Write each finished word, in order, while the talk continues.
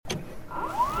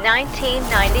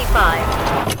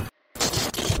1995.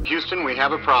 Houston, we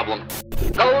have a problem.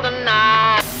 Golden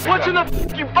Eye. What's in the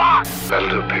f***ing box? That'll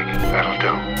do, Pig. That'll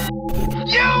do.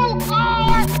 You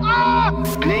are a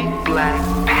Big black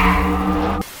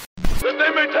bag. That they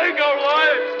may take our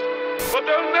lives, but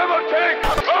they'll never take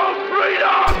our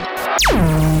freedom!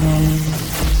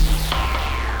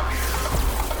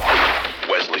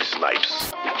 Wesley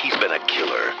Snipes, he's been a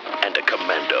killer and a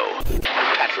commando.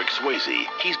 Patrick Swayze,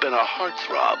 he's been a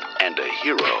heartthrob and a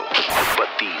hero. But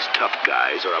these tough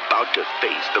guys are about to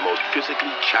face the most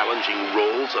physically challenging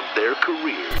roles of their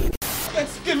career.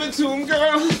 Let's give it to him,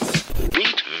 girls.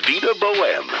 Meet Vida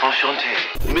Bohème, Enchanté.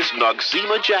 Miss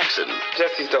Noxzema Jackson,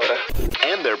 Jesse's daughter.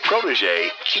 and their protege,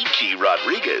 Chichi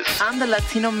Rodriguez. I'm the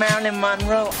Latino Marilyn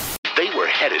Monroe. They were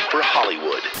headed for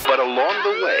Hollywood, but along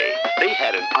the way, they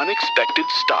had an unexpected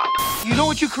stop. You know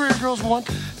what you career girls want?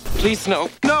 Please, no.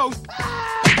 No!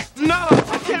 No!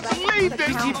 I can't believe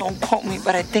this! Don't quote me,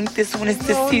 but I think this one is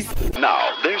deceased.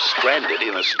 Now, they're stranded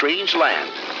in a strange land,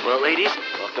 Well, ladies,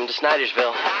 welcome to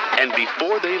Snydersville. and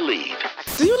before they leave,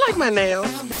 Do you like my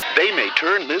nails? they may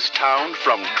turn this town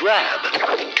from drab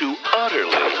to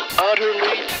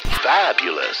utterly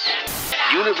fabulous.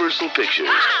 Universal Pictures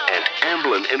and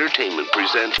Amblin Entertainment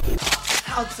present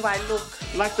How do I look?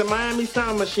 Like the Miami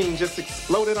Sound Machine just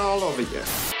exploded all over you.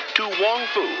 To Wong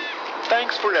Fu,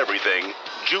 Thanks for Everything,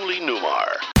 Julie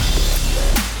Newmar.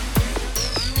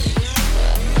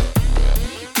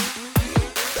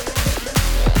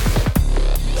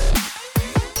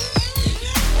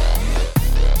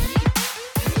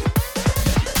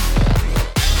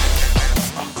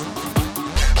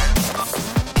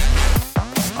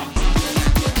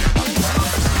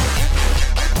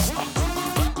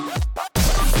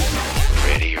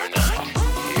 Ready or not,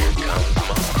 here comes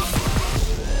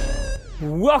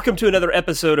Welcome to another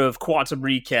episode of Quantum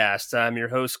Recast. I'm your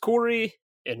host, Corey,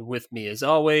 and with me, as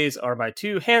always, are my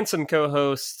two handsome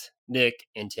co-hosts, Nick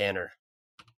and Tanner.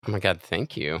 Oh my god,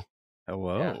 thank you.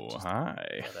 Hello, Yeah, just-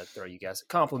 hi. Thought I'd throw you guys a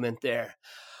compliment there.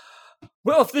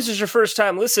 Well, if this is your first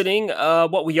time listening,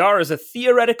 what we are is a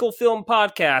theoretical film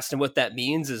podcast, and what that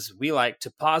means is we like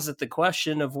to posit the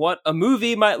question of what a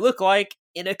movie might look like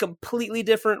in a completely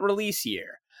different release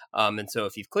year. And so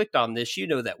if you've clicked on this, you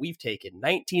know that we've taken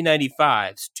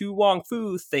 1995's To Wong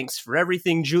Fu, Thanks for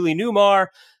Everything, Julie Newmar.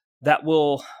 That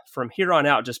will, from here on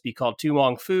out, just be called To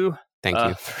Wong Fu. Thank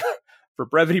you. For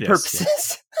brevity Yes,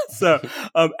 purposes. So,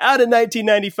 out of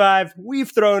 1995,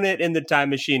 we've thrown it in the time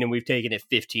machine and we've taken it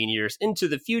 15 years into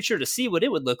the future to see what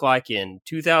it would look like in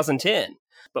 2010.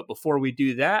 But before we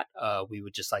do that, we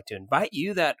would just like to invite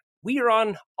you that we are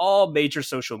on all major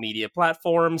social media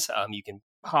platforms. You can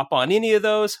hop on any of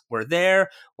those. We're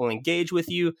there. We'll engage with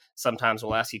you. Sometimes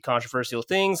we'll ask you controversial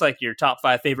things like your top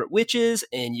 5 favorite witches,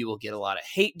 and you will get a lot of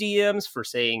hate DMs for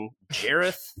saying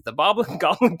Jareth, the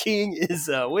Goblin King, is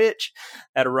a witch.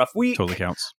 Had a rough week. Totally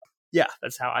counts. Yeah,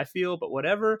 that's how I feel, but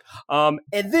whatever. And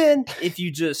then if you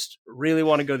just really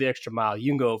want to go the extra mile, you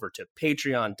can go over to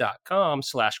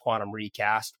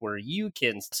patreon.com/quantumrecast, where you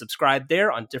can subscribe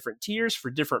there on different tiers for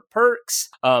different perks,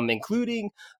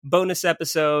 including bonus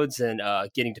episodes and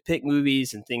getting to pick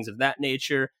movies and things of that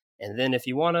nature. And then if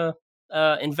you want to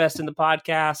invest in the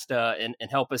podcast and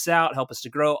help us out, help us to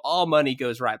grow, all money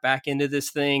goes right back into this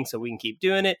thing so we can keep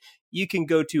doing it. You can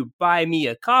go to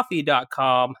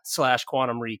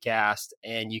buymeacoffee.com/quantumrecast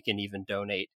and you can even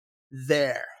donate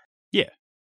there. Yeah.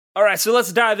 All right, so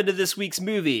let's dive into this week's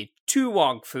movie, To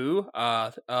Wong Fu,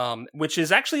 which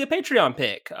is actually a Patreon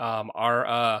pick.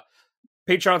 Our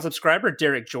Patreon subscriber,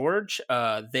 Derek George,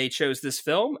 they chose this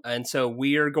film, and so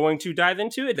we are going to dive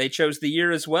into it. They chose the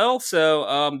year as well,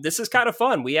 so this is kind of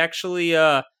fun. We actually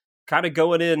kind of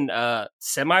going in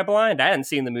semi-blind. I hadn't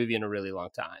seen the movie in a really long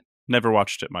time. Never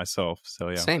watched it myself, so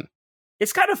yeah. Same.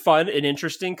 It's kind of fun and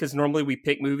interesting because normally we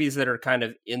pick movies that are kind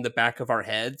of in the back of our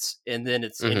heads, and then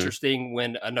it's interesting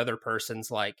when another person's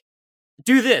like,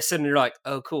 do this, and you're like,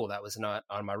 oh, cool, that was not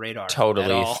on my radar.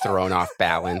 Totally thrown off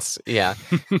balance. Yeah.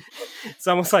 It's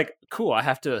almost like, cool, I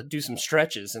have to do some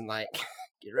stretches and like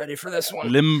get ready for this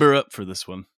one. Limber up for this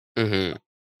one. Mm-hmm.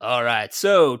 All right,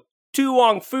 so To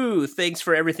Wong Fu, Thanks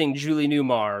for Everything, Julie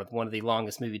Newmar, one of the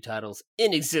longest movie titles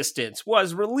in existence,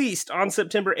 was released on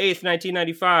September 8th,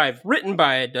 1995, written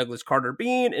by Douglas Carter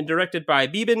Bean and directed by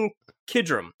Beeben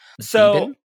Kidram.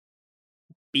 So,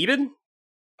 Beeben?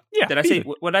 Yeah. Did I say,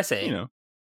 what did I say? You know.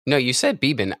 No, you said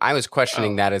Beeben. I was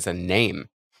questioning that as a name.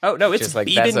 Oh, no, it's Just like,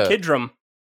 Beeben that's Kidram.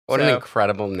 What an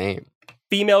incredible name.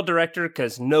 Female director,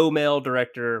 because no male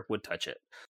director would touch it.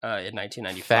 in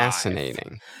 1995.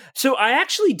 Fascinating. So I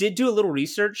actually did do a little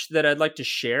research that I'd like to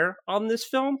share on this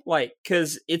film, like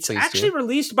because it's Please actually do.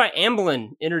 released by Amblin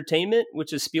Entertainment,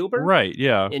 which is Spielberg. Right,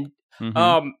 yeah. And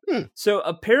Mhm. so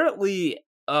apparently,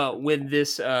 when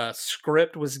this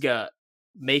script was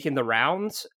making the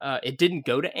rounds, it didn't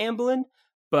go to Amblin,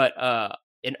 but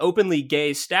an openly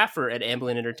gay staffer at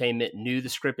Amblin Entertainment knew the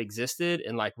script existed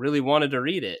and like really wanted to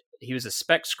read it. He was a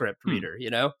spec script reader, you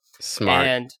know, Smart.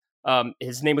 and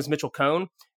his name was Mitchell Cohn,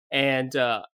 and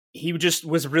he just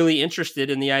was really interested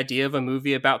in the idea of a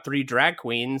movie about 3 drag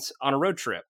queens on a road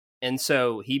trip. And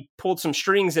so he pulled some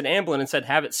strings at Amblin and said,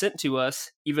 have it sent to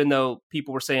us, even though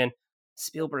people were saying,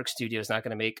 Spielberg Studio is not going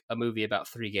to make a movie about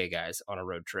 3 gay guys on a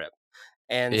road trip.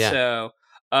 And so,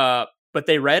 but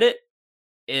they read it,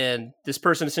 and this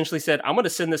person essentially said, I'm going to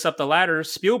send this up the ladder.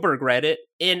 Spielberg read it,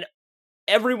 and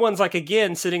everyone's like,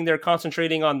 again, sitting there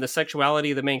concentrating on the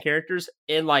sexuality of the main characters,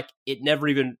 and like, it never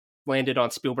even landed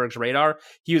on Spielberg's radar.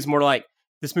 He was more like,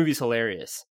 this movie's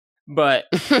hilarious. But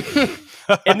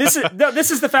and this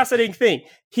is the fascinating thing.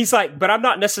 He's like, but I'm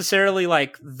not necessarily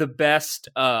like the best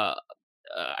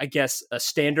I guess a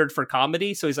standard for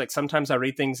comedy. So he's like, sometimes I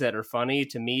read things that are funny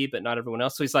to me, but not everyone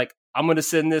else. So he's like, I'm going to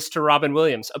send this to Robin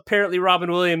Williams. Apparently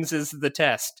Robin Williams is the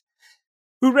test,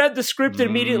 who read the script and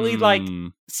immediately like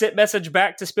sent message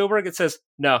back to Spielberg. It says,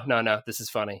 no, this is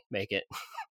funny. Make it.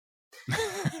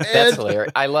 That's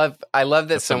hilarious. I love that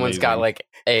That's someone's amazing. got like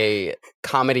a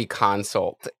comedy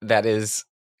consult that is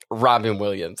Robin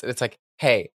Williams. And it's like,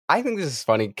 hey, I think this is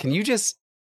funny. Can you just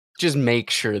make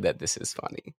sure that this is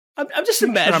funny? I'm just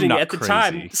Make sure I'm imagining not at the crazy.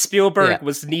 time Spielberg Yeah.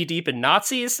 was knee deep in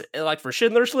Nazis, like for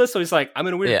Schindler's List. So he's like, I'm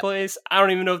in a weird Yeah. place. I don't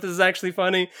even know if this is actually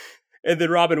funny. And then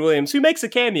Robin Williams, who makes a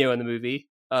cameo in the movie,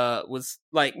 was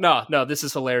like, no, this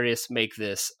is hilarious. Make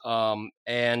this.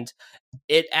 And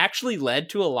it actually led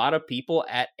to a lot of people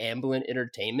at Amblin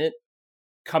Entertainment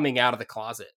coming out of the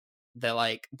closet. That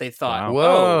like they thought, Wow.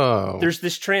 Whoa. there's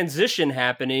this transition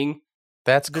happening.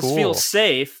 That's This cool. feels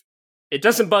safe. It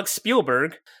doesn't bug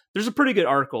Spielberg. There's a pretty good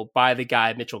article by the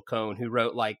guy Mitchell Cohn who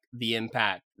wrote like the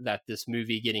impact that this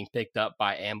movie getting picked up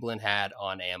by Amblin had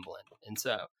on Amblin, and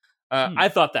so I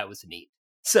thought that was neat.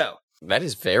 So That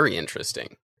is very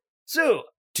interesting. to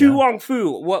Yeah. Wong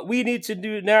Fu, what we need to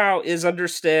do now is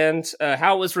understand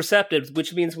how it was receptive,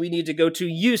 which means we need to go to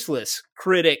useless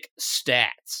critic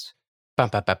stats. Bum,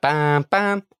 bum, bum, bum,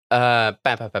 bum. Bum,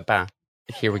 bum, bum, bum.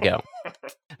 Here we go.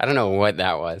 I don't know what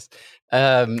that was.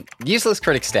 Useless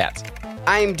critic stats.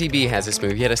 IMDb has this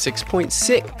movie at a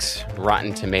 6.6.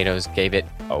 Rotten Tomatoes gave it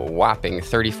a whopping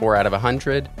 34 out of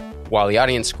 100, while the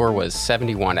audience score was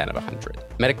 71 out of 100.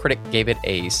 Metacritic gave it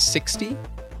a 60,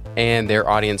 and their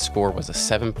audience score was a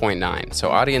 7.9. So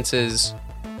audiences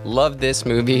loved this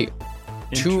movie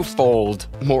twofold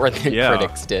more than Yeah.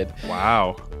 critics did.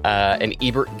 Wow. And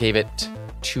Ebert gave it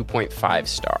 2.5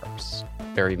 stars.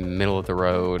 Very middle of the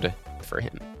road for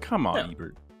him. Come on, Yeah.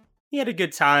 Ebert. He had a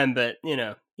good time, but you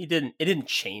know, it didn't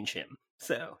change him.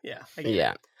 So yeah, I get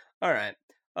Yeah. it. All right.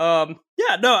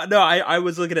 I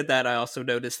was looking at that. I also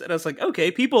noticed that I was like,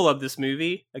 okay, people love this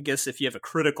movie. I guess if you have a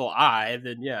critical eye,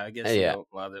 then yeah, I guess you Yeah. don't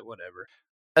love it. Whatever.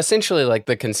 Essentially, like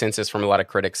the consensus from a lot of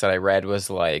critics that I read was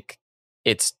like,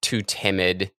 it's too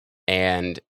timid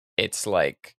and it's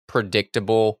like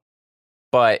predictable,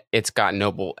 but it's got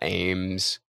noble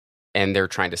aims and they're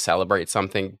trying to celebrate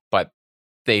something, but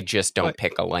they just don't But-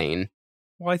 pick a lane.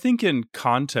 Well, I think in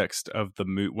context of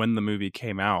the when the movie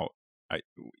came out,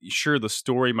 sure, the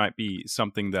story might be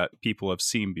something that people have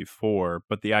seen before,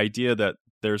 but the idea that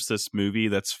there's this movie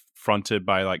that's fronted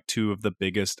by like 2 of the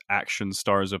biggest action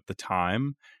stars of the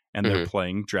time, and they're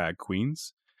playing drag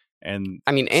queens, and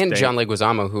I mean, and John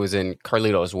Leguizamo, who was in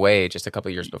Carlito's Way just a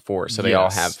couple years before, so they all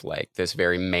Yes. have like this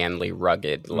very manly,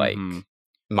 rugged, like Mhm.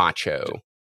 macho.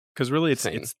 Because really,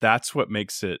 thing. that's what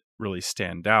makes it really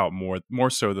stand out more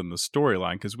so than the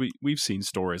storyline. Because we've seen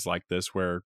stories like this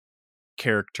where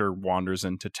character wanders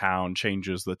into town,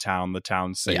 changes the town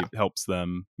helps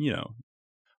them, you know.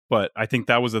 But I think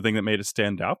that was the thing that made it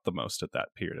stand out the most at that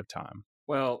period of time.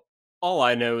 Well, all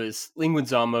I know is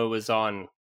Leguizamo was on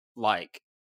like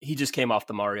he just came off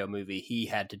the Mario movie. He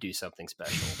had to do something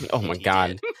special. Oh and my he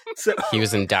God. did. So He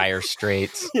was in dire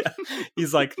straits. yeah,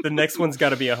 he's like, the next one's got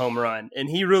to be a home run, and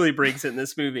he really brings it in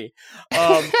this movie,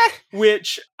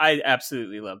 which I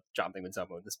absolutely love. John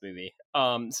Leguizamo in this movie.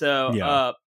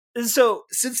 So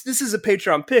since this is a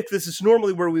Patreon pick, this is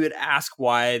normally where we would ask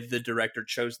why the director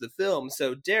chose the film.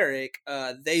 So Derek,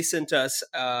 they sent us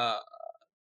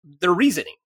their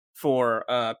reasoning for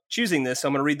choosing this. So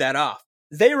I'm going to read that off.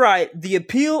 They write, the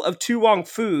appeal of Tu Wong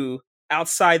Fu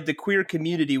outside the queer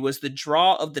community was the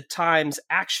draw of the time's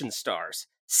action stars.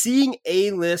 Seeing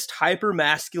A-list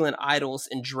hyper-masculine idols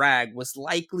in drag was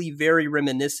likely very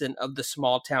reminiscent of the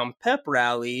small-town pep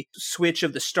rally switch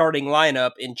of the starting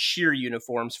lineup in cheer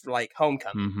uniforms for like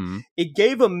homecoming. Mm-hmm. It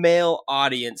gave a male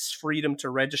audience freedom to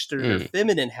register their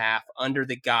feminine half under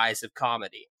the guise of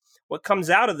comedy. What comes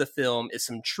out of the film is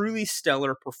some truly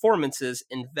stellar performances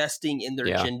investing in their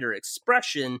gender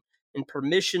expression and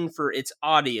permission for its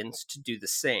audience to do the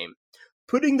same.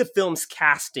 Putting the film's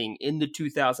casting in the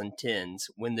 2010s,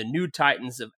 when the new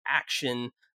titans of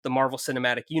action, the Marvel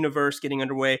Cinematic Universe getting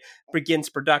underway, begins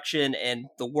production, and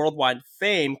the worldwide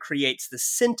fame creates the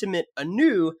sentiment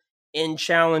anew and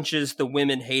challenges the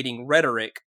women-hating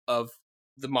rhetoric of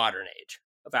the modern age,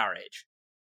 of our age.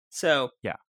 So,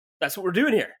 that's what we're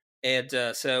doing here.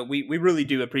 And so we really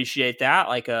do appreciate that.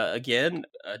 Like, again,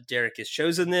 Derek has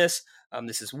chosen this.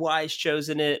 This is why he's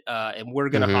chosen it, and we're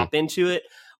going to hop into it.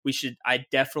 I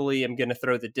definitely am going to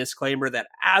throw the disclaimer that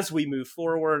as we move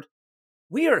forward,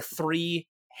 we are 3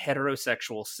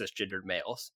 heterosexual cisgendered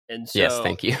males. And so, yes,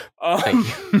 thank you. Thank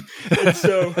you. And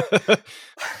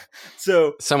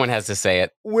so someone has to say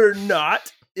it. We're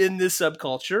not in this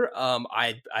subculture.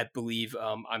 I believe,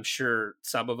 I'm sure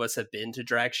some of us have been to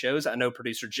drag shows. I know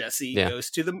producer Jesse goes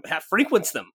to them,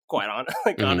 frequents them quite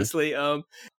honestly.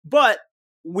 But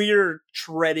we're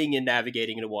treading and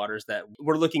navigating into waters that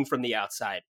we're looking from the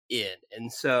outside in.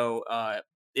 And so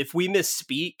if we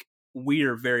misspeak, we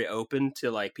are very open to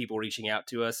like people reaching out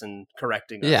to us and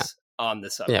correcting us on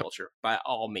this subculture by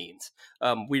all means.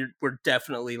 We're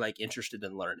definitely like interested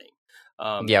in learning.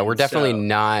 We're definitely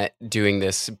not doing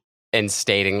this and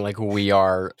stating like we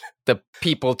are the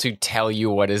people to tell you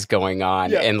what is going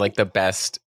on and like the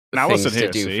best things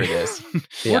to do for this.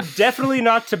 We're definitely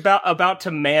not about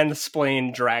to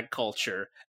mansplain drag culture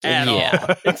at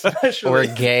all. Especially or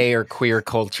gay or queer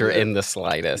culture in the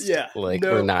slightest.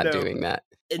 We're not doing that.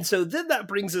 And so then that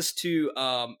brings us to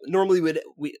normally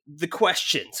the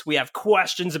questions. We have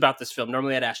questions about this film.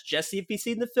 Normally I'd ask Jesse if he's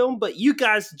seen the film, but you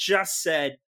guys just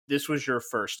said this was your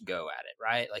first go at it,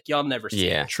 right? Like y'all never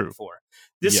seen it before.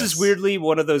 This is weirdly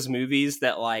one of those movies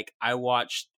that like I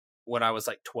watched when I was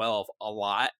like 12 a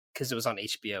lot because it was on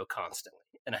HBO constantly.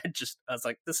 And I was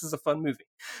like, this is a fun movie.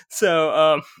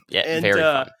 So very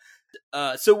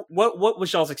fun. So what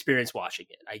was y'all's experience watching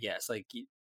it, I guess? Like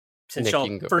since Nick,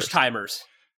 y'all first timers.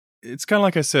 It's kind of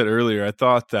like I said earlier. I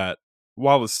thought that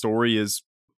while the story is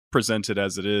presented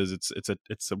as it is,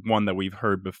 it's a one that we've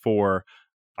heard before.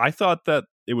 I thought that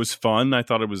it was fun. I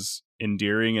thought it was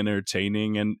endearing and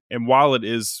entertaining. And while it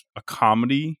is a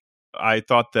comedy, I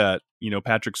thought that,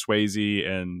 Patrick Swayze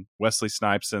and Wesley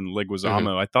Snipes and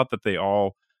Leguizamo, I thought that they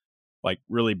all like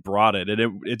really brought it.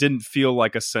 And it didn't feel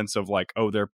like a sense of like,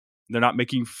 oh, they're not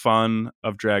making fun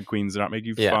of drag queens. They're not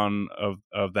making fun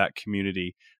of that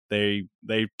community. They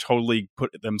totally put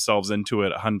themselves into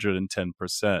it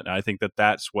 110%. And I think that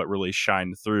that's what really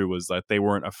shined through, was that they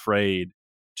weren't afraid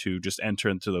to just enter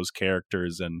into those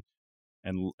characters and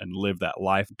live that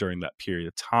life during that period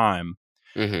of time.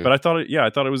 But I thought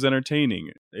it was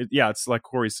entertaining. It's like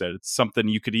Corey said, it's something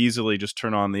you could easily just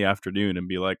turn on in the afternoon and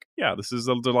be like, yeah, this is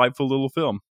a delightful little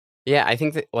film. Yeah, I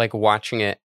think that like watching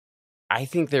it, I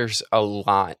think there's a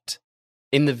lot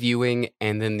in the viewing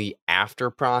and then the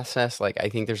after process. Like I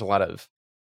think there's a lot of,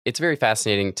 it's very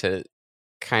fascinating to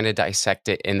kind of dissect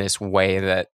it in this way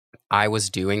that I was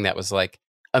doing. That was like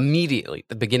immediately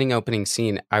the beginning opening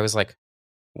scene. I was like,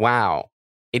 wow,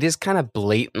 it is kind of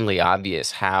blatantly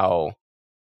obvious how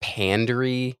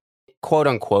pandery, quote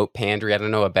unquote pandery, I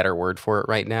don't know a better word for it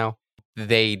right now,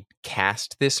 they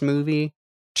cast this movie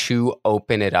to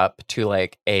open it up to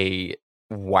like a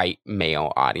white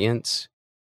male audience.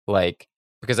 Like,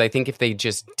 because I think if they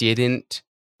just didn't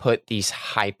put these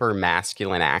hyper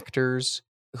masculine actors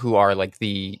who are like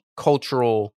the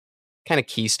cultural kind of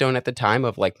keystone at the time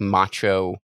of like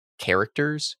macho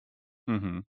characters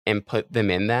and put them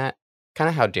in that, kind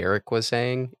of how Derek was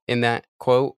saying in that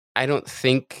quote, I don't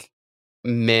think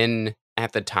men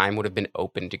at the time would have been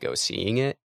open to go seeing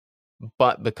it.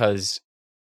 But because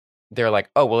they're like,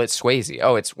 oh, well, it's Swayze.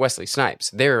 Oh, it's Wesley Snipes.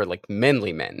 They're like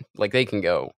manly men. Like they can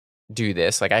go do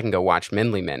this. Like I can go watch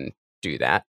manly men do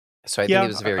that. So I think it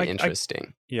was very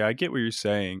interesting. I get what you're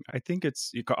saying. I think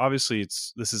obviously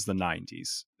this is the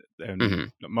 90s.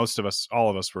 And most of us, all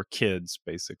of us were kids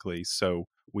basically. So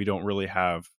we don't really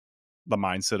have the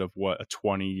mindset of what a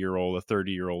 20-year-old, a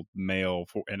 30-year-old male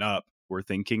and up were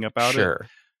thinking about it.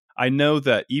 I know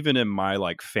that even in my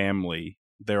like family,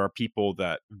 there are people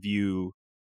that view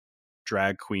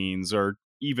drag queens or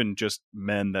even just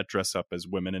men that dress up as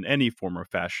women in any form or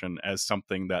fashion as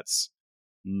something that's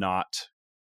not,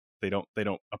 they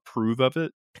don't approve of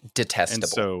it. detestable. And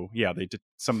so, yeah,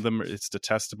 some of them it's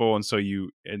detestable, and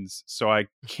so I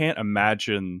can't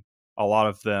imagine a lot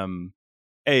of them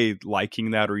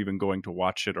liking that or even going to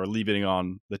watch it or leaving it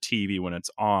on the TV when it's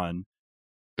on.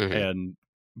 Mhm.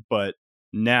 But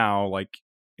now, like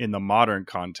in the modern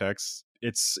context,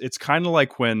 it's kind of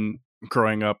like when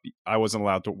growing up I wasn't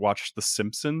allowed to watch The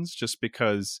Simpsons just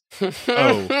because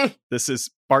this is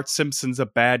Bart Simpson's a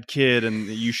bad kid and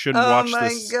you shouldn't Oh watch my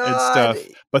this and God. stuff.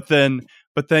 But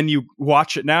then you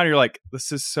watch it now and you're like,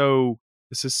 this is so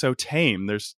tame.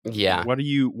 There's Yeah.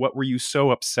 what were you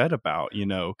so upset about,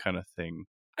 kind of thing.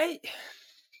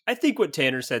 I think what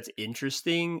Tanner said's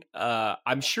interesting.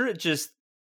 I'm sure it just,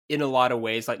 in a lot of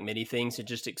ways, like many things, it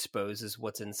just exposes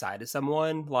what's inside of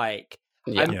someone. Like,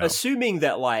 Yeah. I'm assuming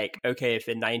that, like, okay, if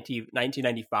in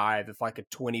 1995, if like a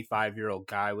 25-year-old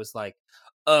guy was like,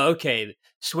 oh, okay,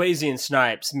 Swayze and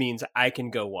Snipes means I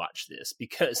can go watch this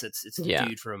because it's the Yeah.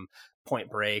 dude from Point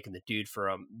Break and the dude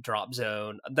from Drop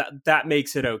Zone. That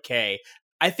makes it okay.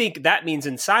 I think that means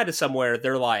inside of somewhere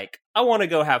they're like, I want to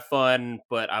go have fun,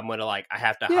 but I'm gonna I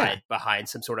have to hide behind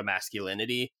some sort of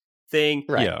masculinity thing.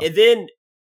 Right. Yeah. And then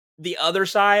the other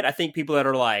side, I think people that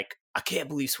are like, I can't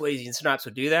believe Swayze and Snipes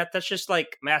would do that. That's just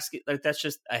like that's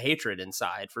just a hatred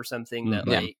inside for something that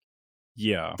Mhm.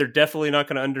 Yeah. they're definitely not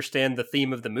going to understand the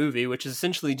theme of the movie, which is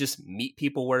essentially just meet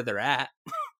people where they're at,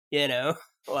 Yeah.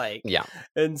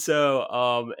 and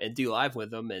so and do live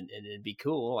with them and be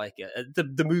cool. Like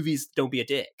the movies, don't be a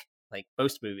dick. Like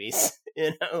most movies,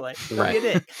 like don't be a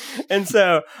dick. And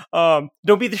so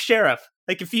don't be the sheriff.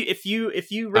 Like if you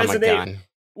resonate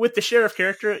with the sheriff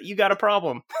character, you got a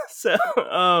problem. So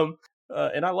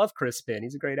and I love Chris Penn.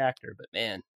 He's a great actor, but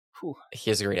man,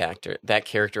 he's a great actor. That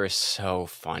character is so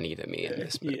funny to me in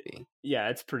this movie. Yeah,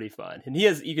 it's pretty fun, and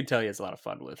you can tell he has a lot of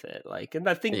fun with it. Like, and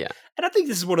I think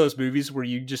this is one of those movies where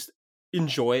you just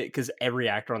enjoy it because every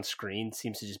actor on screen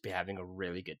seems to just be having a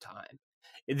really good time.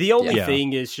 The only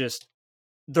thing is just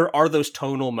there are those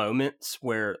tonal moments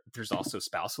where there's also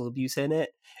spousal abuse in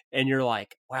it, and you're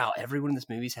like, wow, everyone in this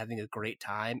movie is having a great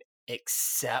time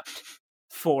except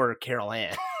for Carol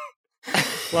Ann.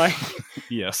 Like,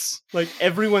 yes, like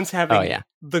everyone's having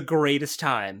the greatest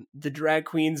time. The drag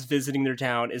queens visiting their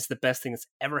town is the best thing that's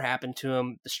ever happened to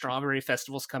them. The Strawberry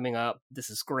Festival's coming up. This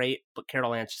is great, but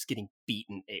Carol Ann's just getting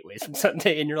beaten 8 ways from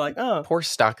Sunday, and you're like, oh, poor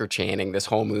Stockard Channing. This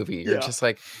whole movie, you're just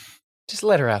like, just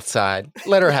let her outside,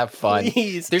 let her have fun.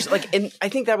 Please. There's and I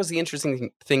think that was the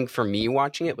interesting thing for me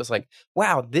watching it was like,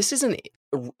 wow, this is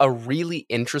a really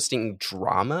interesting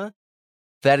drama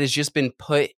that has just been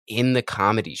put in the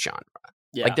comedy genre.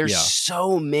 Yeah. Like there's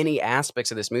so many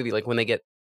aspects of this movie. Like when they get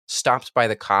stopped by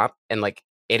the cop and like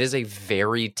it is a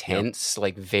very tense,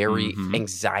 like very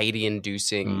anxiety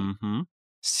inducing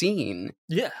scene.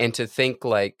 Yeah. And to think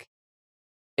like,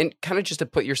 and kind of just to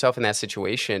put yourself in that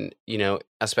situation,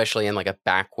 especially in like a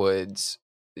backwoods,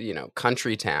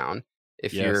 country town,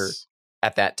 if you're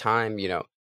at that time,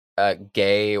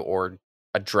 gay or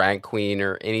a drag queen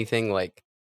or anything, like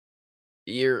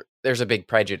there's a big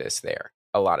prejudice there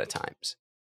a lot of times.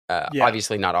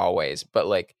 Obviously not always, but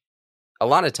like a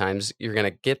lot of times you're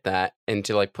going to get that, and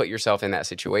to like put yourself in that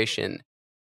situation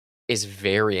is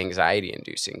very anxiety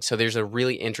inducing. So there's a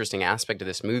really interesting aspect of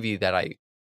this movie that I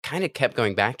kind of kept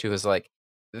going back to, is like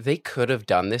they could have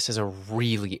done this as a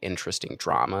really interesting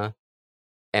drama,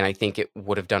 and I think it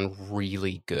would have done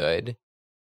really good,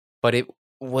 but it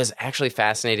was actually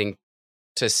fascinating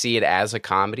to see it as a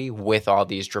comedy with all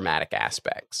these dramatic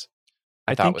aspects.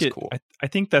 I thought it was cool. I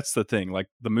think that's the thing. Like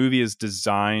the movie is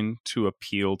designed to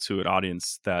appeal to an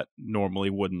audience that normally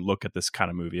wouldn't look at this kind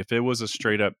of movie. If it was a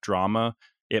straight up drama,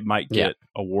 it might get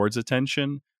awards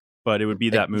attention, but it would be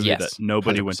that movie that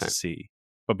nobody 100%. Went to see.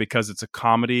 But because it's a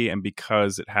comedy and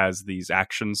because it has these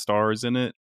action stars in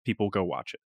it, people go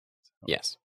watch it. So.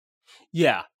 Yes.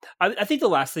 Yeah. I think the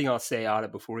last thing I'll say on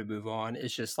it before we move on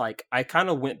is just like, I kind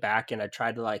of went back and I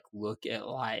tried to like look at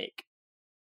like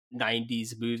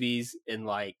 90s movies and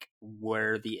like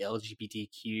where the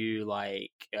LGBTQ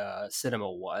like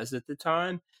cinema was at the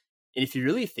time. And if you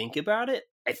really think about it,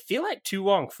 I feel like Tu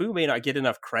Wong Fu may not get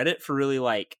enough credit for really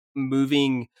like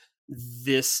moving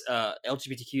this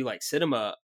LGBTQ like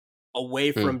cinema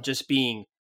away from just being,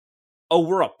 oh,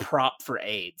 we're a prop for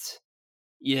AIDS.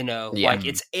 Like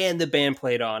it's, and the band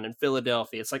played on in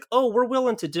Philadelphia. It's like, oh, we're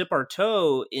willing to dip our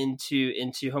toe into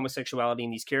homosexuality in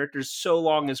these characters so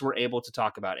long as we're able to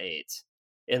talk about AIDS.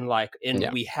 And like,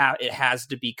 we have, it has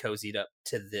to be cozied up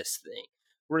to this thing.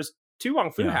 Whereas Tu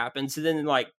Wong Fu happens, and then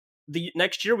like the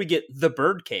next year we get The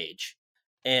Birdcage,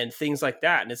 and things like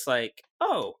that. And it's like,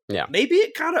 oh, Yeah. maybe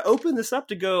it kind of opened this up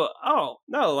to go, oh,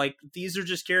 no, like these are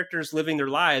just characters living their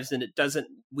lives, and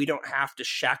we don't have to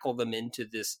shackle them into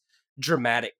this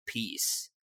dramatic piece,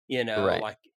 Right.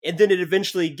 like, and then it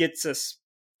eventually gets us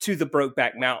to the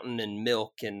Brokeback Mountain and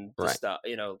Milk and the Right. stuff,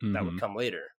 that would come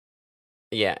later.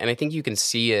 Yeah, and I think you can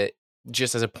see it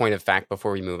just as a point of fact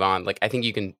before we move on. Like, I think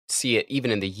you can see it even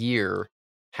in the year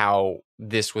how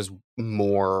this was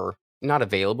more not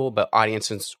available, but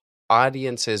audiences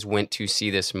went to see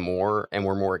this more and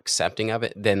were more accepting of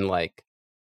it than like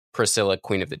Priscilla,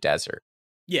 Queen of the Desert.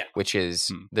 Yeah, which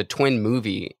is the twin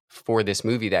movie for this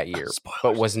movie that year,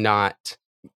 but was not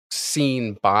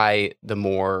seen by the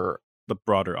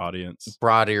broader audience.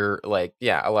 Like,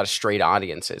 yeah, a lot of straight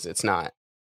audiences. It's not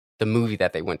the movie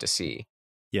that they went to see.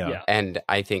 Yeah. And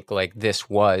I think like this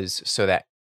was so that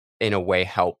in a way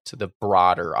helped the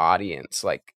broader audience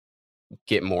like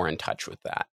get more in touch with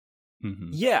that. Mm-hmm.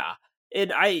 Yeah.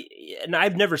 And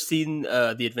I've never seen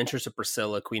The Adventures of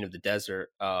Priscilla, Queen of the Desert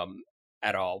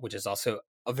at all, which is also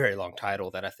a very long title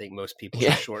that I think most people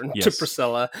just shorten to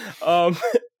Priscilla,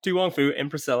 to Wong Fu and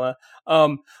Priscilla.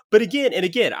 But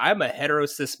again, I'm a hetero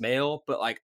cis male, but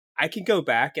like I can go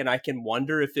back and I can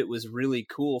wonder if it was really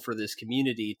cool for this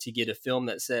community to get a film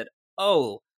that said,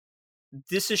 oh,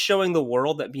 this is showing the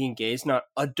world that being gay is not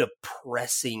a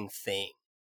depressing thing,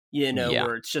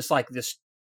 where it's just like this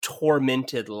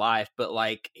tormented life, but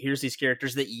like here's these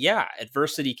characters that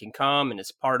adversity can come and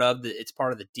it's part of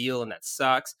the deal, and that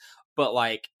sucks, but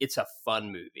like it's a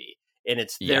fun movie and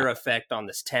it's their effect on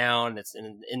this town. It's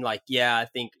in like I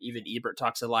think even Ebert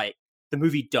talks of like the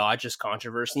movie dodges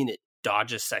controversy and it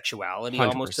dodges sexuality 100%,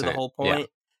 almost to the whole point,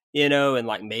 and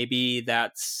like maybe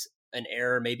that's an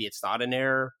error, maybe it's not an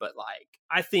error, but like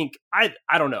I think I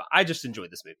don't know, I just enjoyed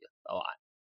this movie a lot.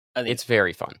 I think it's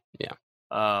very fun.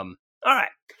 All right.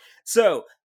 So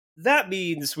that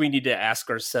means we need to ask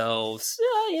ourselves,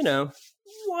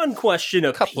 one question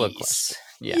a couple piece. Of questions.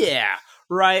 Yeah.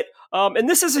 Right. And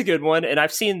this is a good one. And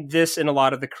I've seen this in a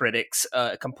lot of the critics'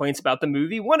 complaints about the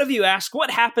movie. One of you asked,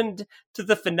 what happened to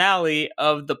the finale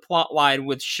of the plot line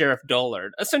with Sheriff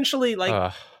Dollard? Essentially,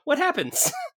 like, what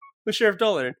happens with Sheriff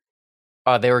Dollard?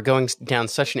 They were going down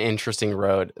such an interesting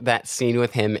road. That scene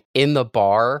with him in the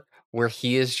bar where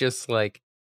he is just like,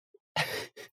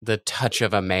 the touch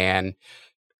of a man,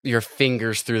 your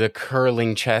fingers through the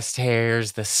curling chest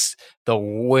hairs, the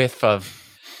whiff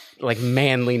of like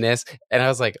manliness. And I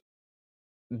was like,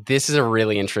 this is a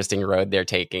really interesting road they're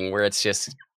taking, where it's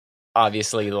just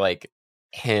obviously like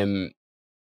him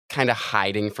kind of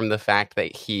hiding from the fact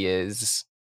that he is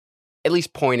at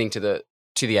least pointing to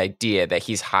the idea that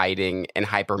he's hiding and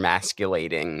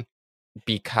hypermasculating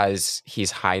because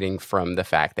he's hiding from the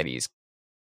fact that he's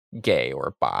gay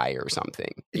or bi or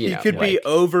something. He could be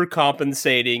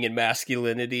overcompensating in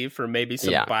masculinity for maybe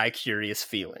some bi-curious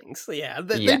feelings. Yeah,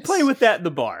 they play with that in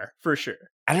the bar, for sure.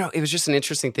 I don't know, it was just an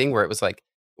interesting thing where it was like,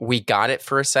 we got it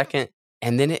for a second,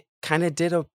 and then it kind of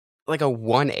did a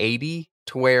 180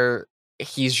 to where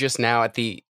he's just now at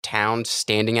the town,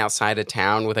 standing outside a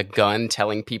town with a gun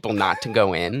telling people not to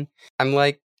go in. I'm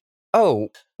like,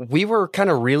 oh, we were kind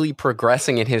of really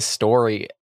progressing in his story,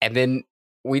 and then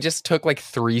we just took like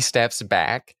 3 steps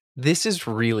back. This is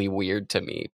really weird to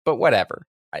me, but whatever.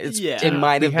 It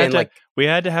might have been we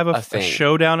had to have a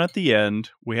showdown at the end.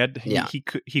 We had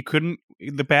he couldn't,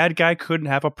 the bad guy couldn't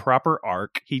have a proper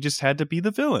arc. He just had to be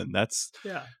the villain. That's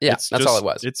all it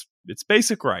was. It's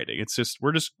basic writing. It's just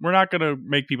we're not going to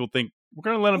make people think. We're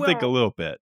going to let them think a little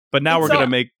bit, but now we're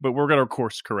going to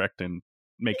course correct and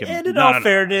make him. And in all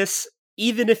fairness,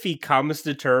 even if he comes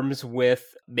to terms with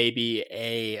maybe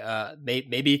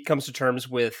maybe he comes to terms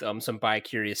with some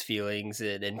bi-curious feelings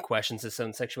and questions his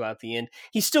own sexuality at the end,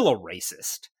 he's still a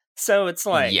racist. So it's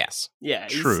like,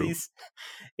 true.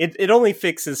 It only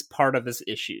fixes part of his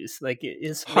issues. Like it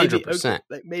is 100%.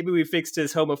 Maybe we fixed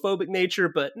his homophobic nature,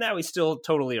 but now he's still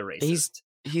totally a racist.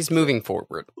 He's moving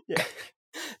forward. Yeah.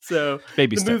 So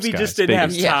Baby the steps, movie guys. just didn't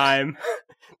have time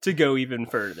to go even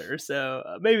further. So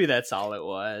maybe that's all it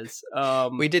was.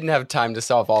 We didn't have time to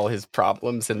solve all his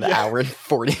problems in the hour and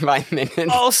 45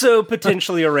 minutes. Also,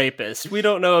 potentially a rapist. We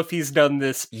don't know if he's done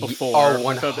this before. Oh,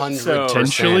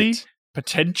 100%.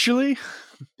 Potentially?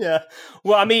 Yeah.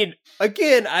 Well, I mean,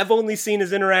 again, I've only seen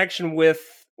his interaction with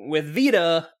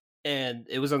Vita, and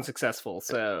it was unsuccessful.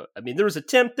 So, I mean, there was an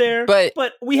attempt there,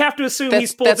 but we have to assume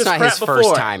he's pulled this crap before. That's not his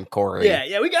first time, Corey.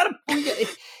 Yeah, we gotta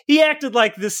he acted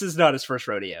like this is not his first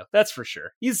rodeo. That's for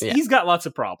sure. He's got lots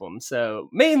of problems. So,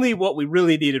 mainly what we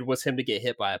really needed was him to get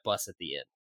hit by a bus at the end.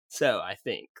 So I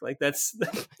think like that's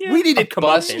we needed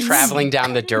Bus comeuppance. traveling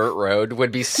down the dirt road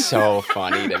would be so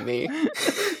funny to me.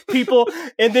 People,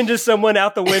 and then just someone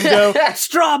out the window,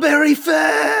 Strawberry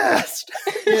Fest.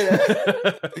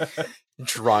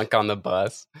 Drunk on the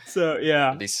bus. So yeah,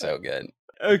 It'd be so good.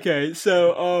 okay.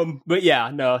 So but yeah,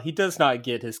 no, he does not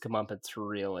get his comeuppance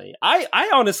really. I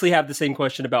honestly have the same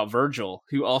question about Virgil,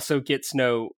 who also gets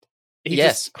no. He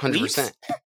Yes, just 100%. leaves.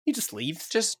 He just leaves.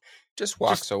 Just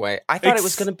walks away. I thought it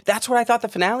was gonna. That's what I thought the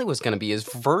finale was gonna be. Is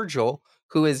Virgil,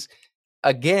 who is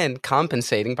again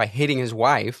compensating by hitting his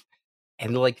wife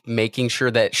and like making sure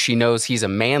that she knows he's a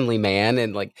manly man,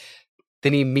 and like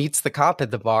then he meets the cop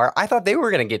at the bar. I thought they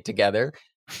were gonna get together,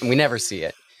 and we never see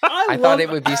it. I thought it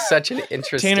would be such an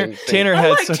interesting thing. Tanner I had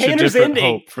like such Tanner's a different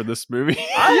ending. hope for this movie.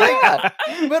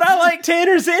 But I like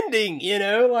Tanner's ending, you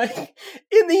know, like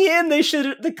in the end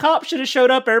the cop should have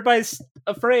showed up, everybody's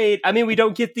afraid. I mean, we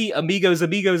don't get the amigos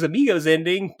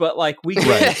ending, but like we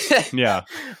get Yeah.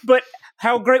 But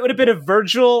how great would it have been if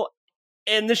Virgil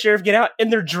and the sheriff get out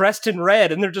and they're dressed in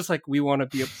red and they're just like, we want to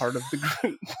be a part of the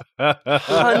group.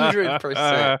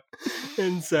 100%.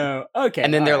 And so okay.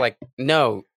 And then they're all right. like,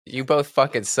 "No, you both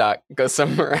fucking suck. Go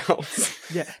somewhere else."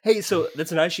 Yeah. Hey, so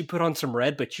that's nice you put on some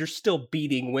red, but you're still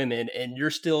beating women and you're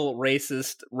still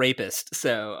racist, rapist.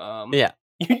 So Yeah.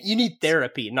 you need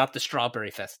therapy, not the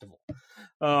Strawberry Festival.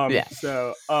 Yeah.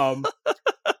 So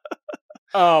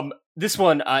this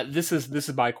one, this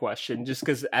is my question, just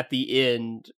because at the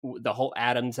end, the whole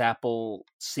Adam's apple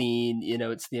scene, you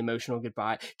know, it's the emotional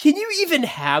goodbye. Can you even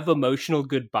have emotional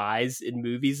goodbyes in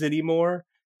movies anymore?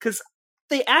 Because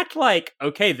they act like,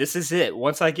 okay, this is it.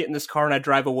 Once I get in this car and I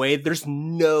drive away, there's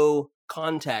no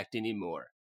contact anymore.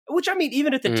 Which, I mean,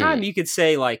 even at the time, you could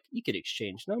say, like, you could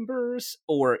exchange numbers,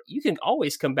 or you can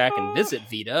always come back and visit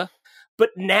Vita.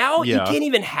 But now you can't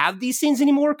even have these scenes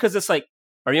anymore, because it's like,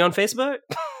 are you on Facebook?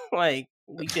 Like,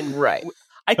 we can... Right.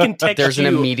 I can text There's you.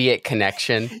 an immediate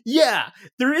connection. Yeah,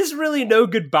 there is really no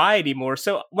goodbye anymore.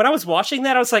 So when I was watching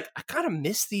that, I was like, I kind of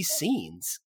miss these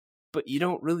scenes. But you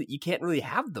can't really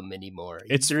have them anymore.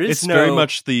 It's very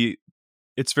much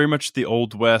the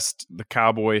Old West. The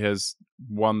cowboy has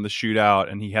won the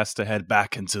shootout and he has to head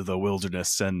back into the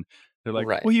wilderness, and they're like,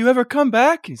 Right. "Will you ever come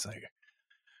back?" He's like,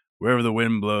 "Wherever the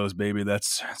wind blows, baby,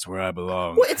 that's where I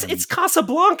belong." Well, it's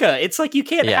Casablanca. It's like you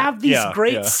can't have these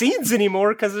great yeah. scenes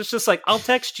anymore, because it's just like, I'll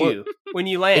text you when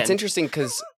you land. It's interesting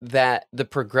because that the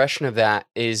progression of that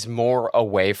is more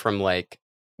away from like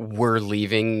we're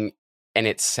leaving and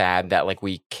it's sad that like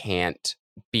we can't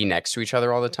be next to each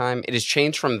other all the time. It has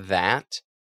changed from that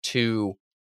to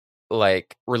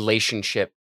like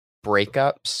relationship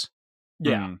breakups.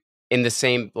 Yeah. In the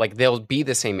same, like they'll be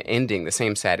the same ending, the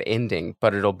same sad ending,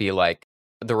 but it'll be like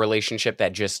the relationship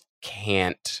that just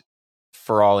can't,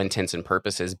 for all intents and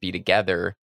purposes, be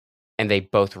together. And they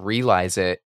both realize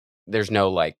it. There's no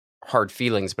like hard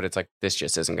feelings, but it's like, this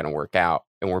just isn't going to work out.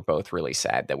 And we're both really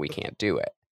sad that we can't do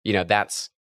it. You know, that's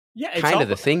kind of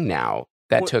the thing now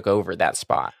that took over that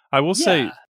spot. I will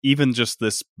say, even just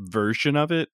this version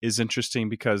of it is interesting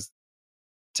because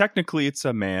technically it's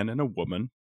a man and a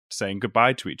woman saying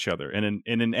goodbye to each other. And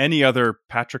in any other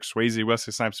Patrick Swayze,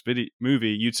 Wesley Snipes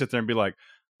movie, you'd sit there and be like,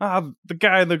 the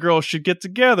guy and the girl should get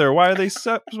together. Why are they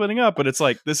splitting up? But it's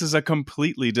like, this is a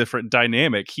completely different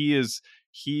dynamic. He is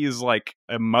like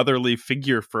a motherly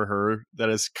figure for her that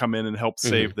has come in and helped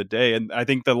save the day. And I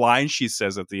think the line she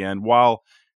says at the end, while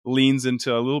leans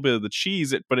into a little bit of the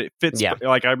cheese, but it fits it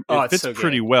fits so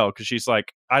pretty well, because she's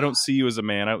like, I don't see you as a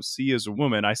man, I don't see you as a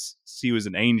woman, I see you as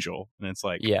an angel. And it's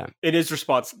like, it is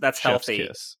response. That's healthy.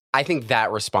 Kiss. I think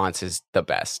that response is the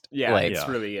best. It's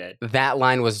really good. That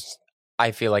line was, I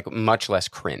feel like, much less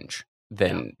cringe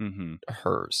than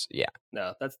hers.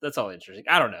 No, that's all interesting.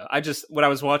 I don't know. When I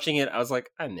was watching it, I was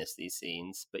like, I miss these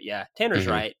scenes. But yeah, Tanner's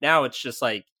right. Now it's just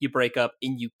like you break up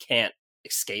and you can't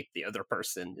escape the other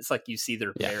person. It's like you see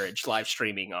their marriage live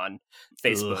streaming on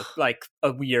Facebook like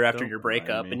a year after your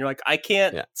breakup, and you're like, I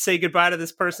can't say goodbye to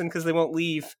this person because they won't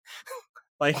leave.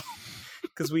 Like,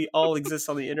 because we all exist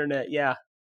on the internet. Yeah,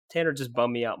 Tanner just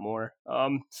bummed me out more.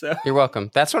 So you're welcome.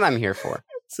 That's what I'm here for.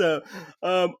 So,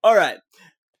 all right.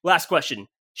 Last question.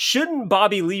 Shouldn't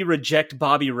Bobby Lee reject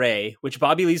Bobby Ray, which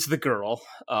Bobby Lee's the girl,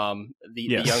 the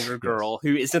younger girl,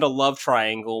 who is in a love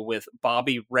triangle with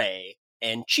Bobby Ray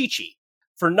and Chi-Chi,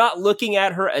 for not looking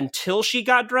at her until she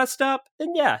got dressed up?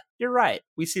 And yeah, you're right.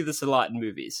 We see this a lot in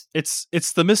movies. It's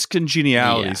the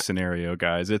miscongeniality scenario,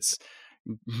 guys. It's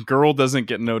girl doesn't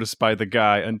get noticed by the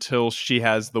guy until she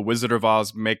has the Wizard of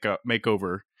Oz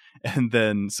makeover. And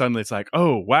then suddenly it's like,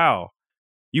 oh, wow,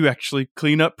 you actually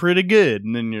clean up pretty good.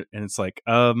 And then it's like,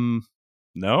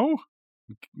 no,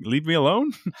 leave me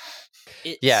alone.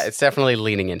 It's definitely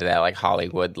leaning into that, like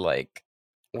Hollywood, like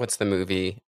what's the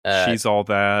movie? She's All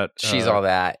That. She's All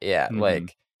That. Yeah, mhm.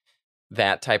 like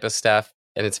that type of stuff.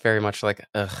 And it's very much like,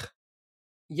 ugh,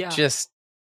 Yeah. just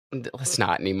let's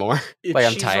not anymore. Like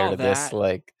I'm She's tired All of this. That.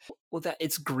 Like, Well,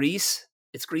 it's Grease.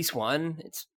 It's Grease 1.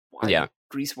 It's why Yeah.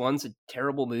 Grease 1's a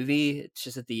terrible movie. It's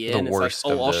just at the The end, it's like, worst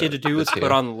oh, of all she had to the do was two.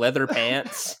 put on leather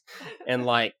pants and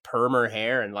like perm her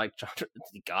hair and like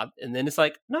God. And then it's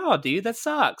like, no, dude, that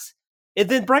sucks. And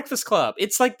then Breakfast Club.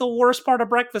 It's like the worst part of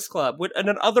Breakfast Club. In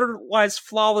an otherwise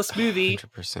flawless movie,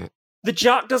 100%. the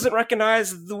jock doesn't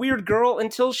recognize the weird girl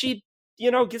until she,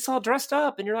 gets all dressed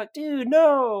up, and you're like, dude,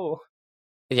 no.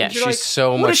 Yeah, And she's you're like,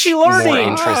 so what much is she more learning?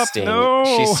 interesting. No.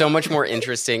 She's so much more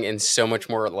interesting and so much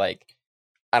more like,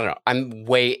 I don't know. I'm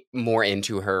way more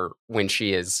into her when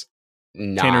she is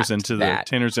not Tanner's into that.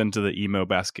 the emo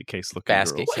basket case looking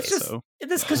Basket girls. case. It's just, So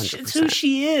this because it's 100%. who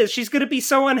she is. She's gonna be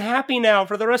so unhappy now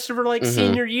for the rest of her Mhm.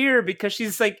 senior year because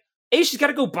she's like, hey, she's got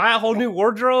to go buy a whole new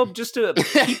wardrobe just to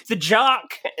keep the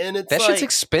jock, and it's That like, shit's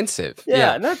expensive.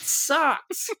 yeah, and that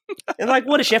sucks. And like,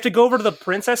 what does she have to go over to the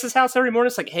princess's house every morning?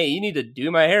 It's like, hey, you need to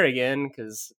do my hair again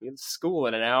because it's school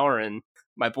in an hour, and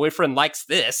my boyfriend likes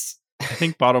this. I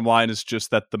think bottom line is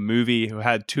just that the movie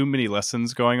had too many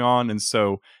lessons going on, and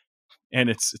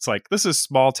it's like, this is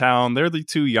small town. They're the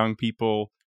two young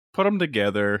people. Put them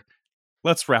together.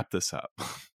 Let's wrap this up.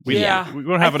 We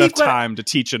don't have enough time to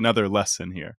teach another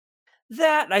lesson here.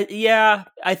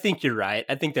 I think you're right.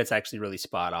 I think that's actually really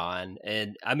spot on.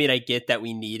 And I mean, I get that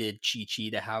we needed Chi-Chi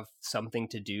to have something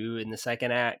to do in the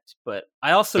second act, but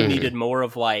I also needed more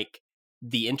of like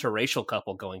the interracial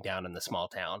couple going down in the small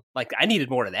town. Like, I needed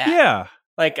more of that. Yeah.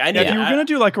 Like, I If need. you were gonna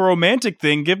do like a romantic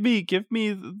thing, give me the Give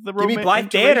me romantic. Blythe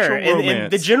Danner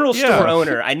and the general store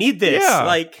owner. I need this. Yeah.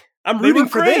 Like, I'm They rooting were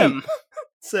for great. them.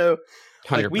 So,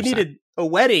 like, 100%. we needed a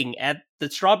wedding at the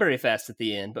Strawberry Fest at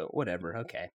the end, but whatever.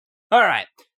 Okay. All right.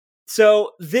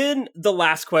 So then the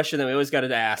last question that we always got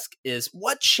to ask is,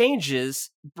 what changes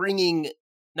bringing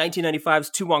 1995's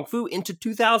To Wong Fu into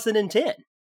 2010?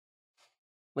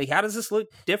 Like, how does this look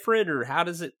different, or how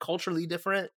does it culturally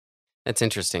different? That's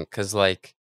interesting because,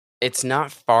 like, it's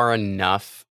not far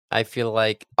enough. I feel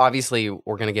like, obviously,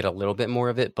 we're going to get a little bit more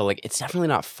of it, but, like, it's definitely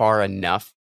not far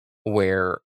enough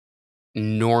where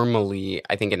normally,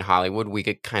 I think in Hollywood, we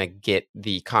could kind of get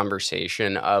the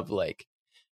conversation of, like,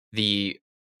 the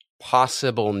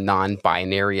possible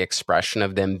non-binary expression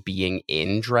of them being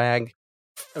in drag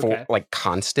for, Okay. like,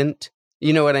 constant.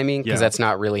 You know what I mean? Because Yeah. that's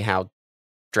not really how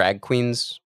drag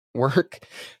queens work.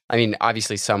 I mean,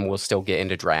 obviously some will still get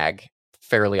into drag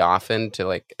fairly often to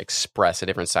like express a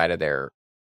different side of their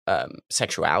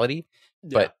sexuality,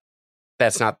 but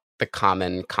that's not the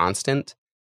common constant.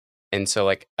 And so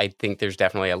like, I think there's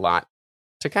definitely a lot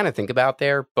to kind of think about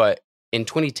there, but in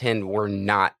 2010, we're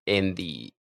not in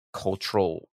the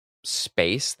cultural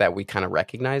space that we kind of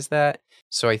recognize that.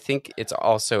 So I think it's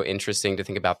also interesting to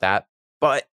think about that,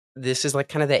 but this is like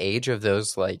kind of the age of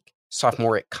those like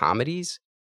sophomoric comedies.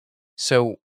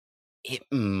 So it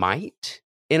might,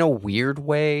 in a weird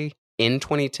way, in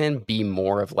 2010, be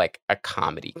more of like a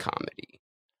comedy.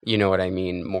 You know what I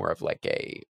mean? More of like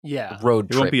a road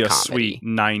It trip won't be a comedy. sweet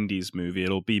 90s movie.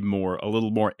 It'll be a little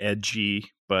more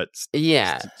edgy, but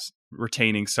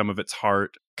retaining some of its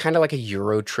heart. Kind of like a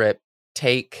Euro trip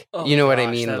take. You know what I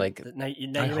mean? Now I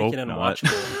you're hope making it not.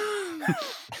 unwatchable.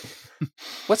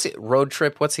 What's it? Road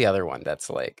trip? What's the other one? That's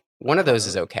like one of those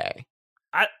is okay.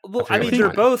 I forget mean, which they're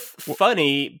one. both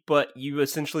funny, but you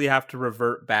essentially have to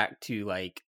revert back to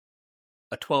like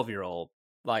a 12-year-old.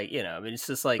 Like, I mean, it's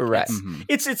just like Right.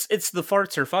 it's the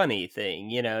farts are funny thing.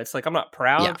 It's like, I'm not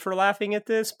proud for laughing at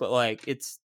this, but like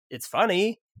it's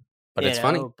funny. But it's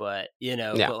funny. But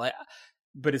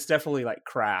but it's definitely like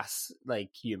crass like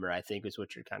humor, I think, is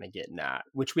what you're kind of getting at.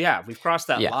 Which we've crossed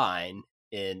that line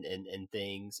in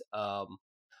things.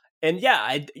 And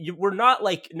we're not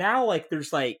like now. Like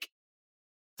there's like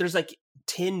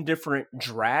 10 different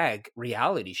drag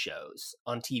reality shows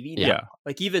on TV now. Yeah.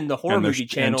 Like even the horror And there's- movie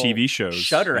channel and TV shows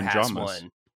Shudder and has dramas.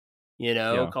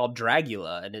 one, called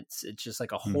Dragula, and it's just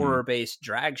like a horror-based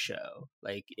drag show.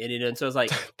 Like and so it's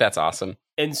like That's awesome.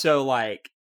 and so like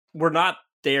we're not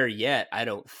there yet, I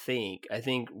don't think. I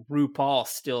think RuPaul's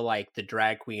still like the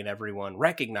drag queen everyone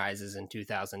recognizes in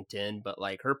 2010, but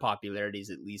like her popularity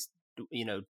is at least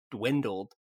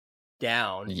dwindled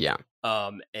down. Yeah.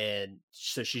 And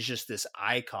so she's just this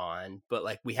icon, but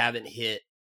like we haven't hit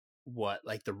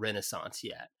like the Renaissance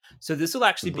yet. So this will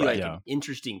actually be an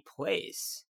interesting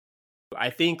place.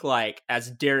 I think, like as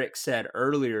Derek said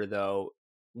earlier, though,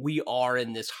 we are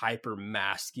in this hyper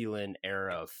masculine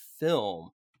era of film.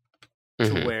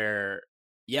 to where,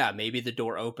 yeah, maybe the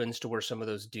door opens to where some of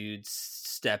those dudes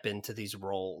step into these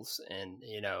roles and,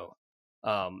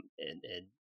 and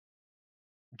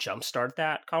jumpstart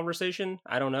that conversation.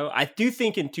 I don't know. I do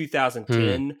think in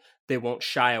 2010 they won't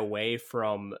shy away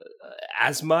from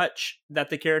as much that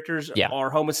the characters are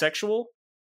homosexual.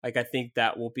 Like, I think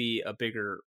that will be a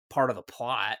bigger part of the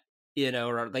plot,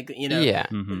 or like,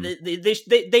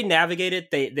 they navigate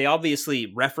it. They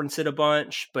obviously reference it a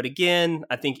bunch, but again,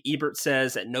 I think Ebert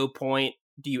says at no point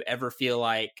do you ever feel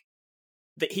like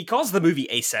that. He calls the movie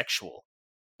asexual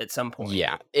at some point.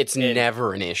 Yeah, it's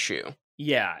never an issue.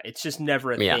 Yeah, it's just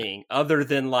never a thing other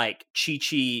than like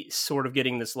Chi-Chi sort of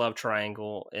getting this love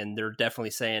triangle, and they're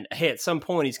definitely saying, hey, at some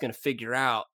point he's going to figure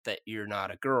out that you're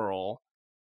not a girl,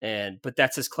 but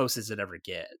that's as close as it ever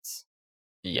gets.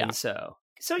 Yeah. And so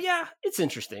yeah, it's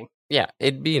interesting. Yeah,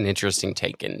 it'd be an interesting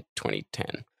take in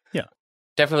 2010. Yeah.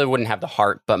 Definitely wouldn't have the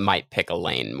heart, but might pick a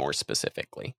lane more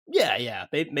specifically. Yeah.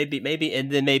 Maybe, and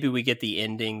then maybe we get the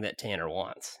ending that Tanner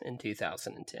wants in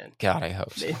 2010. God, I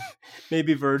hope so.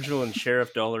 Maybe Virgil and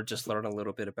Sheriff Dollar just learn a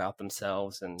little bit about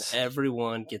themselves, and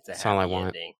everyone gets a happy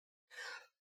ending.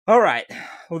 All right.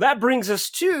 Well, that brings us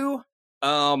to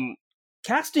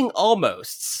casting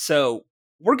almosts. So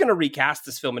we're going to recast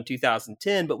this film in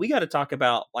 2010, but we got to talk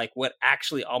about like what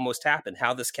actually almost happened,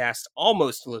 how this cast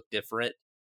almost looked different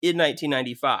in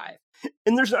 1995.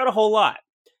 And there's not a whole lot.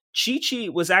 Chi-Chi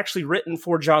was actually written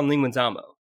for John Leguizamo,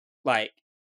 like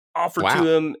offered to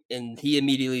him, and he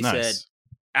immediately said,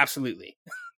 absolutely.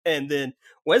 And then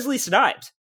Wesley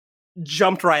Snipes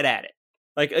jumped right at it.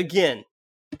 Like, again,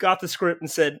 got the script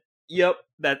and said, yep,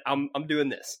 that I'm doing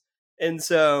this. And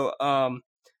so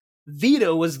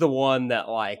Vito was the one that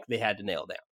like they had to nail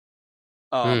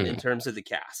down in terms of the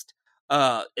cast.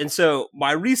 And so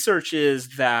my research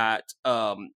is that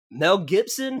Mel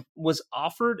Gibson was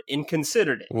offered and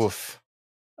considered it. Oof.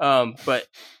 But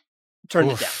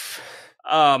turned it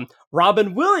down.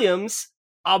 Robin Williams,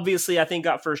 obviously, I think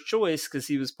got first choice because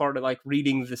he was part of like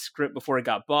reading the script before it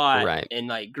got bought and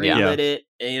like greenlit it.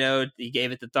 And, he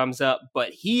gave it the thumbs up.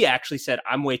 But he actually said,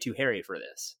 I'm way too hairy for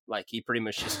this. Like, he pretty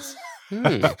much just...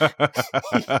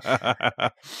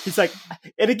 He's like,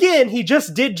 and again, he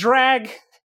just did drag,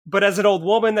 but as an old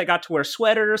woman that got to wear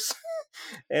sweaters,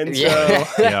 and so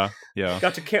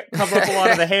got to cover up a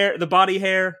lot of the hair, the body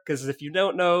hair, because if you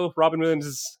don't know, Robin Williams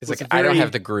is like, I don't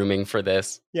have the grooming for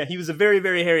this. Yeah, he was a very,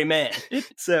 very hairy man.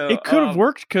 So it could have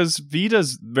worked because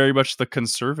Vita's very much the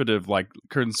conservative, like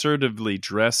conservatively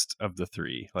dressed of the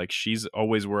three. Like, she's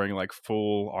always wearing like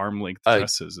full arm length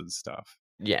dresses and stuff.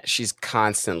 Yeah, she's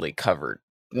constantly covered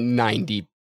 92%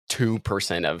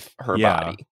 of her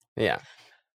body. Yeah.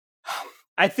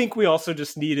 I think we also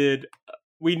just needed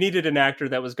an actor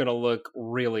that was going to look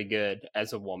really good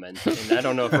as a woman. And I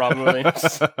don't know if Robin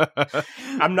Williams...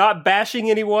 I'm not bashing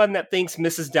anyone that thinks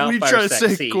Mrs. Doubtfire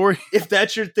sexy. Corey? If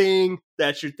that's your thing,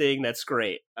 that's your thing. That's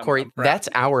great. Corey, that's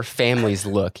our family's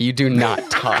look. You do not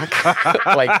talk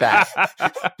like that.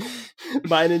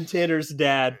 Mine and Tanner's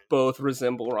dad both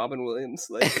resemble Robin Williams,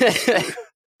 like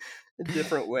in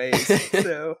different ways.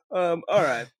 So, all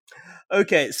right.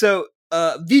 Okay, so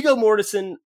Viggo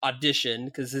Mortensen auditioned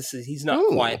because he's not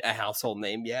quite a household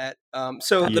name yet.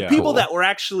 So the people that were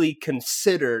actually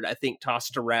considered, I think,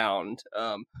 tossed around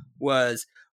was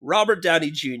Robert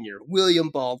Downey Jr., William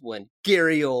Baldwin,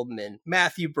 Gary Oldman,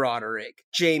 Matthew Broderick,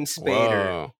 James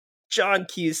Spader, John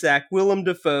Cusack, Willem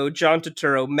Dafoe, John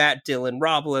Turturro, Matt Dillon,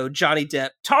 Rob Lowe, Johnny Depp,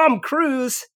 Tom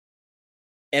Cruise,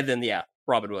 and then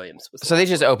Robin Williams. So they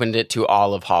just opened it to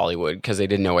all of Hollywood because they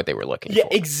didn't know what they were looking for. Yeah,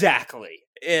 exactly.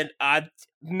 And as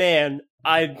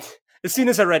soon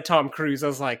as I read Tom Cruise, I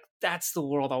was like, that's the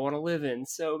world I want to live in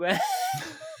so bad.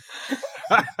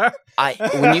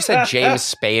 When you said James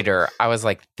Spader, I was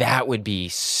like, that would be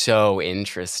so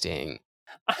interesting.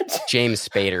 James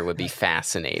Spader would be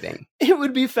fascinating. It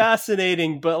would be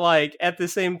fascinating, but like at the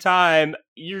same time,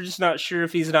 you're just not sure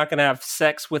if he's not going to have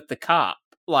sex with the cop.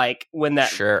 Like when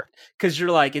that, because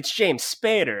you're like, it's James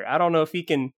Spader. I don't know if he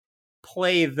can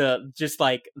play the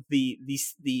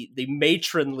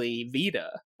matronly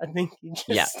Vita. I think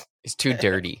he's too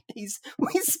dirty. he's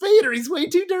Spader. He's way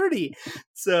too dirty.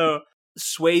 So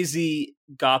Swayze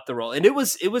got the role, and it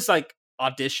was like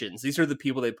auditions. These are the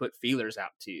people they put feelers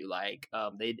out to. Like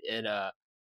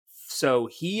so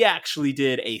he actually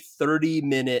did a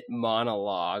 30-minute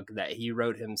monologue that he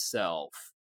wrote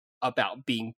himself about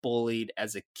being bullied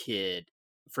as a kid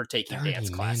for taking dance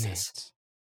classes.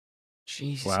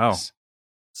 Jesus. Wow.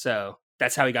 So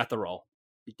that's how he got the role.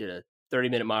 He did a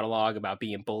 30-minute monologue about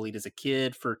being bullied as a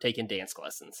kid for taking dance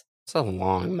lessons. It's a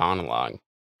long monologue.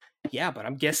 Yeah, but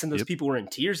I'm guessing those people were in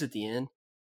tears at the end.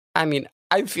 I mean,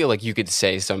 I feel like you could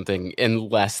say something in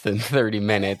less than 30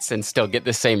 minutes and still get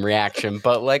the same reaction,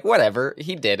 but like, whatever.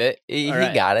 He did it. He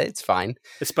right. got it. It's fine.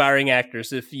 Aspiring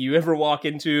actors, if you ever walk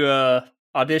into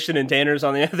audition and Tanner's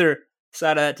on the other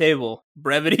side of that table,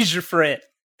 brevity's your friend.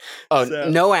 Oh, So-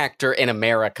 no actor in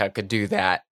America could do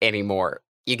that anymore.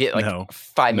 You get like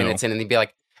 5 minutes in and they'd be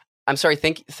like, I'm sorry,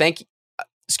 thank you.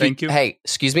 Thank you. Hey,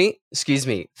 excuse me.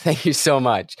 Thank you so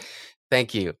much.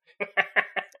 Thank you.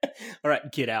 All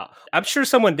right, get out. I'm sure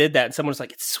someone did that and someone was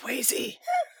like, it's Swayze.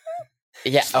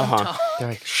 Yeah, Just let him talk. They're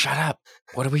like, shut up.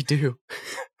 What do we do?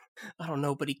 I don't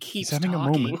know, but he keeps He's having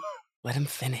talking. a moment. Let him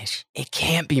finish. It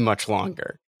can't be much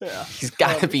longer. Yeah. He's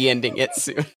got to be ending it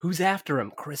soon. Who's after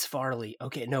him? Chris Farley.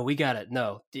 Okay, no, we got it.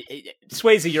 No.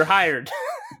 Swayze, you're hired.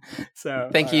 So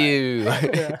Thank you.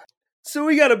 Yeah. So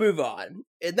we got to move on.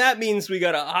 And that means we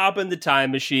got to hop in the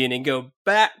time machine and go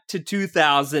back to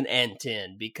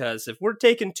 2010. Because if we're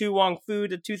taking Tu Wong Fu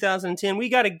to 2010, we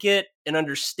got to get an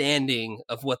understanding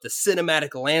of what the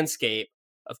cinematic landscape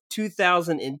of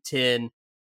 2010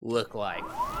 looked like.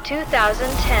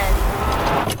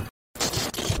 2010.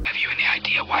 Have you any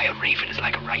idea why a raven is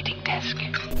like a writing desk?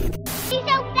 He's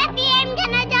so fluffy, I'm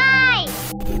gonna die!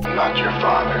 Not your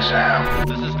father, Sam.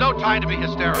 This is no time to be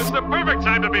hysterical. This is the perfect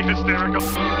time to be hysterical.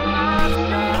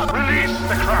 Release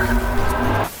the Kraken.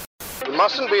 You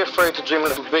mustn't be afraid to dream a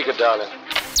little bigger, darling.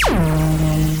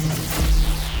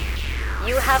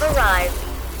 You have arrived.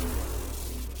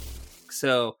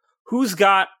 So who's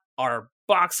got our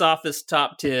box office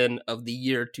top 10 of the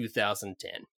year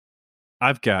 2010?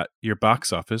 I've got your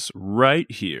box office right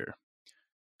here.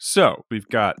 So we've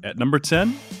got at number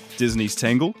 10, Disney's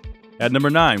Tangled. At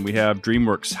number 9, we have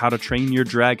DreamWorks' How to Train Your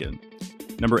Dragon.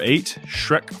 Number 8,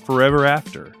 Shrek Forever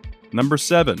After. Number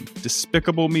 7,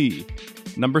 Despicable Me.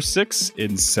 Number 6,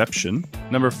 Inception.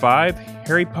 Number 5,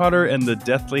 Harry Potter and the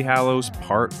Deathly Hallows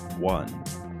Part 1.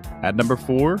 At number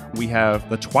 4, we have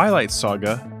The Twilight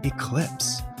Saga,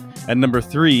 Eclipse. At number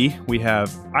 3, we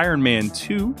have Iron Man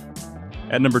 2.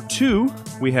 At number 2,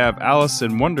 we have Alice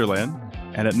in Wonderland.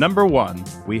 And at number 1,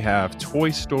 we have Toy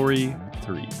Story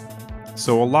 3.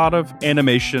 So a lot of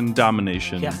animation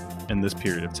domination in this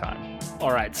period of time.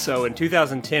 All right, so in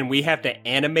 2010, we have to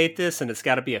animate this, and it's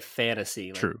got to be a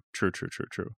fantasy. True.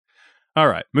 All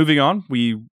right, moving on.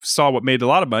 We saw what made a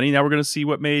lot of money. Now we're going to see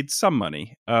what made some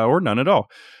money, or none at all,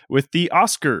 with the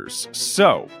Oscars.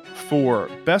 So, for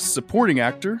Best Supporting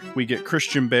Actor, we get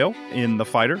Christian Bale in The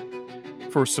Fighter.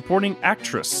 For Supporting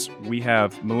Actress, we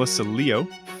have Melissa Leo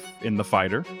in The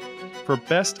Fighter. For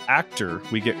Best Actor,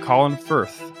 we get Colin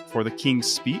Firth for The King's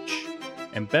Speech.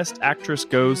 And Best Actress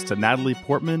goes to Natalie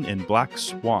Portman in Black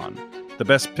Swan. The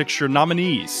Best Picture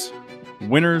nominees: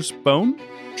 Winter's Bone,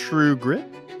 True Grit,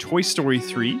 Toy Story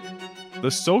 3,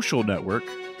 The Social Network,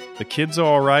 The Kids Are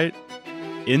Alright,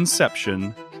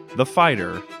 Inception, The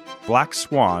Fighter, Black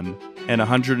Swan, and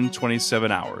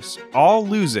 127 Hours, all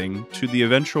losing to the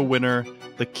eventual winner,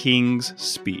 The King's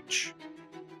Speech.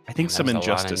 I think some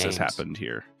injustice has happened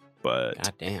here,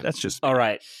 but that's just... All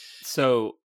right,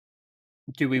 so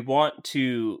do we want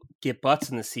to get butts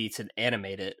in the seats and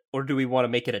animate it, or do we want to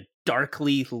make it a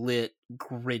darkly lit,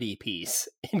 gritty piece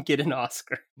and get an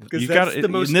Oscar? Because that's the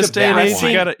most in this day and age,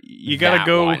 depressing. you gotta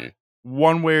go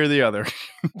one way or the other.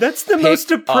 That's the most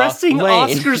depressing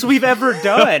Oscars we've ever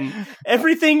done.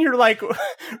 Everything you're like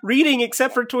reading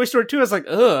except for Toy Story 2, I was like,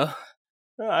 ugh.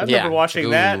 I remember watching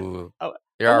that. I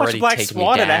watched Black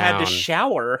Swan and I had to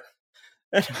shower.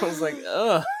 And I was like,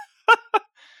 ugh.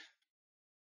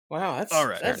 Wow, that's all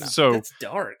right. That's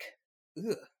dark.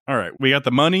 Ugh. All right, we got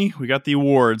the money, we got the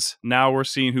awards. Now we're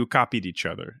seeing who copied each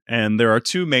other. And there are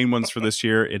two main ones for this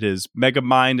year. It is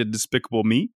Megamind and Despicable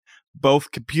Me,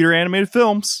 both computer animated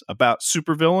films about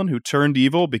supervillain who turned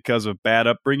evil because of bad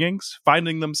upbringings,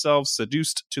 finding themselves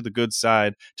seduced to the good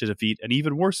side to defeat an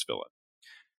even worse villain.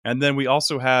 And then we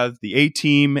also have The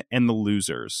A-Team and The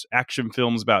Losers, action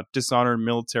films about dishonored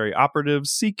military operatives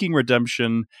seeking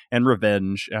redemption and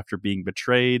revenge after being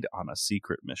betrayed on a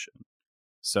secret mission.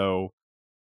 So,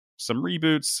 some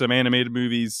reboots, some animated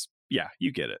movies. Yeah,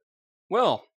 you get it.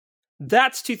 Well,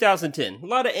 that's 2010. A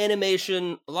lot of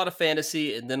animation, a lot of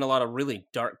fantasy, and then a lot of really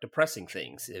dark, depressing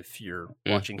things if you're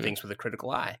watching things with a critical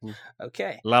eye.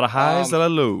 Okay. A lot of highs, a lot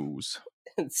of lows.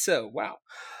 So, wow.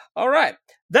 All right.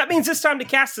 That means it's time to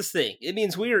cast this thing. It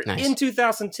means we are in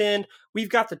 2010. We've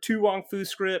got the Tu Wong Fu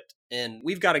script, and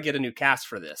we've got to get a new cast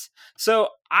for this. So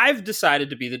I've decided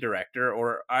to be the director,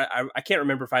 or I can't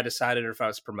remember if I decided or if I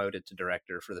was promoted to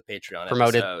director for the Patreon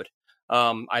episode.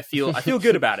 I feel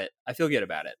good about it. I feel good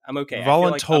about it. I'm okay.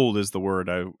 Voluntold is the word,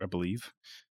 I believe.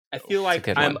 I feel like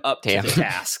I'm up to the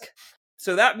task.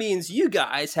 So that means you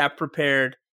guys have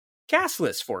prepared cast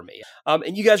list for me.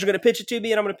 And you guys are going to pitch it to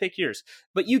me, and I'm going to pick yours.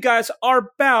 But you guys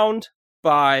are bound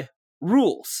by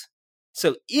rules.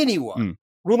 So anyone,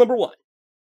 rule number 1,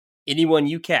 anyone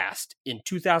you cast in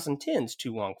 2010's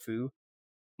To Wong Fu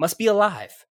must be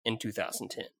alive in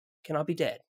 2010. Cannot be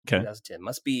dead. Okay. 2010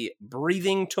 must be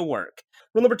breathing to work.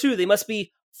 Rule number 2, they must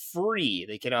be free.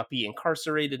 They cannot be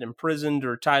incarcerated, imprisoned,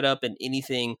 or tied up in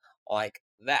anything like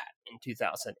that in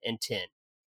 2010.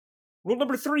 Rule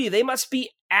number 3, they must be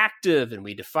active, and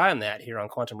we define that here on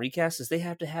Quantum Recast as they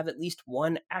have to have at least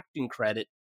 1 acting credit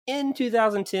in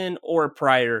 2010 or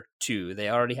prior to. They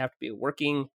already have to be a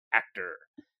working actor.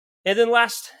 And then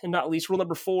last and not least, rule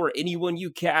number 4, anyone you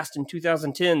cast in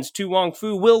 2010's To Wong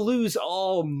Fu will lose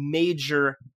all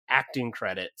major acting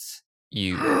credits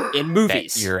in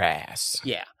movies. Bet your ass.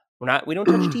 Yeah. We don't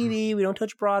touch TV, we don't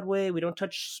touch Broadway, we don't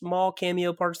touch small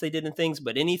cameo parts they did in things,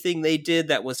 but anything they did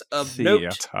that was of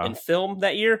note in film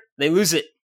that year, they lose it.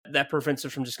 That prevents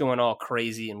us from just going all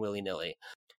crazy and willy-nilly.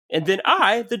 And then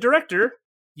I, the director,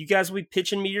 you guys will be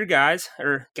pitching me your guys,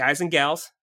 or guys and gals,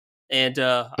 and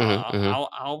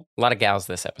I'll a lot of gals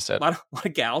this episode. A lot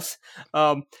of gals.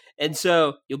 And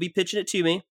so you'll be pitching it to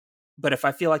me, but if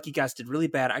I feel like you guys did really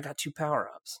bad, I got 2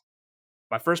 power-ups.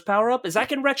 My first power-up is I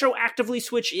can retroactively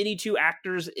switch any 2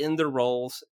 actors in their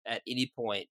roles at any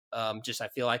point. I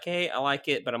feel like, hey, I like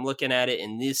it, but I'm looking at it,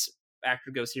 and this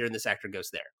actor goes here, and this actor goes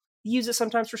there. You use it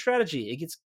sometimes for strategy. It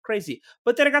gets crazy.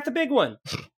 But then I got the big one.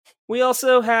 We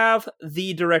also have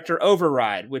the director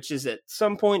override, which is at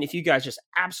some point, if you guys just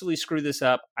absolutely screw this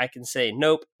up, I can say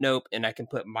nope, and I can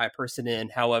put my person in.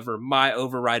 However, my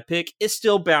override pick is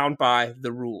still bound by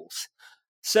the rules.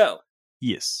 So,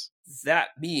 yes, that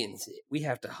means we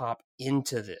have to hop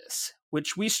into this,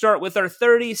 which we start with our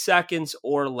 30 seconds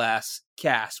or less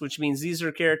cast, which means these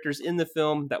are characters in the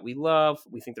film that we love,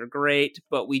 we think they're great,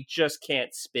 but we just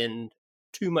can't spend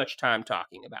too much time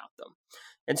talking about them.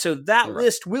 And so that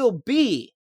list will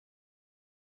be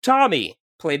Tommy,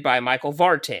 played by Michael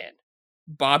Vartan,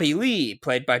 Bobby Lee,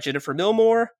 played by Jennifer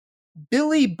Milmore,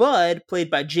 Billy Budd,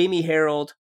 played by Jamie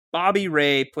Harold, Bobby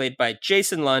Ray, played by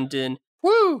Jason London,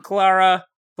 Clara,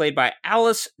 played by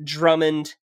Alice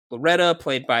Drummond, Loretta,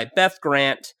 played by Beth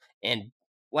Grant, and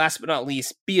last but not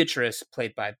least, Beatrice,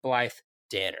 played by Blythe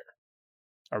Danner.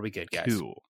 Are we good, guys?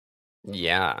 Cool.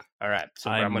 Yeah. All right. So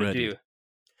what I'm going to do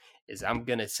is I'm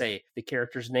going to say the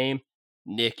character's name.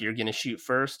 Nick, you're going to shoot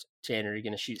first. Tanner, you're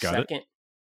going to shoot second.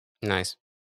 Nice.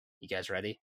 You guys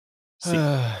ready?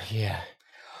 Yeah.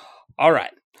 All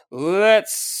right.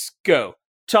 Let's go.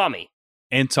 Tommy.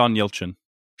 Anton Yelchin.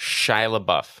 Shia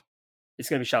LaBeouf. It's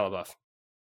going to be Shia LaBeouf.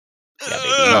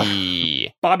 Yeah,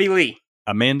 baby. Bobby Lee.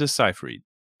 Amanda Seyfried.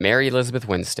 Mary Elizabeth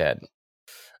Winstead.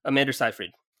 Amanda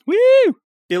Seyfried. Woo!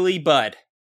 Billy Budd.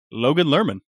 Logan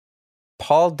Lerman.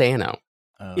 Paul Dano.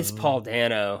 It's Paul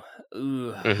Dano.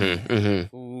 Ooh.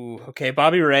 Mm-hmm. Ooh. Okay,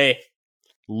 Bobby Ray.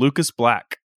 Lucas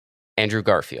Black. Andrew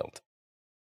Garfield.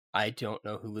 I don't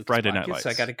know who Lucas Friday Black Night is, Lights. so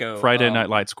I got to go. Friday Night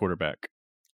Lights quarterback.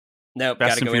 Nope, Fast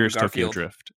got to and go Furious Andrew Tokyo Garfield.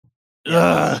 Drift.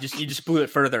 Yeah, you just blew it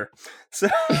further. So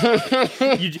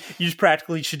you just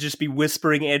practically should just be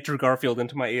whispering Andrew Garfield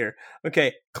into my ear.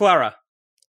 Okay, Clara.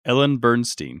 Ellen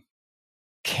Bernstein.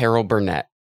 Carol Burnett.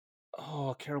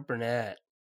 Oh, Carol Burnett.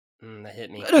 That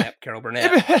hit me. Yep, Carol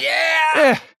Burnett.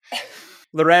 Yeah!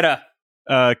 Loretta.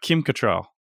 Kim Cattrall.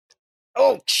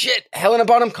 Oh, shit. Helena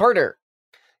Bonham Carter.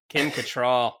 Kim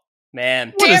Cattrall.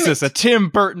 Man. What is this, a Tim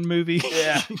Burton movie?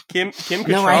 Yeah. Kim Cattrall.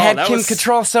 No, I had Kim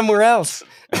Cattrall somewhere else.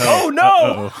 Oh,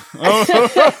 no!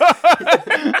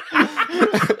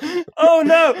 Oh,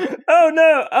 no! Oh,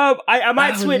 no! I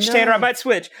might switch, no. Tanner. I might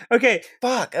switch. Okay.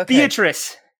 Fuck, okay.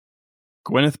 Beatrice.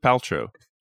 Gwyneth Paltrow.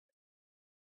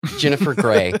 Jennifer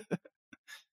Grey.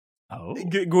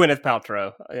 Gwyneth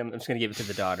Paltrow. I'm just going to give it to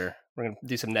the daughter. We're going to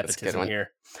do some nepotism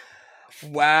here.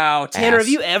 Wow. Tanner, have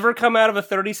you ever come out of a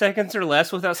 30 seconds or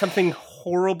less without something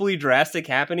horribly drastic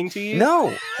happening to you?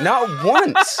 No, not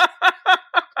once.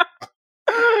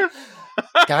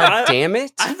 God damn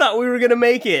it. I thought we were going to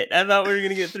make it. I thought we were going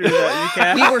to get through that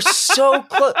recap. We were so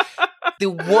close. The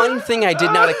one thing I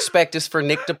did not expect is for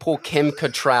Nick to pull Kim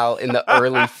Cattrall in the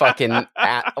early fucking,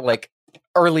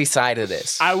 early side of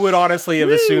this. I would honestly have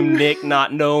assumed Nick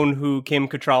not known who Kim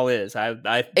Cattrall is.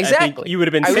 I think you would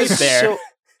have been safe there.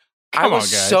 I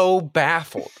was so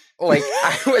baffled. Like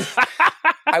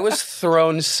I was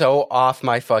thrown so off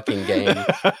my fucking game.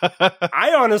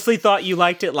 I honestly thought you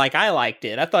liked it like I liked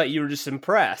it. I thought you were just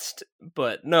impressed.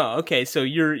 But no, okay, so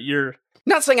you're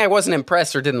not saying I wasn't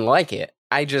impressed or didn't like it.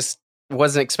 I just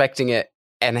wasn't expecting it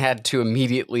and had to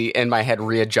immediately in my head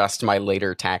readjust my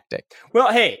later tactic.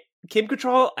 Well, hey, Kim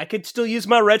Cattrall, I could still use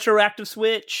my retroactive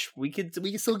switch. We could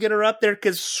still get her up there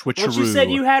because once you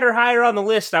said you had her higher on the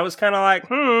list, I was kind of like,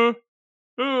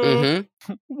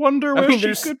 wonder where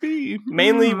she could be.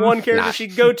 Mainly one character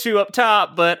she'd go to up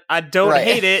top, but I don't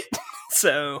hate it.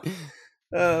 So,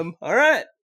 all right.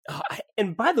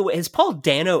 And by the way, has Paul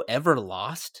Dano ever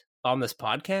lost on this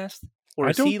podcast? Or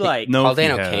is he like... No, Paul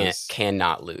Dano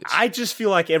cannot lose. I just feel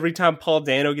like every time Paul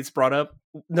Dano gets brought up,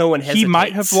 no one hesitates. He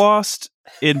might have lost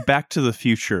in Back to the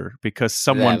Future because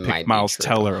someone picked Miles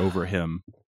Teller over him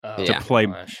to play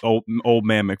old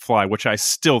Man McFly, which I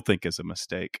still think is a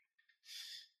mistake.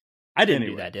 I didn't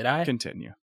do that, did I?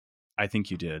 Continue. I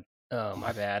think you did. Oh,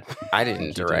 my bad. I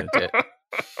didn't direct it.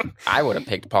 I would have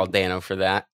picked Paul Dano for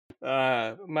that.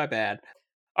 My bad.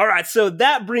 All right, so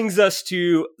that brings us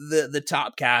to the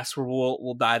top cast where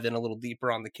we'll dive in a little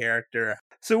deeper on the character.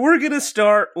 So we're going to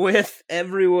start with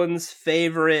everyone's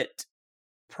favorite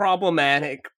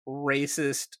problematic,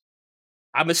 racist,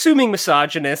 I'm assuming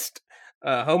misogynist,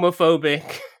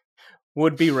 homophobic,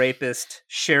 would-be rapist,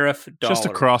 Sheriff Dollard. Just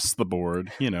across the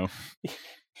board, you know.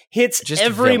 Hits just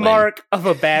every mark of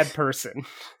a bad person.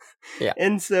 Yeah.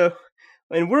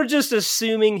 And we're just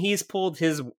assuming he's pulled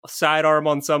his sidearm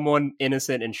on someone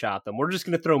innocent and shot them. We're just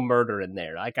going to throw murder in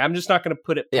there. Like, I'm just not going to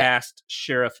put it past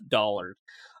Sheriff Dollard.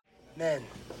 Men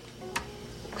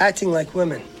acting like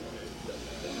women.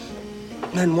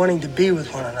 Men wanting to be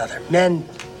with one another. Men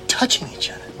touching each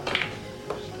other.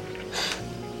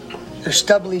 Their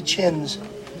stubbly chins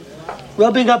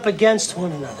rubbing up against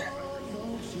one another.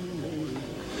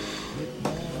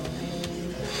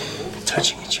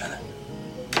 Touching each other.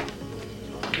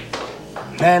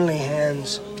 Manly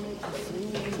hands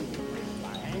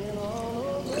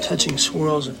touching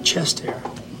swirls of chest hair.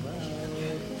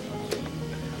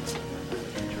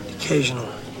 Occasional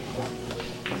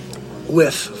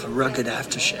whiff of a rugged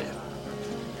aftershave.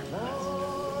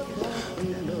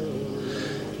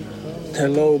 Their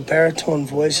low baritone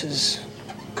voices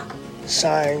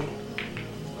sighing,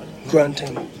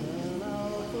 grunting.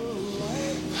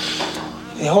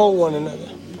 They hold one another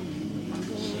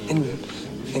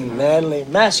in manly,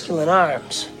 masculine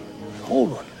arms. They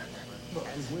hold one another.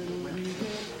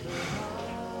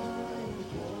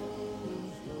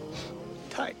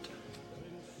 Tight.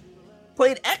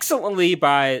 Played excellently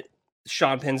by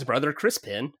Sean Penn's brother, Chris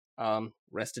Penn.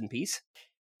 Rest in peace.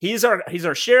 He's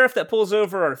our sheriff that pulls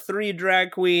over our 3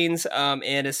 drag queens,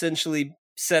 and essentially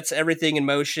sets everything in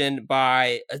motion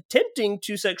by attempting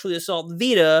to sexually assault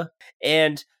Vita,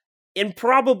 and in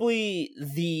probably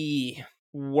the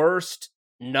worst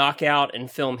knockout in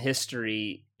film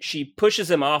history, she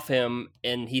pushes him off him,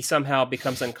 and he somehow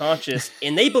becomes unconscious,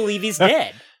 and they believe he's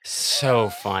dead. So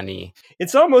funny.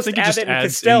 It's almost Abbott just and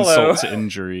adds Costello. insult to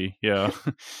injury, yeah.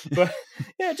 But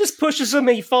yeah, it just pushes him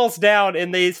and he falls down,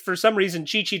 and they, for some reason,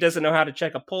 Chi-Chi doesn't know how to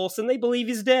check a pulse, and they believe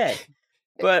he's dead.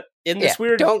 But in this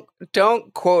weird...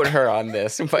 Don't quote her on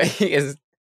this, but he is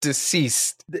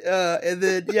deceased. And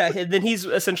then he's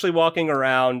essentially walking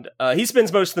around. He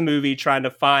spends most of the movie trying to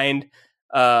find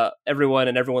everyone,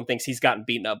 and everyone thinks he's gotten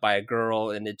beaten up by a girl,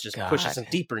 and it just pushes him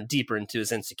deeper and deeper into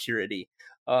his insecurity.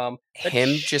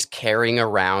 Just carrying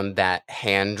around that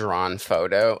hand-drawn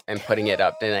photo and putting it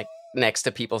up next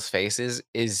to people's faces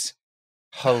is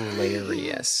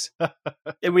hilarious.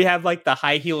 And we have like the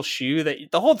high heel shoe that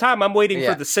the whole time I'm waiting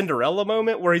for the Cinderella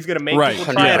moment where he's going to make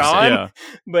people try it on,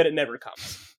 but it never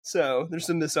comes. So there's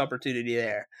some missed opportunity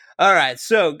there. All right,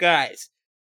 so guys,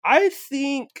 I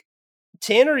think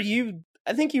Tanner, you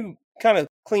kind of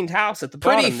cleaned house at the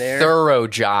bottom there. Pretty thorough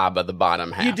job of the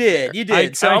bottom half. You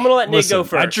did. So I'm going to let Nick go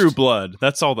first. I drew blood.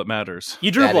 That's all that matters.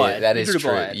 You drew blood. That is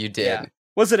true. You did. Yeah.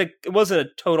 It wasn't a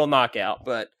total knockout,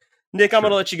 but Nick, I'm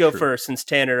going to let you go first since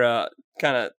Tanner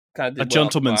kind of did a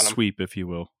gentleman's sweep, if you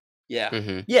will. Yeah.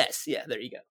 Mm-hmm. Yes. Yeah. There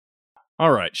you go.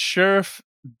 All right, Sheriff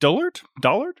Dollard.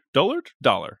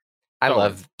 I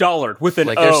love Dollard with an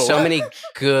O. There's so many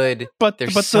good,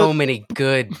 many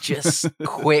good, just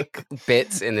quick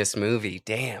bits in this movie.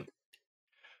 Damn.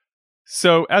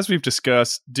 So, as we've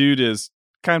discussed, dude is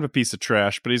kind of a piece of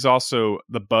trash, but he's also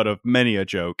the butt of many a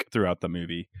joke throughout the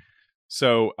movie.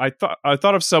 So, I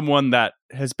thought of someone that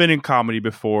has been in comedy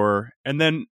before, and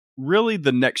then really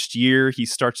the next year he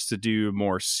starts to do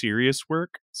more serious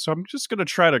work. So I'm just going to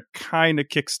try to kind of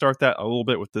kickstart that a little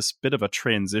bit with this bit of a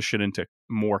transition into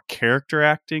more character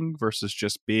acting versus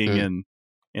just being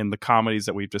in the comedies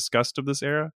that we've discussed of this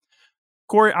era.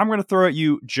 Corey, I'm going to throw at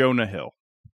you Jonah Hill.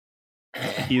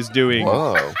 He is doing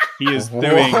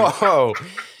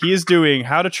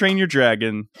How to Train Your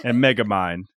Dragon and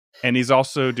Megamind, and he's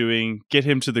also doing Get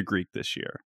Him to the Greek this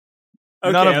year.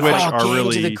 None of which are Game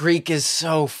really. to the Greek is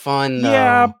so fun, though.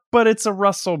 Yeah, but it's a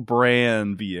Russell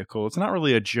Brand vehicle. It's not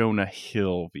really a Jonah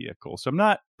Hill vehicle. So I'm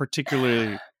not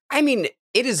particularly. I mean,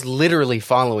 it is literally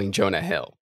following Jonah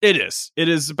Hill. It is. It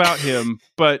is about him,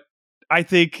 but I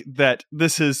think that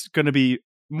this is going to be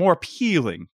more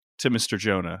appealing to Mr.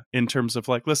 Jonah in terms of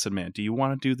like, listen, man, do you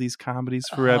want to do these comedies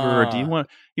forever, or do you want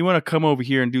to come over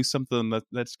here and do something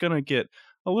that's going to get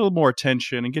a little more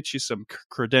attention and get you some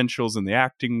credentials in the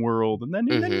acting world, and then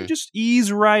you just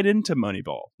ease right into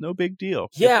Moneyball. No big deal.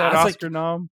 Yeah, Get that Oscar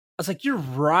nom. I was like, you're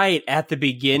right at the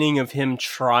beginning of him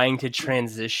trying to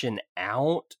transition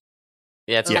out.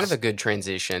 Yeah, it's kind of a good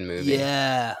transition movie.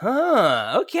 Yeah.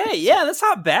 Huh. Okay. Yeah, that's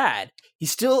not bad.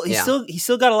 He's still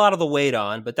got a lot of the weight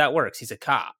on, but that works. He's a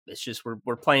cop. It's just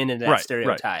we're playing into that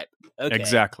stereotype. Right. Okay.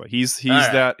 Exactly. He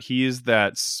is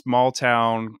that small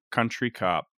town country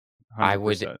cop. 100%. I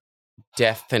would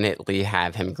definitely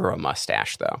have him grow a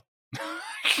mustache, though.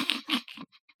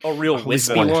 A real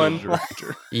wispy one.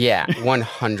 Yeah,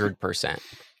 100%.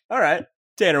 All right,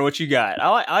 Tanner, what you got? I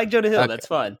like Jonah Hill. Okay. That's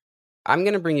fun. I'm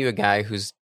gonna bring you a guy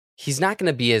he's not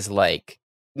gonna be as like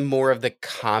more of the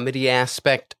comedy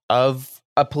aspect of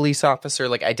a police officer.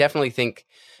 Like, I definitely think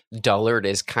Dullard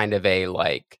is kind of a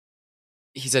like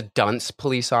he's a dunce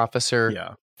police officer.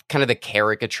 Yeah. Kind of the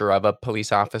caricature of a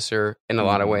police officer in a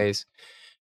lot of ways.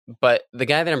 But the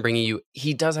guy that I'm bringing you,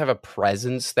 he does have a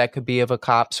presence that could be of a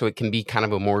cop, so it can be kind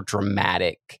of a more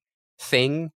dramatic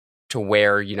thing to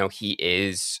where, you know, he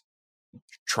is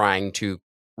trying to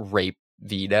rape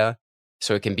Vida,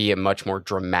 so it can be a much more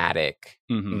dramatic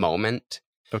moment.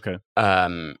 Okay.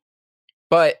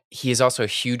 But he is also a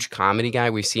huge comedy guy.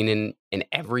 We've seen in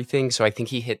everything, so I think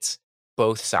he hits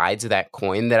both sides of that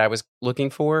coin that I was looking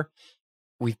for.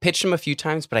 We've pitched him a few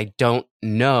times, but I don't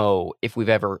know if we've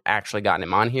ever actually gotten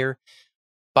him on here.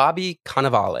 Bobby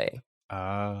Cannavale.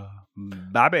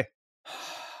 Bobby.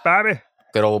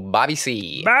 Good old Bobby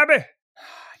C. Bobby.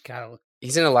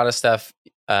 He's in a lot of stuff.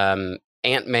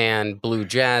 Ant-Man, Blue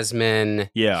Jasmine.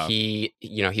 Yeah. He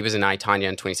was in I, Tonya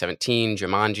in 2017,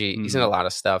 Jumanji. He's in a lot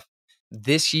of stuff.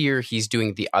 This year, he's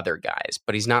doing the other guys,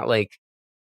 but he's not like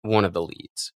one of the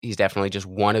leads. He's definitely just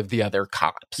one of the other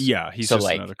cops. Yeah, he's just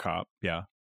another cop. Yeah.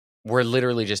 We're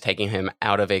literally just taking him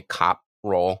out of a cop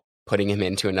role, putting him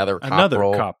into another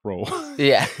cop role.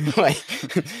 Yeah. Like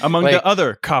among the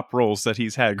other cop roles that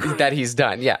he's had. That he's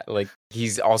done. Yeah. Like,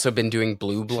 he's also been doing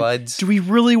Blue Bloods. Do we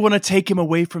really want to take him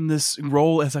away from this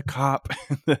role as a cop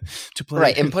to play?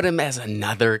 Right, and put him as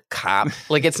another cop.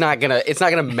 Like, it's not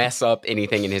gonna mess up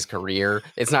anything in his career.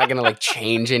 It's not gonna like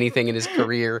change anything in his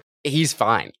career. He's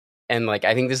fine. And like,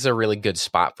 I think this is a really good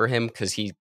spot for him because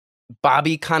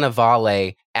Bobby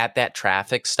Cannavale at that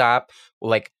traffic stop,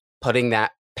 like putting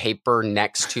that paper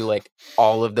next to like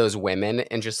all of those women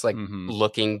and just like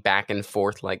looking back and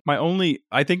forth. Like, my only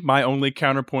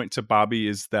counterpoint to Bobby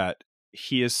is that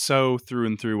he is so through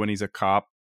and through when he's a cop,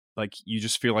 like you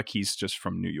just feel like he's just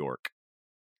from New York.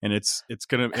 And it's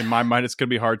gonna, in my mind, it's gonna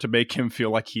be hard to make him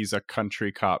feel like he's a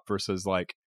country cop versus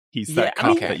like he's that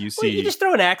cop that you see. Well, you just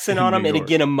throw an accent on him and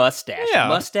again a mustache. Yeah, a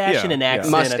mustache and an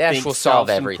accent. Mustache I think will solve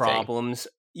some everything. Problems.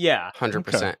 Yeah,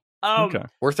 100%. Okay.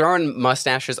 We're throwing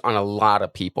mustaches on a lot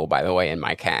of people, by the way, in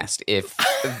my cast. If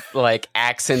like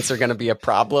accents are going to be a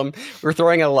problem, we're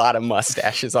throwing a lot of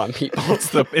mustaches on people. It's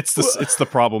the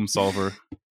problem solver.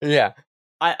 Yeah.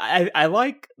 I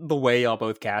like the way y'all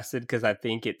both casted because I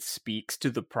think it speaks to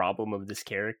the problem of this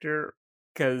character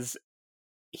because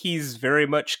he's very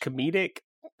much comedic,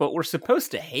 but we're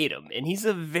supposed to hate him, and he's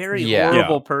a very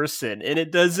horrible person, and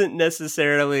it doesn't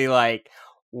necessarily like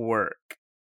work.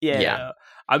 Yeah.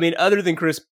 I mean, other than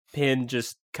Chris Penn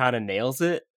just kind of nails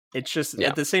it. It's just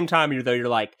at the same time you're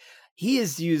like, he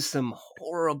has used some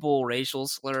horrible racial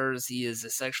slurs. He has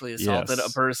sexually assaulted a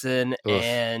person,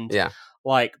 and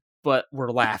like, but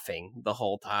we're laughing the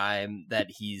whole time that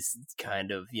he's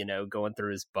kind of, going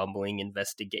through his bumbling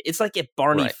investigation. It's like if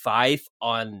Barney Fife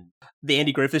on the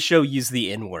Andy Griffith Show used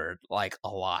the N-word like a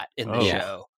lot in the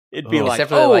show. It'd be like,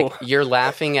 definitely like you're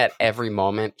laughing at every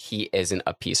moment. He isn't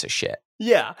a piece of shit.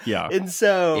 Yeah. And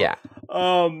so,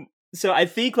 so I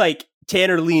think like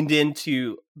Tanner leaned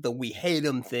into the we hate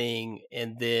him thing,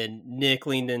 and then Nick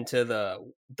leaned into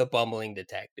the bumbling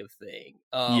detective thing.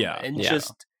 I'm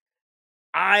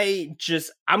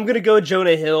going to go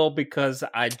Jonah Hill because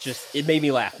it made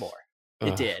me laugh more.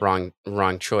 It did. Wrong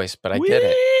choice, but I get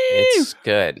it. It's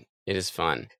good. It is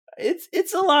fun.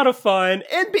 It's a lot of fun,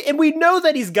 and we know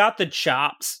that he's got the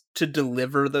chops to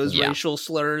deliver those racial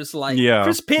slurs. Like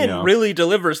Chris Penn really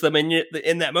delivers them, and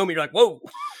in that moment you're like, "Whoa,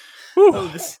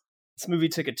 this movie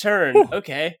took a turn."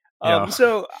 Okay,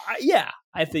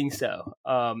 I think so.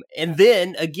 And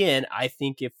then again, I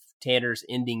think if Tanner's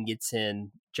ending gets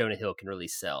in, Jonah Hill can really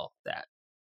sell that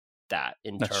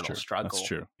internal struggle. That's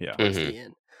true. Yeah. Towards the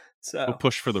end. So we'll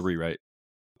push for the rewrite.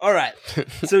 All right.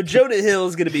 So Jonah Hill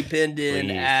is going to be pinned in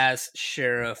Please. as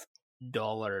Sheriff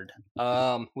Dollard,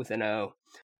 with an O.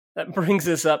 That brings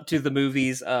us up to the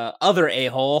movie's other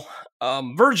a-hole,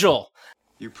 Virgil.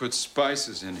 You put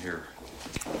spices in here.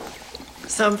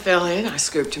 Some fell in, I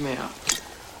scooped them out.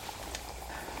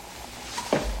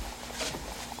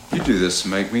 You do this to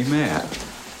make me mad.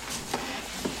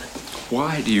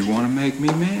 Why do you want to make me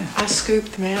mad? I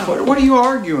scooped them out. What are you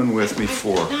arguing with me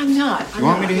for? I'm not. You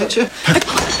want me to hit you?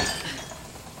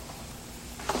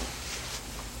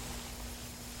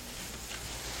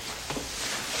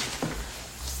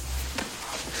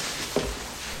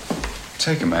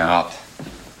 Take him out.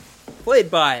 Played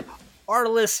by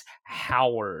Arliss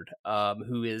Howard,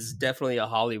 who is definitely a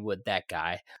Hollywood that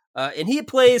guy. And he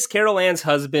plays Carol Ann's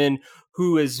husband,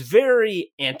 who is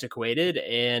very antiquated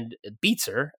and beats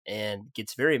her and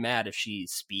gets very mad if she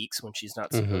speaks when she's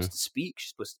not supposed to speak. She's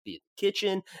supposed to be in the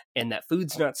kitchen, and that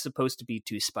food's not supposed to be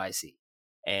too spicy.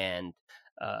 And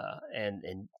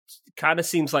kind of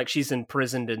seems like she's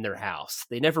imprisoned in their house.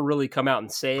 They never really come out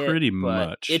and say it. Pretty but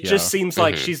much. It just seems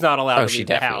like she's not allowed to leave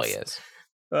the house. She definitely is.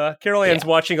 Carol Ann's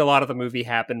watching a lot of the movie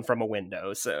happen from a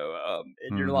window, so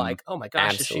and you're like, oh my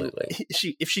gosh, absolutely.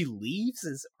 If she leaves,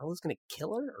 is Arliss going to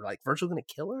kill her, or like Virgil going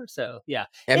to kill her? So yeah,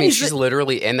 I mean, she's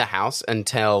literally in the house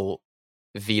until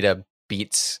Vita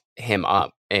beats him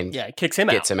up and kicks him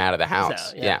gets him out of the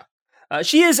house. So,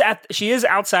 she is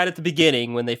outside at the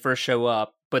beginning when they first show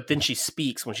up, but then she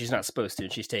speaks when she's not supposed to,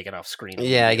 and she's taken off screen.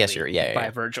 Yeah, I guess you're by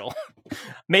Virgil.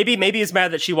 maybe he's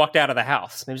mad that she walked out of the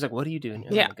house. Maybe he's like, "What are you doing?"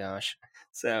 Oh my gosh.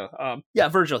 So,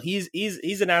 Virgil, he's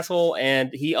an asshole,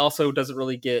 and he also doesn't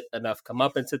really get enough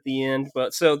comeuppance at the end.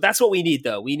 But so that's what we need,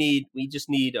 though. We just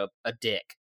need a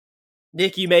dick.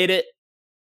 Nick, you made it.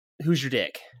 Who's your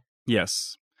dick?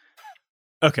 Yes.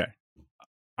 Okay.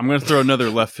 I'm going to throw another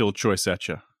left field choice at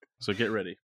you. So get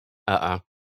ready.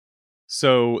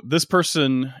 So this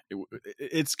person,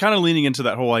 it's kind of leaning into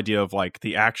that whole idea of like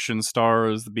the action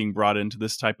stars being brought into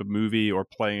this type of movie or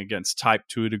playing against type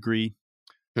to a degree.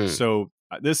 So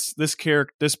this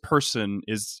person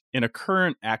is in a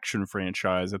current action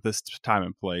franchise at this time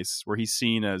and place where he's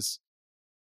seen as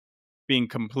being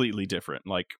completely different.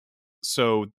 Like,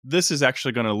 so this is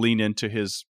actually going to lean into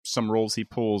some roles he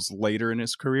pulls later in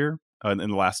his career in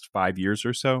the last 5 years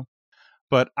or so.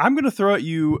 But I'm going to throw at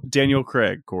you Daniel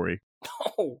Craig, Corey.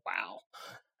 Oh, wow.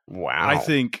 I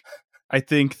think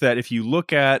that if you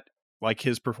look at like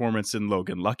his performance in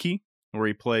Logan Lucky, where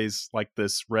he plays like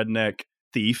this redneck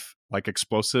thief, like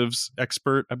explosives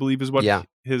expert, I believe is what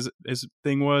his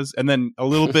thing was, and then a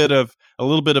little bit of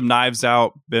Knives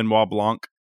Out, Benoit Blanc.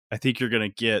 I think you're gonna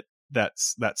get that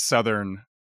southern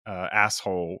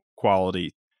asshole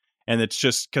quality, and it's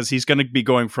just because he's gonna be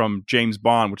going from James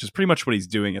Bond, which is pretty much what he's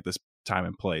doing at this time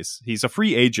and place. He's a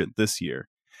free agent this year,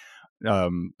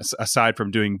 aside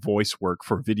from doing voice work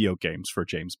for video games for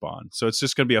James Bond. So it's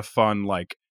just gonna be a fun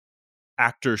like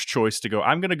actor's choice to go,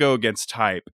 I'm going to go against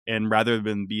type, and rather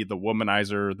than be the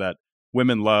womanizer that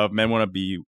women love, men want to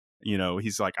be,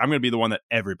 he's like, I'm going to be the one that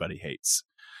everybody hates.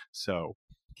 So,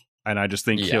 and I just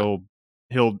think he'll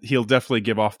definitely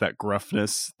give off that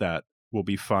gruffness that will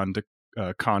be fun to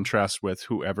contrast with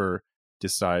whoever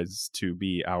decides to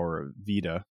be our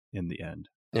Vita in the end.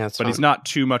 Yeah, but he's not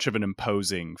too much of an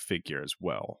imposing figure as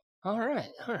well. All right.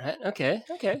 Okay.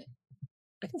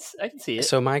 I can see it.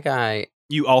 So my guy,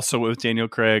 you also with Daniel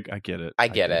Craig. I get it. I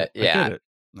get it. Yeah.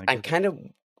 I kind of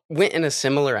went in a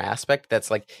similar aspect.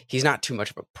 That's like, he's not too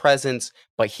much of a presence,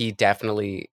 but he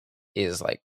definitely is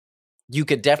like, you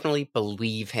could definitely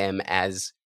believe him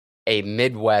as a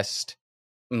Midwest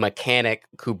mechanic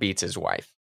who beats his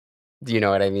wife. Do you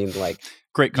know what I mean? Like,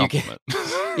 great compliment.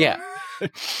 Yeah.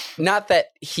 Not that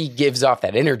he gives off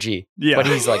that energy, but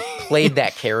he's like played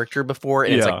that character before,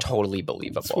 and it's like totally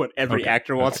believable. That's what every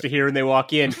actor wants to hear when they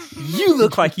walk in. You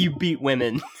look like you beat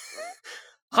women.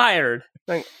 Hired.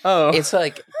 Like, it's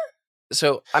like,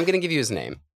 so I'm going to give you his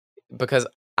name because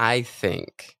I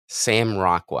think Sam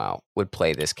Rockwell would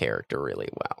play this character really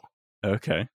well.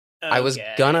 Okay. I was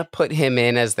gonna put him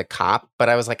in as the cop, but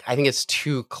I was like, I think it's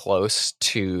too close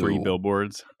to Three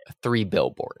Billboards.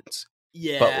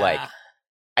 Yeah. But like,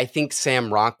 I think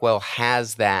Sam Rockwell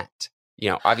has that,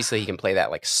 obviously he can play that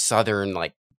like Southern,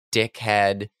 like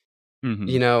dickhead,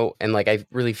 and like, I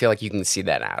really feel like you can see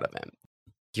that out of him.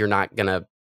 You're not going to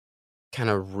kind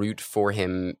of root for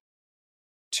him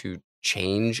to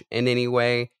change in any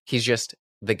way. He's just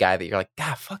the guy that you're like,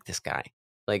 fuck this guy.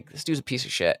 Like, this dude's a piece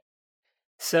of shit.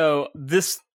 So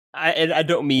this, I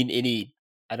don't mean any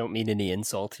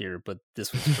insult here, but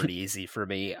this was pretty easy for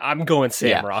me. I'm going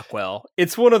Sam Rockwell.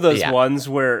 It's one of those ones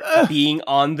where being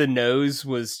on the nose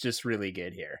was just really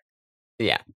good here.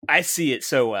 Yeah. I see it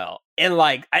so well. And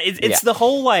like it's the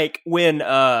whole like when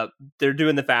they're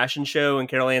doing the fashion show and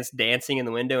Carol Ann's dancing in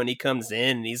the window and he comes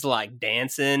in and he's like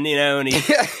dancing, and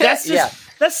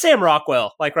that's Sam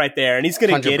Rockwell, like right there, and he's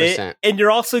gonna 100%. Get it. And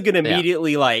you're also gonna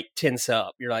immediately like tense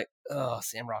up. You're like, oh,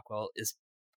 Sam Rockwell is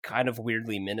kind of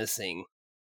weirdly menacing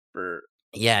for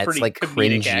it's like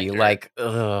cringy, actor. like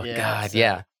oh god,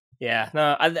 so,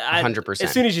 no, I 100%.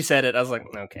 As soon as you said it, I was like,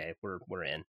 okay, we're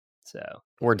in. So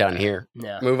we're done here.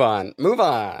 Yeah. Move on.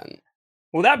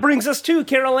 Well, that brings us to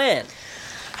Carol Ann.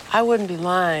 I wouldn't be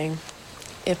lying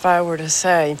if I were to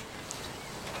say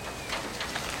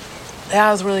that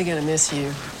I was really going to miss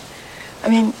you. I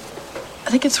mean,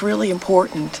 I think it's really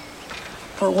important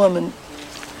for a woman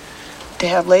to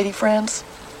have lady friends.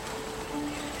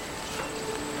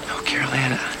 Oh,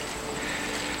 Carolina.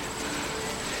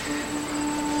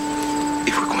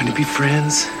 If we're going to be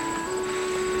friends,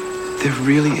 there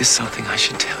really is something I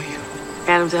should tell you.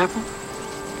 Adam's apple?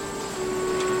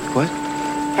 What?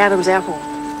 Adam's apple.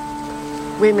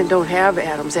 Women don't have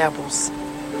Adam's apples.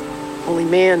 Only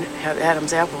men have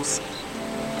Adam's apples.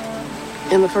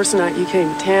 And the first night you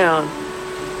came to town,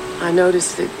 I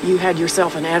noticed that you had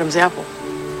yourself an Adam's apple.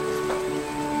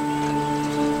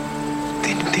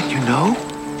 Didn't you know?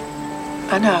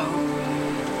 I know.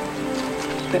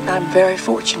 But I'm very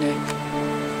fortunate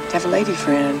to have a lady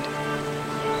friend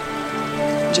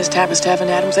who just happens to have an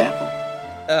Adam's apple.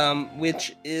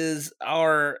 Which is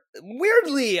our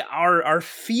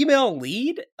female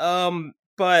lead,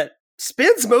 but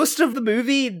spends most of the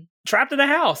movie trapped in a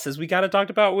house, as we kind of talked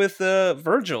about with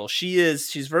Virgil.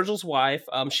 She's Virgil's wife.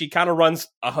 She kind of runs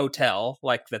a hotel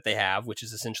like that they have, which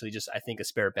is essentially just, I think, a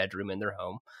spare bedroom in their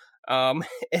home.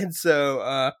 And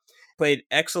so played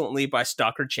excellently by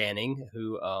Stockard Channing,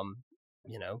 who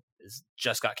is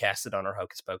just got casted on our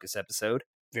Hocus Pocus episode.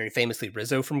 Very famously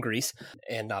Rizzo from Grease,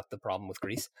 and not The Problem with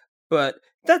Grease. But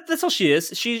that's all she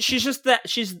is. She's just that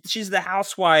she's the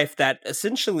housewife that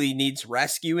essentially needs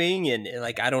rescuing, and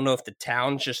like I don't know if the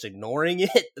town's just ignoring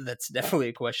it. That's definitely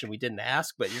a question we didn't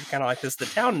ask, but you're kind of like this. The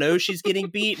town knows she's getting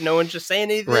beat. No one's just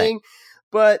saying anything. Right.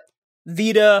 But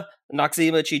Vita,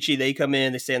 Noxzema, Chi-Chi, they come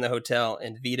in, they stay in the hotel,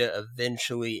 and Vita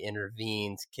eventually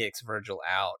intervenes, kicks Virgil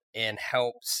out, and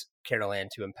helps Carol Ann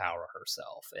to empower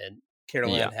herself. And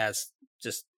Carol Ann has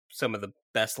just some of the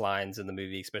best lines in the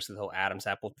movie, especially the whole Adam's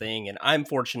apple thing. And I'm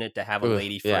fortunate to have a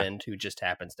lady friend who just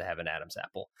happens to have an Adam's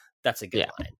apple. That's a good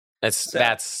line.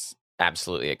 That's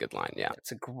absolutely a good line. Yeah.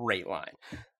 It's a great line.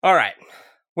 All right.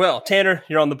 Well, Tanner,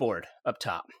 you're on the board up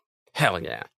top. Hell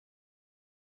yeah.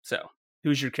 So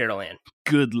who's your Carol Ann?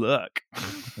 Good luck.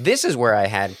 This is where I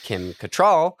had Kim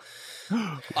Cattrall.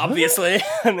 Obviously.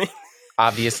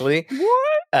 Obviously.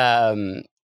 What?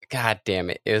 God damn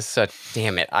it. It was such,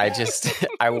 damn it.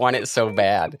 I want it so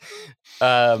bad.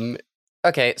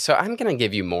 Okay, so I'm going to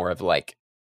give you more of like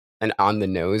an on the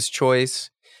nose choice.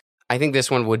 I think this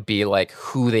one would be like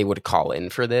who they would call in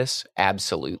for this.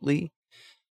 Absolutely.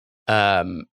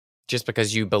 Just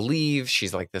because you believe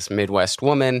she's like this Midwest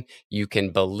woman, you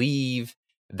can believe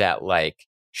that like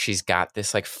she's got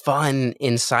this like fun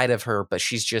inside of her, but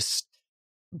she's just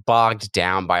bogged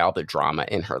down by all the drama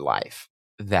in her life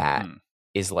that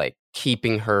is like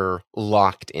keeping her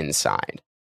locked inside,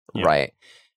 right?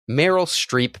 Meryl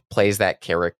Streep plays that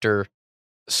character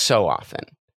so often.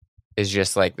 Is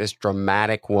just like this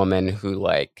dramatic woman who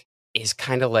like is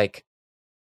kind of like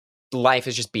life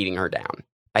is just beating her down.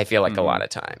 I feel like a lot of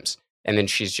times. And then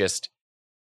she's just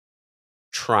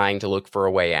trying to look for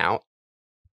a way out.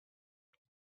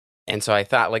 And so I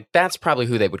thought like that's probably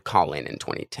who they would call in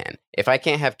 2010. If I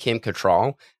can't have Kim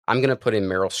Cattrall, I'm going to put in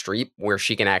Meryl Streep where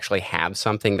she can actually have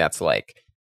something that's like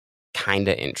kind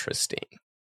of interesting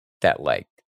that like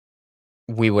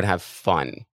we would have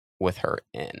fun with her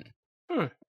in.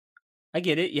 I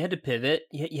get it. You had to pivot.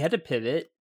 You had to pivot.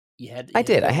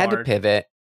 I had to pivot.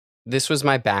 This was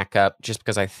my backup just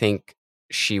because I think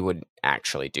she would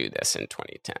actually do this in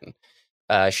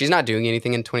 2010. She's not doing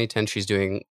anything in 2010. She's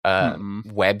doing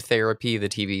Web Therapy, the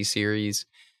TV series.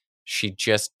 She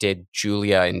just did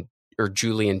Julie and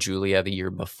Julia the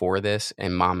year before this,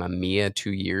 and Mamma Mia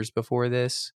 2 years before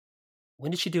this.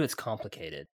 When did she do It's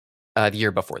Complicated? The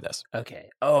year before this. Okay.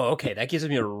 Oh, okay. That gives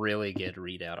me a really good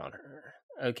readout on her.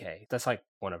 Okay. That's like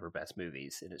one of her best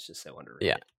movies, and it's just so underrated.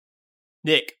 Yeah.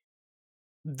 Nick,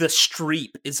 the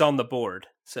Streep is on the board,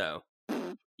 so.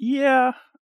 Yeah.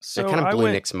 So it kind of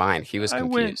blew Nick's mind. He was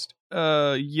confused. I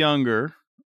went younger,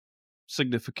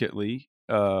 significantly.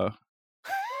 and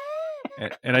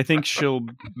I think she'll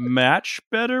match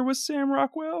better with Sam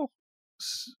Rockwell.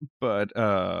 But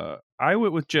I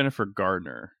went with Jennifer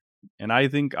Garner, and I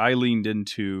think I leaned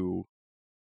into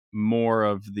more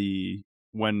of the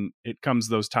when it comes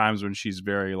those times when she's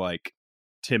very like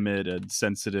timid and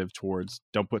sensitive towards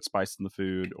don't put spice in the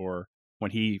food, or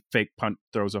when he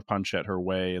throws a punch at her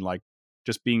way, and like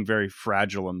just being very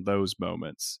fragile in those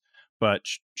moments. But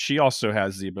she also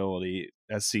has the ability,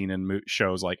 as seen in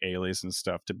shows like Alias and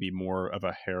stuff, to be more of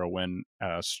a heroine,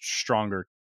 stronger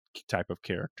type of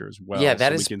character as well. Yeah,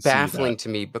 that is baffling to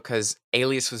me because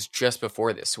Alias was just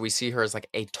before this. So we see her as like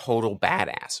a total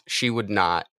badass. She would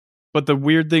not. But the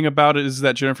weird thing about it is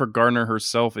that Jennifer Garner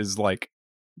herself is like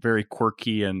very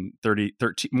quirky and 13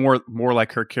 more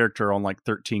like her character on like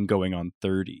 13 going on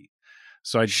 30.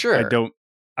 So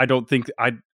I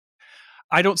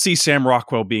don't see Sam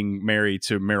Rockwell being married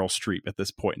to Meryl Streep at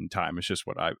this point in time. It's just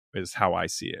how I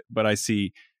see it. But I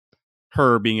see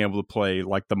her being able to play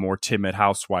like the more timid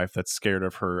housewife that's scared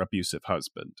of her abusive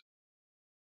husband.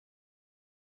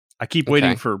 I keep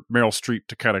waiting for Meryl Streep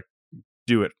to kind of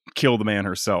do it, kill the man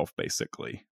herself,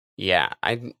 basically. Yeah,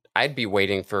 I'd be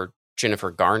waiting for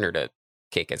Jennifer Garner to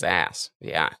kick his ass.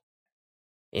 Yeah.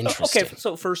 Interesting. Okay,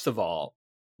 so first of all,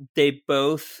 they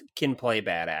both can play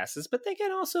badasses, but they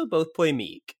can also both play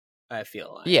meek, I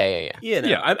feel like. Yeah. You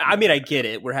know, I mean, I get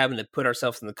it. We're having to put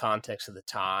ourselves in the context of the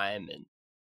time, and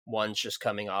one's just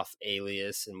coming off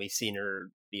Alias, and we've seen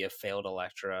her be a failed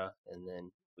Elektra, and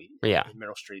then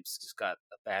Meryl Streep's just got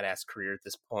a badass career at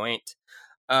this point.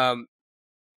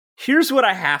 Here's what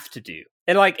I have to do,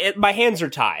 and like my hands are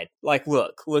tied. Like,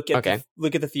 look at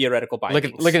the theoretical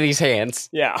bindings. Look at these hands.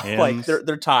 Yeah, hands. Like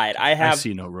they're tied. I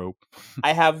see no rope.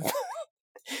 I have.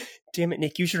 Damn it,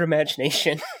 Nick! Use your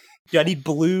imagination. Do I need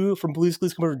blue from Blue's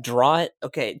Clues? Come over and draw it.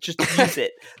 Okay, just use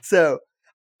it. So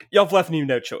y'all have left me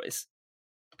no choice.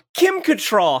 Kim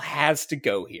Cattrall has to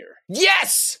go here.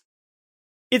 Yes!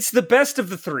 It's the best of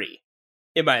the three,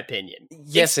 in my opinion.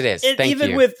 Yes, it is. Thank you.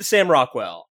 Even with Sam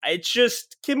Rockwell. It's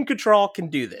just, Kim Cattrall can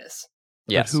do this.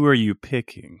 Yes. But who are you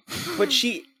picking? But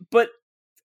she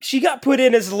got put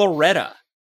in as Loretta.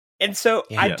 And so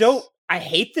I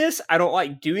hate this. I don't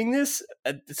like doing this.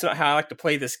 It's not how I like to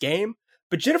play this game.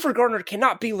 But Jennifer Garner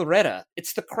cannot be Loretta.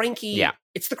 It's the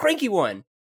cranky one.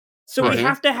 So we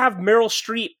have to have Meryl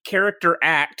Streep character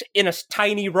act in a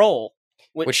tiny role.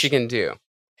 Which she can do.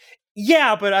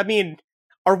 Yeah, but I mean,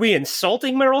 are we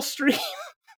insulting Meryl Streep?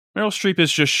 Meryl Streep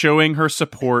is just showing her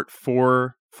support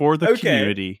for the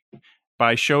community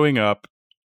by showing up,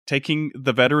 taking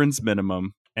the veterans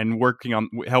minimum, and working on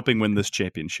helping win this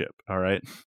championship. All right.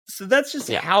 So that's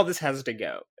just how this has to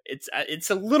go. It's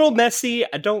a little messy.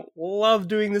 I don't love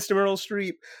doing this to Meryl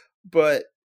Streep, but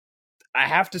I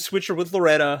have to switch her with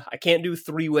Loretta. I can't do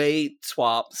 3-way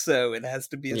swap, so it has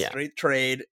to be a straight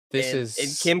trade. And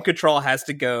Kim Cattrall has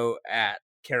to go at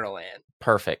Carol Ann.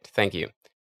 Perfect. Thank you.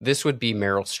 This would be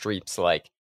Meryl Streep's like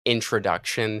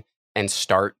introduction and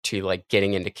start to like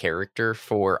getting into character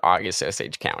for August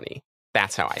Osage County.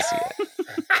 That's how I see it.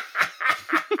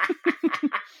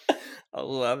 I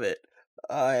love it.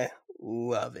 All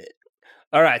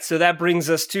right, so that brings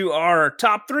us to our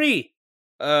top three.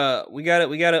 We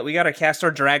gotta cast our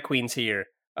drag queens here.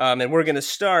 And we're gonna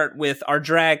start with our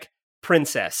drag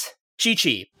princess,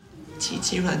 Chi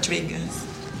Rodriguez.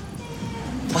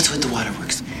 What's with the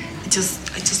waterworks? I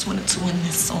just wanted to win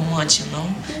this so much, you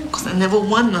know? Because I never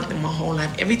won nothing my whole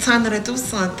life. Every time that I do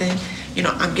something, you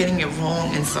know, I'm getting it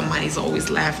wrong and somebody's always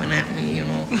laughing at me, you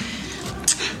know?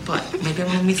 But maybe I'm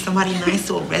gonna meet somebody nice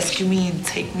who will rescue me and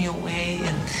take me away,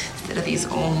 and instead of these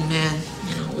old men,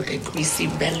 you know, with their greasy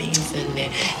bellies and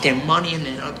their money and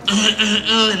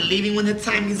and leaving when the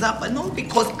time is up. But no,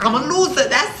 because I'm a loser.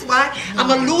 That's why I'm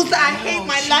a loser. I hate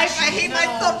my life. I hate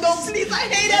myself. No, please, I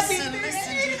hate everything.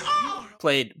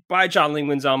 Played by John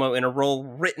Leguizamo in a role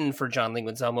written for John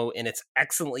Leguizamo, and it's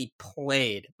excellently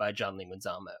played by John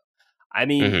Leguizamo. I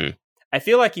mean, I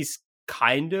feel like he's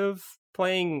kind of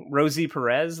playing Rosie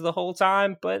Perez the whole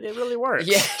time, but it really works.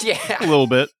 Yeah. A little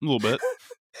bit.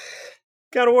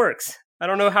 Kind of works. I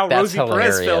don't know how That's Rosie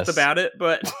Perez hilarious. felt about it,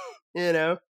 but, you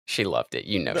know. She loved it.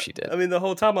 You know she did. I mean, the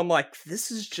whole time I'm like,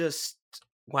 this is just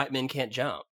White Men Can't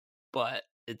Jump, but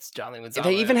it's John Leguizamo.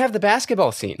 They even have the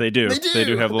basketball scene. They do. They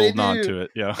do have a little nod to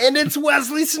it, yeah. And it's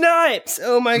Wesley Snipes!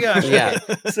 Oh my gosh. Yeah.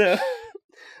 So,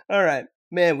 all right.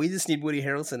 Man, we just need Woody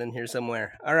Harrelson in here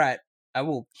somewhere. All right. I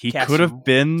will He could have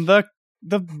been the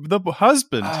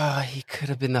husband. Oh, he could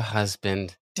have been the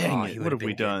husband. Dang it, what have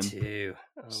we done? Too.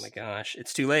 Oh my gosh.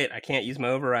 It's too late. I can't use my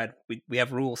override. We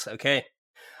have rules. Okay.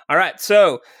 All right.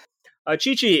 So,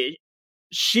 Chi-Chi,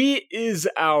 She is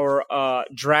our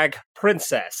drag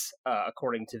princess,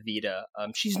 according to Vita.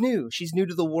 She's new. She's new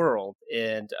to the world.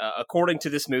 And according to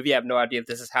this movie, I have no idea if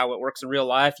this is how it works in real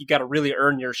life. You got to really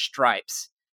earn your stripes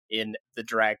in the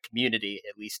drag community,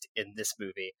 at least in this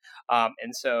movie.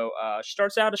 And so she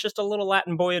starts out as just a little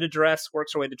Latin boy in a dress,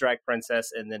 works her way to drag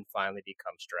princess, and then finally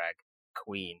becomes drag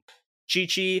queen.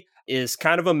 Chi-Chi is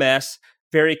kind of a mess.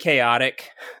 Very chaotic.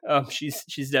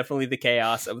 She's definitely the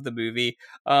chaos of the movie.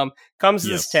 Comes to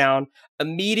this town,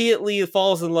 immediately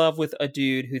falls in love with a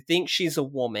dude who thinks she's a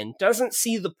woman, doesn't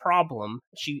see the problem.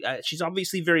 She's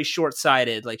obviously very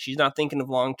short-sighted. Like, she's not thinking of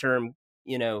long-term,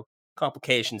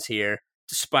 complications here,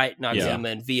 despite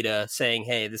Noxzema and Vita saying,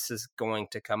 hey, this is going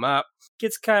to come up.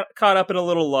 Gets caught up in a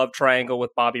little love triangle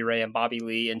with Bobby Ray and Bobby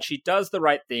Lee, and she does the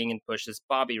right thing and pushes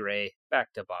Bobby Ray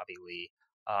back to Bobby Lee.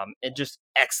 And just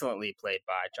excellently played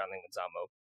by John Leguizamo.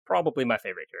 Probably my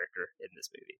favorite character in this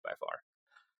movie by far.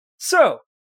 So,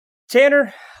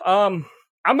 Tanner, I'm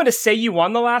going to say you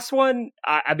won the last one.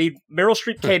 I mean, Meryl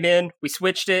Streep came in. We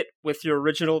switched it with your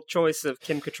original choice of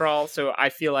Kim Cattrall. So I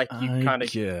feel like you kind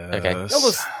of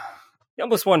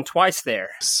almost won twice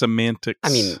there. Semantics. I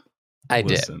mean, I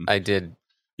did.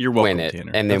 You're welcome, win it,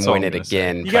 Tanner. and then win it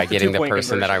again by getting the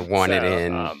person that I wanted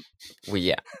in.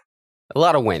 A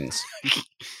lot of wins.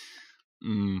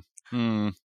 No.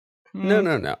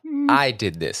 I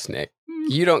did this, Nick.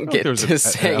 You don't get to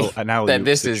say that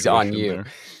this is on you. There.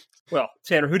 Well,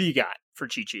 Tanner, who do you got for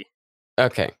Chi-Chi?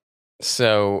 Okay.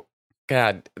 So,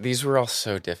 God, these were all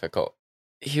so difficult.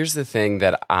 Here's the thing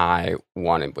that I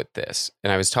wanted with this.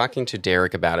 And I was talking to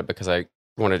Derek about it because I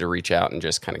wanted to reach out and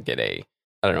just kind of get a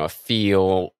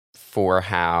feel for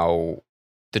how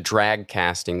the drag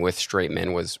casting with straight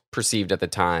men was perceived at the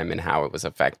time and how it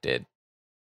affected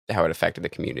the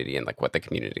community and like what the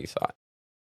community thought.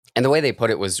 And the way they put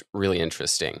it was really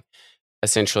interesting.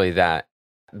 Essentially that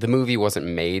the movie wasn't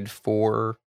made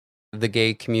for the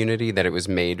gay community, that it was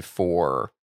made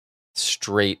for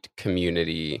straight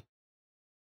community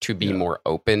to be more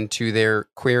open to their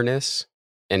queerness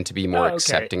and to be more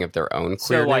accepting of their own queerness.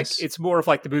 So, like, it's more of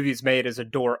like the movie's made as a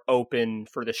door open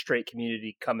for the straight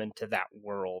community come into that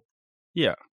world.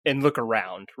 Yeah. And look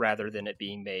around rather than it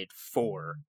being made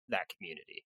for that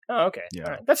community. Oh, okay. Yeah.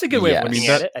 All right. That's a good way of looking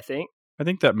at it, I think. I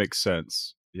think that makes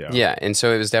sense. Yeah. Yeah. And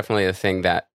so it was definitely a thing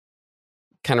that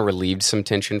kind of relieved some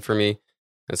tension for me.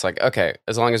 It's like, okay,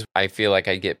 as long as I feel like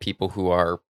I get people who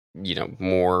are,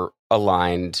 more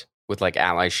aligned with like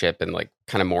allyship and like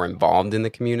kind of more involved in the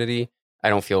community, I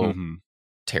don't feel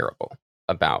terrible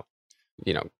about,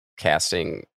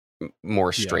 casting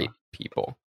more straight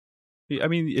people. I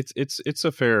mean, it's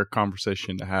a fair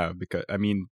conversation to have because, I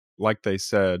mean, like they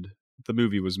said, the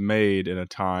movie was made in a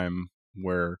time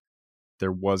where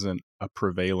there wasn't a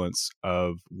prevalence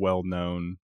of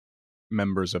well-known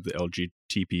members of the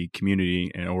LGBT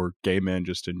community or gay men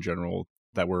just in general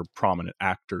that were prominent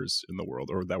actors in the world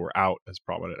or that were out as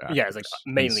prominent actors. Yeah, it's like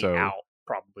mainly out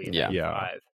probably in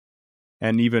 95.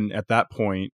 And even at that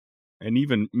point, and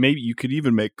even maybe you could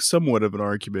even make somewhat of an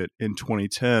argument in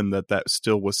 2010 that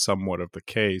still was somewhat of the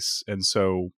case. And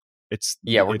so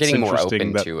we're getting more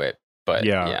open to it. But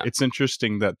it's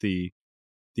interesting that the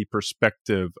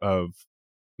perspective of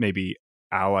maybe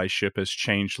allyship has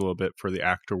changed a little bit for the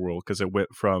actor world because it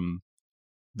went from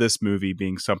this movie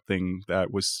being something that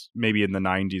was maybe in the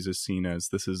 90s is seen as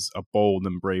this is a bold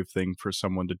and brave thing for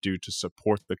someone to do to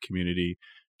support the community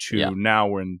to now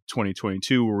we're in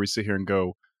 2022 where we sit here and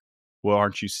go, well,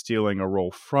 aren't you stealing a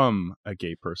role from a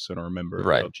gay person or a member of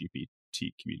the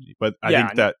LGBT community? But I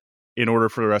think that in order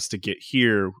for us to get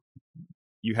here,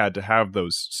 you had to have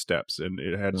those steps and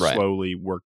it had slowly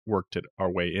worked it our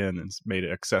way in and made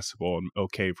it accessible and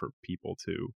okay for people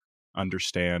to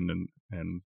understand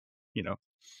and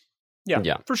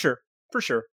Yeah, for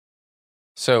sure.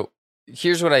 So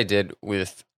here's what I did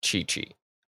with Chi-Chi.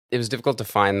 It was difficult to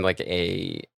find like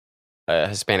a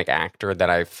Hispanic actor that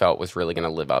I felt was really going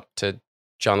to live up to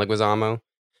John Leguizamo.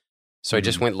 So I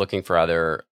just went looking for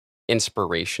other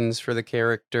inspirations for the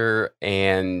character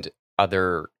and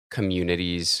other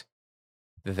communities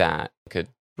that could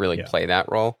really play that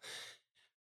role.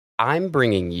 I'm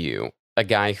bringing you a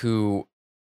guy who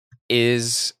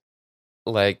is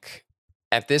like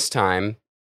at this time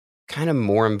kind of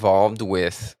more involved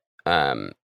with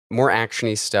more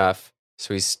actiony stuff.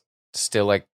 So he's still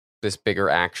like this bigger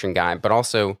action guy, but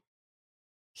also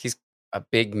he's a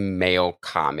big male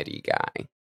comedy guy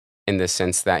in the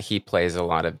sense that he plays a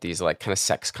lot of these like kind of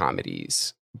sex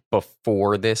comedies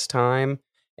before this time.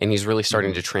 And he's really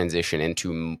starting to transition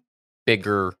into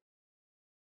bigger,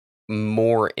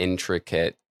 more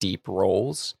intricate, deep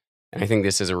roles. And I think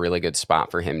this is a really good spot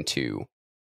for him to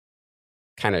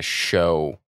kind of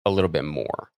show a little bit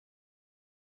more.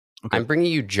 Okay. I'm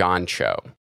bringing you John Cho.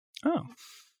 Oh,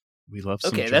 we love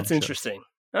some Okay, John that's Cho. interesting.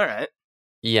 All right.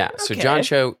 Yeah, so Okay. John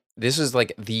Cho, this was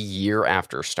like the year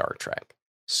after Star Trek.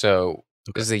 So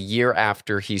this is a year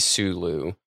after he's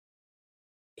Sulu.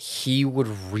 He would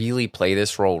really play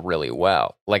this role really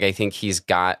well. Like, I think he's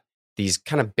got these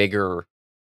kind of bigger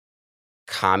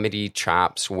comedy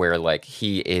chops where, like,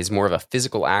 he is more of a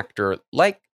physical actor,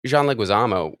 like Jean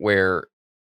Leguizamo, where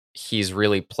he's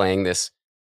really playing this,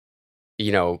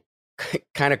 you know,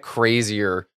 kind of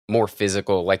crazier, more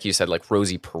physical, like you said, like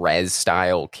Rosie Perez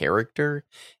style character.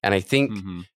 And I think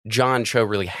John Cho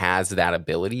really has that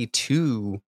ability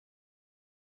to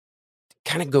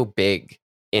kind of go big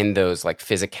in those like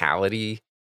physicality.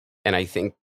 And I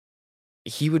think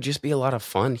he would just be a lot of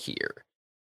fun here.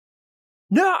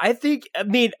 No, I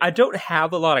don't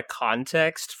have a lot of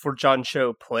context for John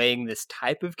Cho playing this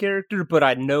type of character, but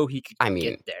I know he could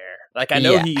get there. Like, I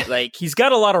know he's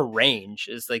got a lot of range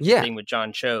is like the thing with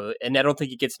John Cho. And I don't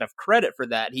think he gets enough credit for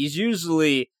that. He's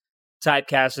usually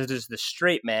typecasted as the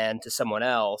straight man to someone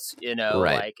else, you know,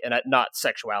 like, and not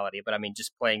sexuality, but I mean,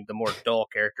 just playing the more dull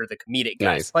character, the comedic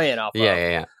guy's playing off of.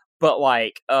 Yeah. But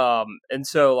like, and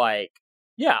so like,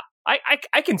 yeah,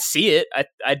 I can see it.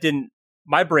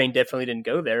 My brain definitely didn't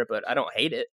go there, but I don't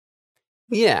hate it.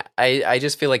 Yeah, I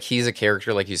just feel like he's a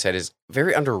character, like you said, is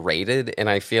very underrated, and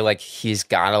I feel like he's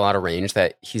got a lot of range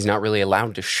that he's not really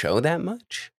allowed to show that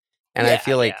much. And I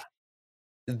feel like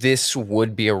this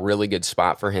would be a really good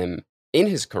spot for him in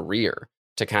his career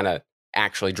to kind of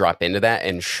actually drop into that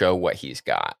and show what he's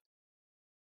got.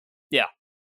 Yeah,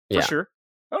 for sure.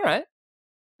 All right.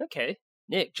 Okay.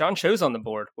 Nick, John Cho's on the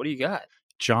board. What do you got?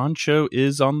 John Cho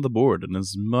is on the board, and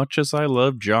as much as I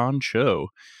love John Cho,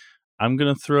 I'm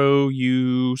going to throw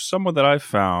you someone that I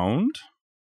found.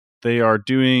 They are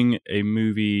doing a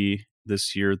movie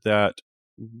this year that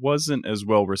wasn't as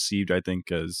well received, I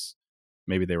think, as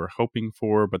maybe they were hoping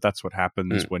for, but that's what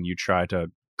happens when you try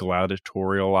to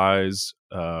gladiatorialize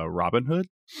Robin Hood.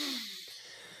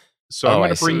 So I'm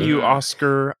going to bring you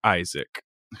Oscar Isaac,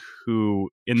 who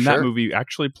in that movie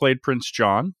actually played Prince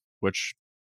John, which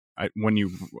I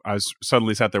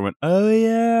suddenly sat there and went, oh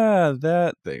yeah,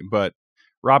 that thing. But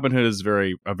Robin Hood is a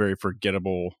very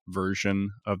forgettable version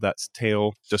of that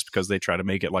tale, just because they try to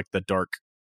make it like the dark,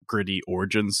 gritty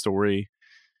origin story.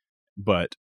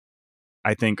 But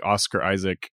I think Oscar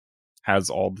Isaac has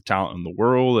all the talent in the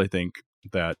world. I think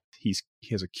that he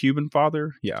has a Cuban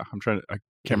father. Yeah, I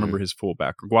can't remember his full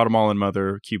background. Guatemalan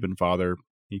mother, Cuban father.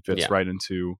 He fits right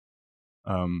into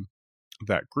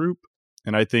that group.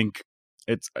 And I think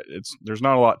it's there's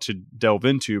not a lot to delve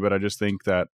into, but I just think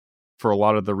that for a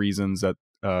lot of the reasons that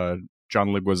John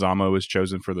Leguizamo is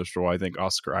chosen for this role, I think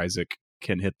Oscar Isaac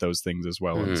can hit those things as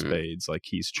well in spades. Like,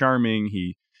 he's charming,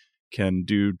 he can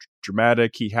do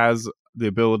dramatic, he has the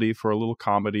ability for a little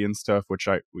comedy and stuff, which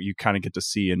you kind of get to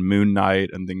see in Moon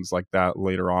Knight and things like that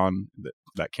later on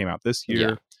that came out this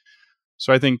year.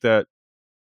 So I think that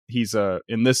he's at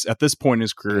this point in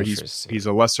his career, he's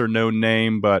a lesser known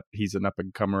name, but he's an up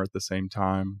and comer at the same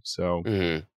time. So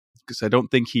because I don't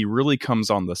think he really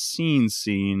comes on the scene.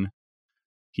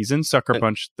 He's in Sucker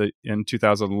Punch in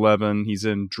 2011. He's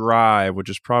in Drive, which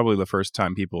is probably the first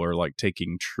time people are like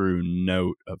taking true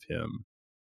note of him.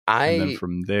 And then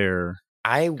from there,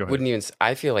 I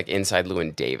feel like Inside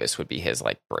Llewyn Davis would be his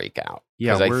like breakout.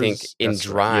 Because I think in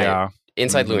Drive,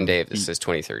 Inside Llewyn Davis is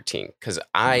 2013. Because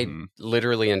I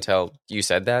literally, until you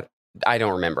said that, I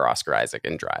don't remember Oscar Isaac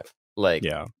in Drive. Like,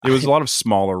 it was a lot of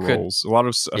smaller roles, a lot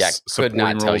of could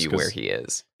not tell you where he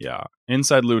is. Yeah,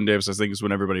 Inside Llewyn Davis, I think, is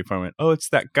when everybody finally went, "Oh, it's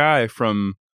that guy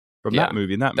from that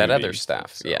movie and that movie." Other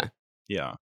stuff. So,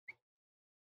 yeah.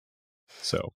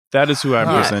 So that is who I'm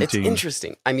presenting. It's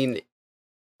interesting. I mean,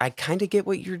 I kind of get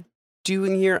what you're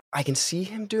doing here. I can see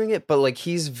him doing it, but like,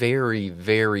 he's very,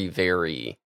 very,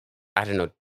 very. I don't know.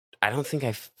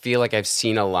 I feel like I've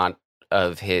seen a lot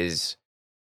of his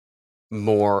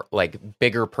more like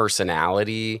bigger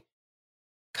personality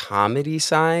comedy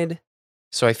side,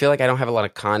 so I feel like I don't have a lot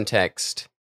of context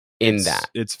in that.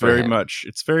 It's very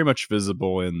much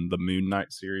visible in the Moon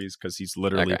Knight series, because he's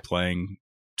literally playing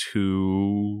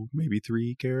 2, maybe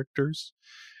 3 characters,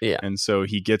 and so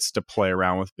he gets to play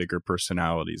around with bigger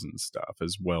personalities and stuff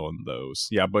as well in those.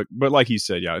 But like you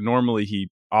said, normally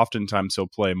oftentimes he'll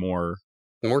play more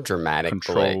dramatic,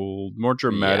 controlled, more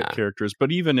dramatic characters.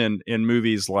 But even in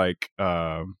movies like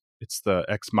it's the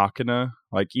Ex Machina,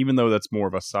 like, even though that's more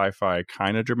of a sci-fi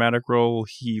kind of dramatic role,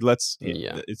 he lets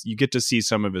you get to see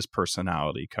some of his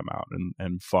personality come out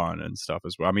and fun and stuff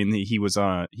as well. I mean, he was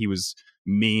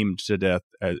memed to death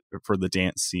for the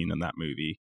dance scene in that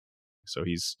movie. So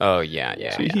he's yeah.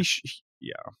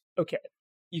 Okay.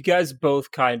 You guys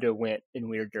both kind of went in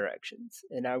weird directions,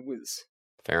 and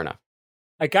fair enough.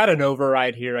 I got an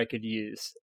override here I could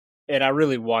use, and I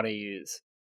really want to use,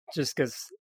 just because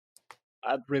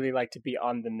I'd really like to be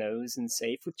on the nose and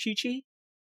safe with Chi-Chi.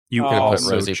 You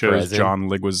also chose Perez in? John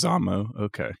Leguizamo.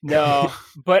 Okay. No,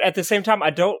 but at the same time, I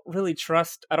don't really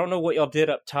trust. I don't know what y'all did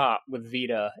up top with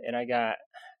Vita, and I got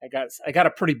a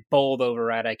pretty bold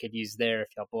override I could use there if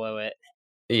y'all blow it.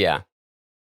 Yeah.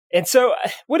 And so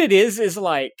what it is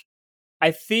like,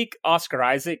 I think Oscar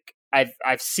Isaac,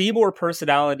 I've seen more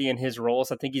personality in his roles.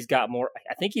 I think he's had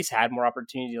more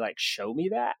opportunity to like show me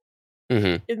that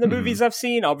in the movies I've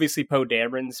seen. Obviously, Poe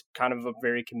Dameron's kind of a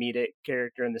very comedic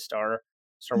character in the Star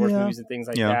Wars movies and things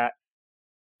like that.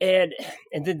 And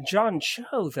then John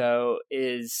Cho, though,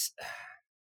 it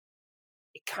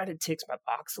kind of ticks my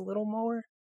box a little more.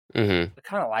 I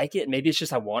kind of like it. Maybe it's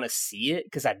just I want to see it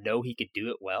because I know he could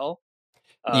do it well.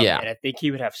 And I think he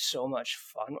would have so much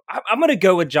fun. I'm going to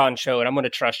go with John Cho, and I'm going to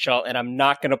trust y'all, and I'm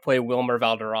not going to play Wilmer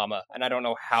Valderrama, and I don't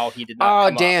know how he did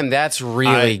not. Oh, damn, that's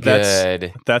really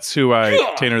good. That's who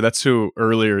Tanner. That's who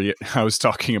earlier I was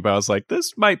talking about. I was like,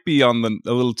 this might be a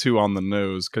little too on the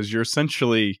nose because you're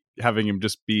essentially having him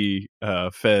just be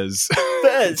Fez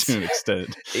to an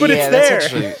extent. But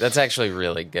it's there. That's actually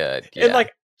really good. Yeah. And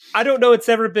like, I don't know, it's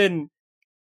ever been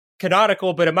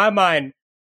canonical, but in my mind,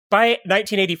 by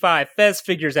 1985, Fez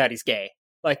figures out he's gay.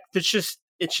 Like,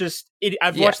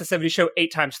 I've watched the 70s show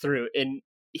 8 times through, and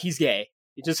he's gay.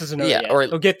 He just doesn't know yet.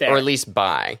 He'll get there. Or at least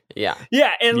bi. Yeah.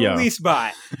 Yeah, at least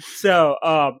bi. So,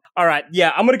 all right.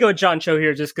 Yeah, I'm going to go with John Cho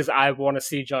here just because I want to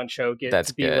see John Cho get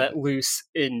to be let loose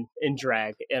in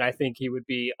drag, and I think he would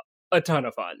be a ton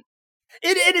of fun.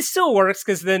 It still works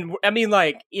because then, I mean,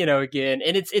 like, you know, again,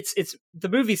 and it's the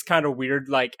movie's kind of weird,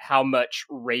 like how much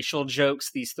racial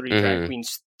jokes these 3 drag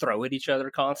queens throw at each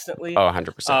other constantly. Oh,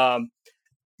 100%.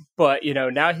 But, you know,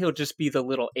 now he'll just be the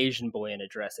little Asian boy in a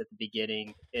dress at the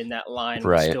beginning, and that line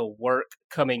will still work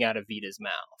coming out of Vita's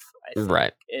mouth, I think.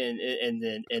 Right.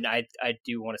 And I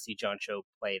do want to see John Cho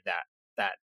play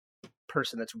that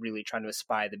person that's really trying to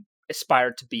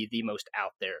aspire to be the most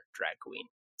out there drag queen.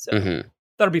 So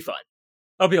that'll be fun.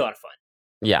 That'll be a lot of fun.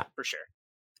 Yeah. For sure.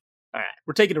 All right.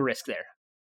 We're taking a risk there.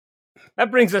 That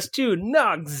brings us to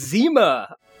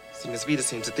Noxzema. See, Miss Vita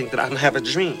seems to think that I don't have a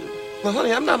dream. Well,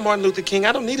 honey, I'm not Martin Luther King.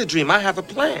 I don't need a dream. I have a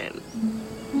plan.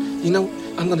 You know,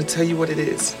 I'm going to tell you what it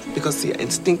is. Because, see,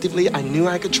 instinctively, I knew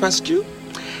I could trust you,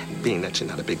 being that you're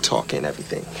not a big talker and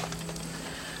everything.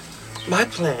 My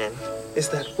plan is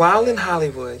that while in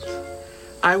Hollywood,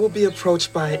 I will be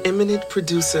approached by an eminent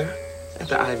producer at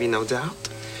the Ivy, no doubt,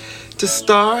 to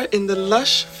star in the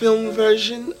lush film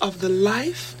version of the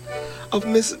life of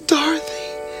Miss Dorothy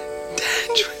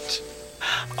Dandridge.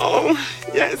 Oh,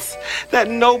 yes, that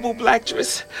noble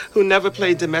blacktress who never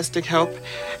played domestic help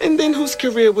and then whose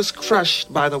career was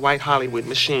crushed by the white Hollywood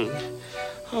machine.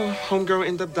 Oh, homegirl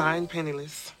ended up dying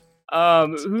penniless.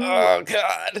 Oh,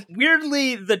 God.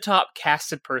 Weirdly, the top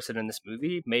casted person in this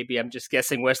movie, maybe I'm just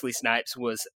guessing Wesley Snipes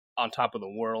was on top of the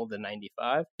world in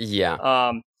 95.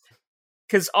 Yeah.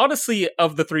 Because honestly,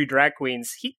 of the 3 drag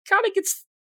queens, he kind of gets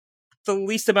the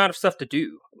least amount of stuff to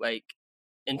do, like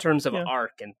in terms of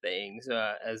arc and things,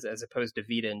 as opposed to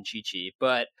Vita and Chi-Chi.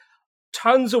 But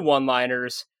tons of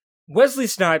one-liners. Wesley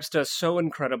Snipes does so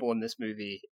incredible in this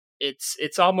movie.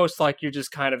 It's almost like you're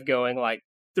just kind of going like,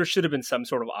 there should have been some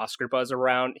sort of Oscar buzz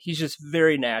around. He's just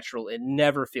very natural. It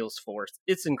never feels forced.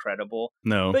 It's incredible.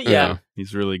 No, but yeah,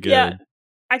 he's really good. Yeah,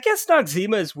 I guess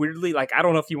Noxzema is weirdly, like, I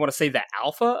don't know if you want to say the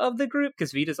alpha of the group,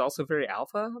 because Vita's also very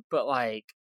alpha, but, like,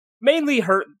 mainly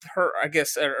her I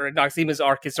guess, or Noxzema's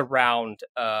arc is around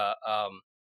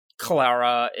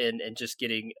Clara and just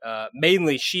getting,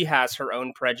 mainly she has her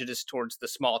own prejudice towards the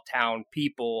small town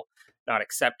people not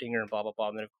accepting her and blah, blah, blah.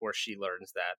 And then, of course, she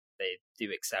learns that they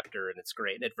do accept her and it's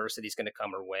great. And adversity's going to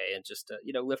come her way and just,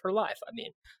 live her life. I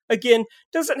mean, again,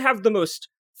 doesn't have the most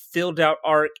filled out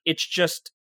arc. It's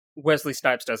just Wesley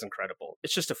Snipes does incredible.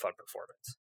 It's just a fun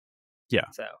performance. Yeah,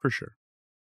 for sure.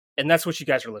 And that's what you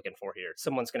guys are looking for here.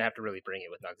 Someone's going to have to really bring it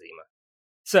with Noxzema.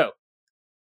 So,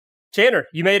 Tanner,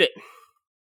 you made it.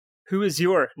 Who is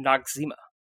your Noxzema?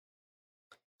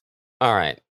 All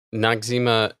right.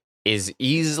 Noxzema is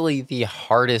easily the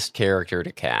hardest character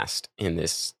to cast in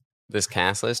this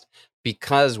cast list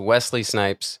because Wesley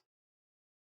Snipes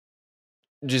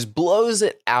just blows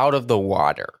it out of the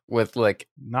water with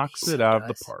knocks it out of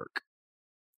the park.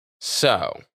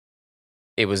 So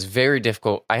it was very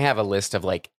difficult. I have a list of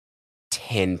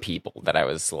 10 people that I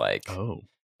was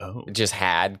just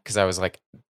had because I was like,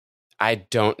 I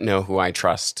don't know who I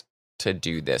trust to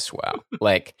do this well.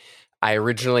 I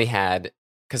originally had,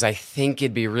 because I think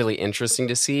it'd be really interesting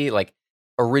to see, like,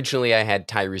 originally I had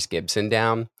Tyrese Gibson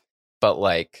down, but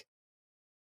like,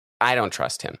 I don't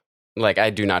trust him. Like, I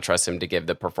do not trust him to give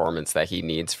the performance that he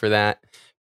needs for that.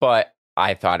 But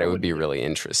I thought it would be really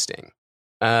interesting.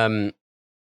 And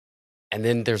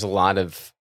then there's a lot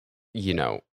of,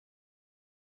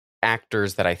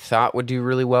 actors that I thought would do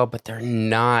really well, but they're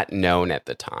not known at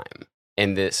the time.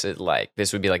 And this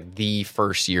would be like the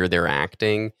first year they're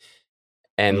acting.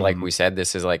 And like we said,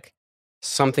 this is like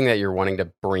something that you're wanting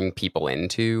to bring people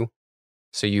into.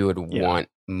 So you would want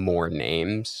more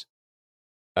names.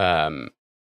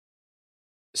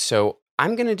 So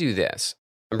I'm going to do this.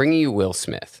 I'm bringing you Will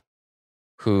Smith,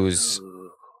 who's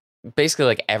basically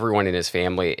like everyone in his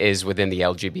family is within the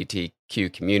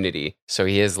LGBTQ community. So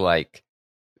he is like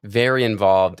very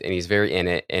involved and he's very in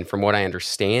it. And from what I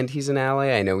understand, he's an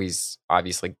ally. I know he's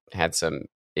obviously had some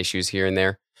issues here and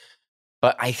there.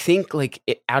 But I think like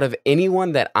out of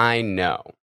anyone that I know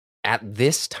at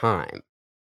this time,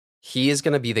 he is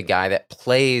going to be the guy that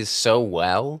plays so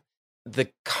well.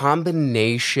 The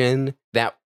combination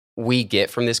that we get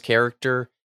from this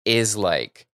character is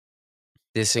like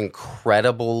this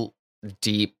incredible,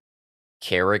 deep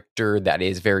character that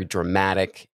is very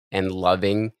dramatic and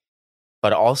loving,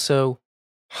 but also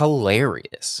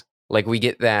hilarious. Like we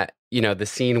get that, the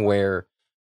scene where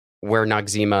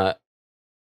Noxzema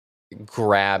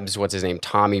grabs what's his name,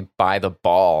 Tommy, by the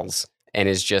balls and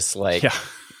is just like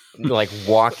like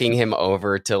walking him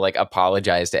over to like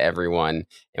apologize to everyone.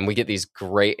 And we get these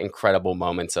great, incredible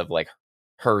moments of like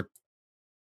her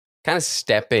kind of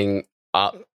stepping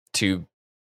up to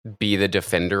be the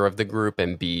defender of the group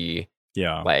and be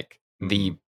like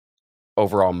the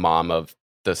overall mom of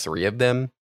the three of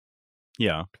them.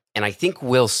 Yeah. And I think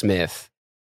Will Smith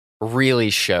really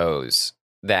shows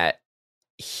that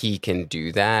he can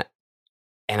do that.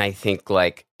 And I think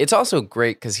like it's also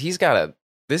great because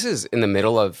this is in the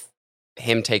middle of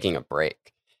him taking a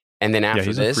break. And then after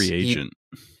he's this, a free agent.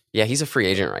 He's a free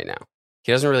agent right now.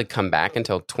 He doesn't really come back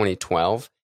until 2012.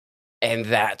 And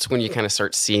that's when you kind of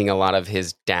start seeing a lot of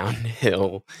his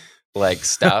downhill like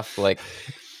stuff. like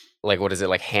what is it?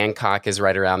 Like Hancock is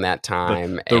right around that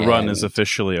time. The run is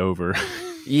officially over.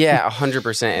 Yeah,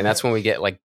 100%. And that's when we get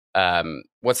like,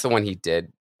 what's the one he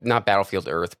did? Not Battlefield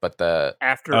Earth, but the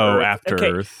After Earth. After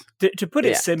Earth. To put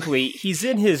it simply, he's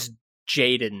in his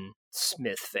Jaden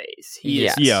Smith phase. He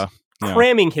is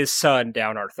cramming his son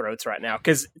down our throats right now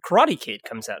because Karate Kid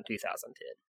comes out in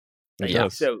 2010.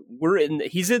 So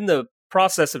he's in the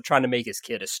process of trying to make his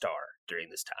kid a star during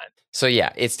this time. So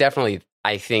yeah, it's definitely,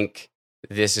 I think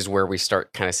this is where we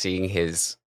start kind of seeing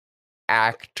his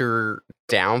actor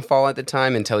downfall at the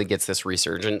time until he gets this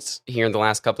resurgence here in the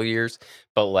last couple of years.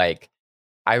 But like,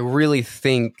 I really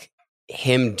think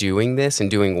him doing this and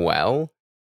doing well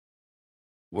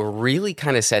really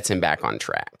kind of sets him back on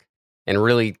track and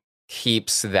really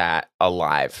keeps that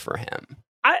alive for him.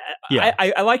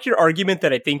 I like your argument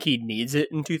that I think he needs it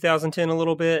in 2010 a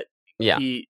little bit. Yeah.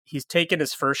 He's taken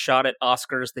his first shot at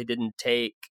Oscars they didn't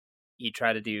take. He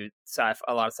tried to do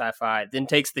a lot of sci-fi, then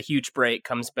takes the huge break,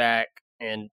 comes back,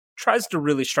 and tries to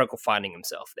really struggle finding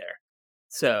himself there.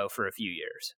 So for a few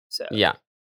years. So yeah,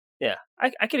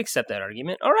 I can accept that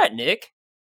argument. All right, Nick.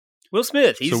 Will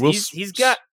Smith. He's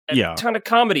got a ton of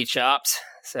comedy chops.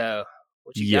 So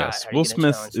what you got? How are you Will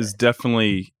gonna Smith is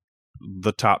definitely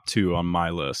the top two on my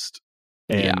list.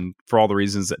 And for all the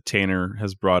reasons that Tanner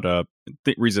has brought up,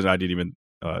 the reason I didn't even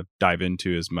dive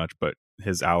into as much, but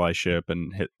his allyship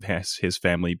and his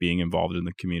family being involved in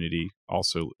the community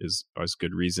also is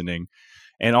good reasoning.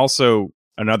 And also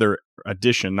another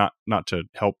addition, not to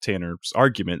help Tanner's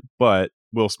argument, but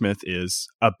Will Smith is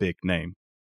a big name.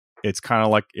 It's kind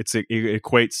of like it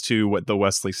equates to what the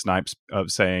Wesley Snipes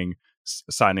of saying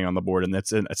signing on the board, and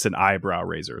it's an eyebrow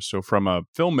raiser. So from a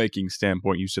filmmaking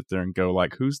standpoint, you sit there and go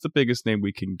like, who's the biggest name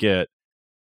we can get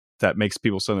that makes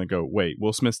people suddenly go, wait,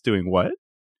 Will Smith's doing what?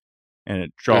 And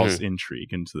it draws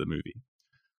intrigue into the movie.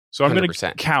 So I'm going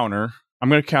to counter. I'm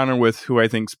going to counter with who I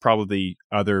think is probably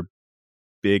the other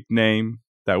big name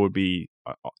that would be,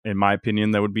 in my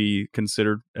opinion, that would be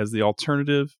considered as the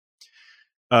alternative.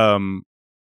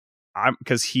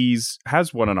 Because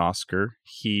has won an Oscar.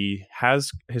 He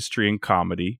has history in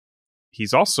comedy.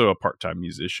 He's also a part-time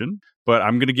musician. But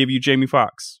I'm going to give you Jamie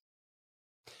Foxx.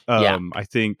 I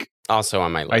think also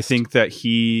on my list. I think that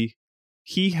he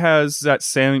has that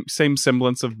same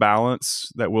semblance of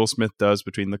balance that Will Smith does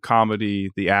between the comedy,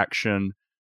 the action.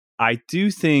 I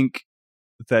do think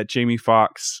that Jamie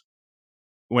Foxx,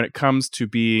 when it comes to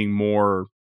being more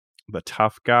the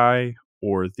tough guy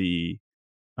or the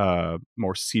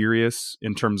more serious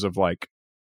in terms of like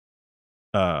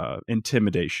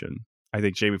intimidation. I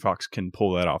think Jamie Foxx can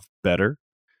pull that off better.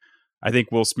 I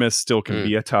think Will Smith still can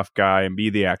be a tough guy and be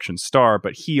the action star,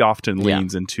 but he often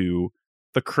leans into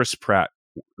the Chris Pratt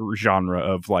genre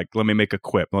of like, let me make a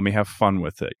quip, let me have fun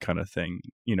with it kind of thing,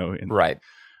 you know. Right.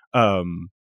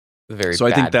 Very so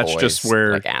I think that's boys, just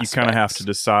where like, you kind of have to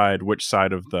decide which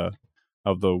side of the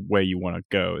way you want to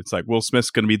go. It's like Will Smith's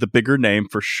going to be the bigger name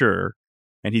for sure,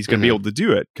 and he's going to be able to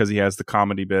do it because he has the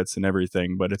comedy bits and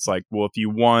everything. But it's like, well, if you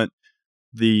want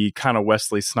the kind of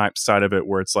Wesley Snipes side of it,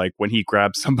 where it's like when he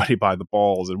grabs somebody by the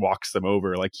balls and walks them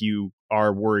over, like you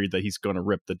are worried that he's going to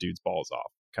rip the dude's balls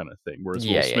off, kind of thing. Whereas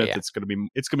Will Smith, it's going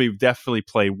to be definitely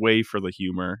play way for the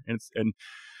humor,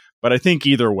 but I think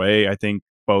either way, I think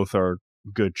both are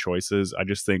good choices. I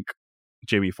just think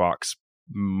Jamie Foxx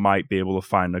might be able to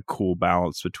find a cool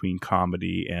balance between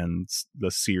comedy and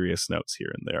the serious notes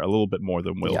here and there a little bit more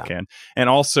than Will can. And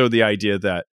also the idea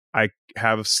that I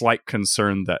have a slight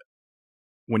concern that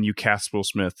when you cast Will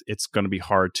Smith, it's going to be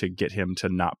hard to get him to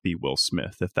not be Will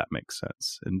Smith, if that makes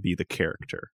sense, and be the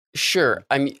character. Sure.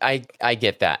 I mean, I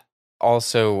get that.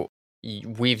 Also,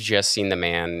 we've just seen the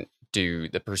man do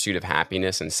The Pursuit of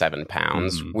Happiness in 7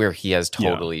 Pounds, where he has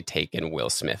totally taken Will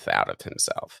Smith out of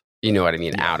himself. You know what I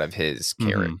mean? Out of his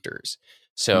characters.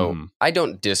 So I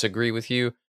don't disagree with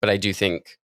you, but I do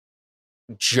think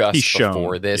just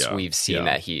before this, we've seen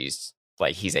that he's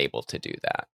able to do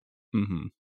that.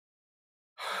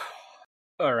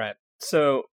 All right.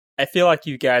 So I feel like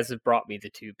you guys have brought me the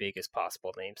two biggest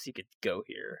possible names you could go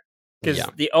here. Because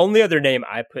the only other name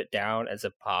I put down as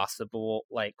a possible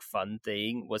like fun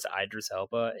thing was Idris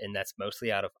Elba, and that's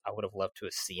mostly out of I would have loved to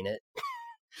have seen it.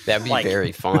 That'd be like,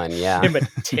 very fun, yeah. Him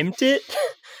attempt it,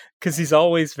 because he's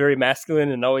always very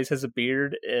masculine and always has a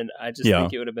beard, and I just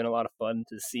think it would have been a lot of fun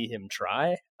to see him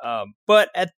try. But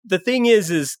the thing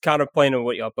is kind of playing on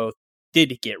what y'all both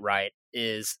did get right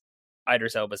is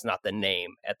Idris Elba's not the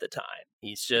name at the time.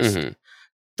 He's just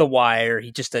The Wire.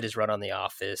 He just did his run on The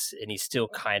Office, and he's still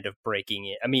kind of breaking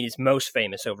it. I mean, he's most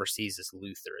famous overseas as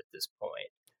Luther at this point.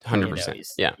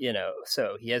 100%. You know,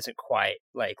 so he hasn't quite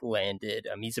like landed.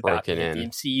 He's about to hit the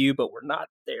MCU, but we're not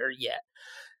there yet.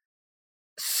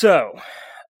 So,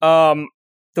 the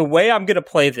way I'm going to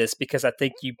play this, because I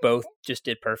think you both just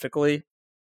did perfectly,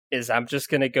 is I'm just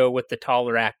going to go with the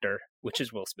taller actor, which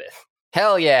is Will Smith.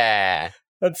 Hell yeah.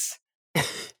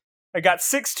 I got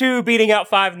 6'2", beating out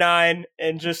 5'9",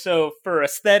 and just so for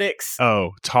aesthetics.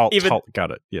 Oh, tall, got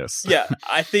it. Yes. Yeah,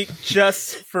 I think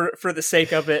just for the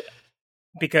sake of it,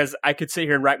 because I could sit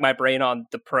here and rack my brain on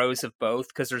the pros of both,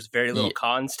 because there's very little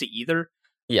cons to either.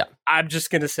 Yeah. I'm just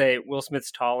going to say Will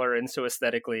Smith's taller, and so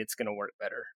aesthetically it's going to work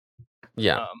better.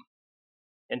 Yeah.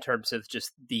 In terms of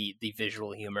just the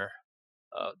visual humor.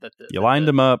 You lined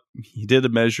him up. You did the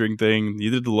measuring thing. You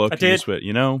did the look.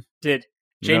 Did.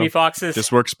 Jamie Foxx's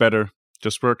just works better.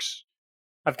 Just works.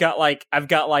 I've got like we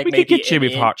maybe could get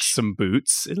Jamie Foxx some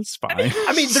boots. It's fine.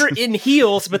 I mean, they're in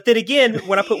heels, but then again,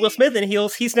 when I put Will Smith in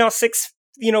heels, he's now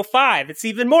 6'5". It's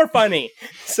even more funny.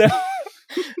 So,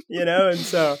 and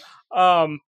so,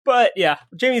 but yeah,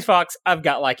 Jamie Foxx. I've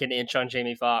got like an inch on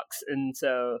Jamie Foxx, and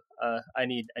so I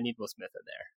need Will Smith in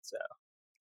there. So,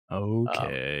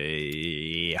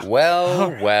 okay.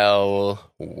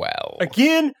 Well.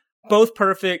 Again. Both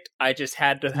perfect. I just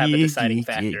had to have a deciding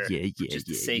factor, just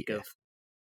the sake of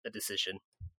the decision.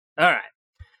 All right.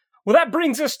 Well, that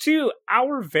brings us to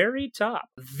our very top,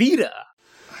 Vita.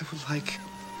 I would like...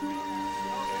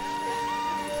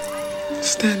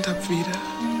 Stand up, Vita.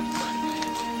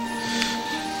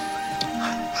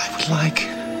 I would like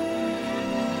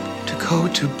to go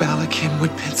to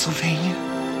Ballackinwood, Pennsylvania,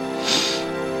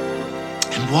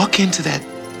 and walk into that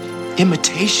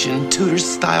imitation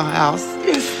Tudor-style house.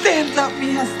 It stands up,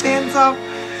 Mia, stands up.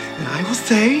 And I will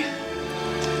say,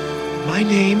 my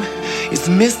name is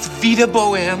Miss Vita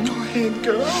Bohem. Go ahead,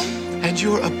 girl. And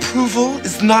your approval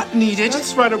is not needed.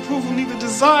 That's right, approval neither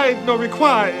desired nor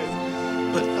required.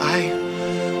 But I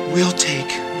will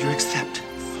take your acceptance.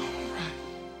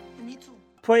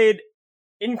 Played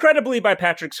incredibly by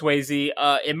Patrick Swayze.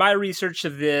 In my research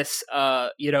of this,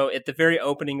 at the very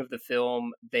opening of the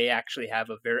film, they actually have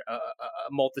a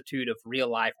multitude of real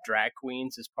life drag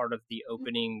queens as part of the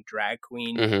opening drag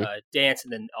queen dance,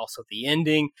 and then also the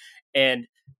ending. And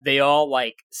they all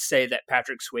say that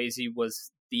Patrick Swayze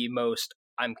was the most,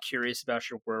 I'm curious about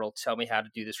your world. Tell me how to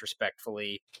do this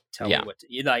respectfully. Tell me what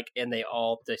to and they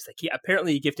all just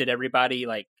apparently he gifted everybody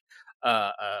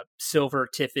silver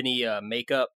Tiffany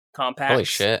makeup compacts. Holy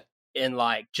shit. And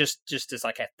just as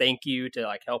a thank you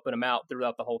to helping him out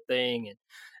throughout the whole thing.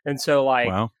 And so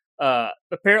wow.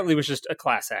 Apparently it was just a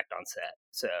class act on set.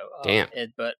 So damn.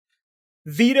 But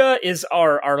Vita is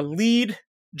our lead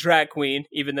drag queen,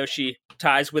 even though she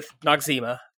ties with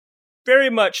Noxzema. Very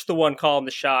much the one calling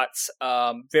the shots.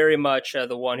 Very much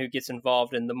the one who gets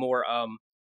involved in the more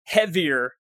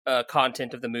heavier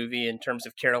content of the movie in terms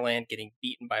of Carol Ann getting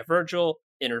beaten by Virgil,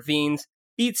 intervenes,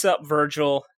 beats up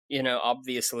Virgil,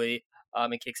 obviously,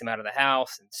 and kicks him out of the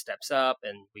house and steps up,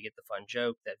 and we get the fun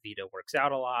joke that Vita works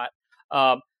out a lot.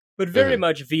 But very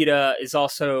much Vita is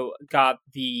also got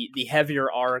the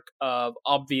heavier arc of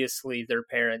obviously their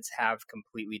parents have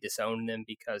completely disowned them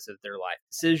because of their life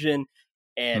decision.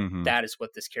 And that is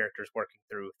what this character is working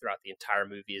throughout the entire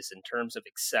movie is in terms of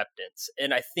acceptance.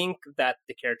 And I think that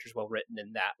the character is well written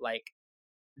in that, like,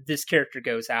 this character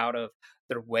goes out of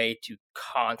their way to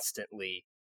constantly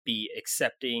be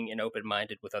accepting and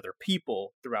open-minded with other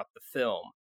people throughout the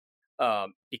film,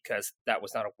 because that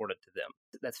was not awarded to them.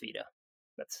 That's Vita.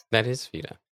 That is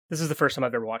Vita. This is the first time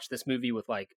I've ever watched this movie with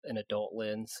like an adult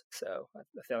lens, so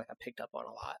I feel like I picked up on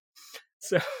a lot.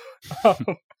 So,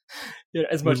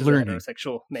 as much as a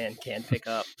heterosexual man can pick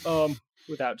up,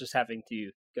 without just having to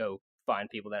go find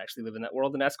people that actually live in that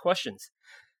world and ask questions.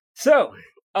 So,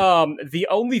 the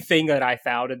only thing that I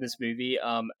found in this movie,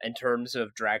 in terms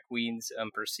of drag queens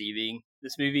perceiving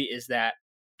this movie, is that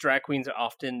drag queens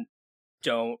often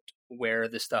don't wear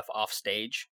this stuff off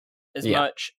stage as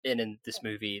much. And in this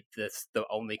movie, that's the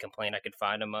only complaint I could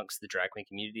find amongst the drag queen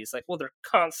community. Is like, well, they're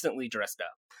constantly dressed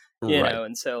up. You know,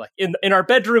 and so like in our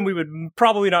bedroom, we would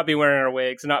probably not be wearing our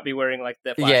wigs, not be wearing like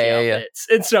the flashy outfits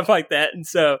and stuff like that. And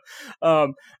so,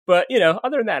 but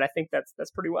other than that, I think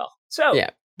that's pretty well. So yeah,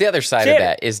 the other side of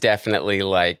that is definitely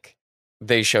like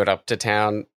they showed up to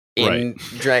town in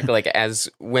drag like as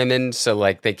women, so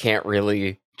like they can't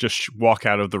really just walk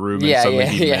out of the room and suddenly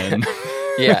be men.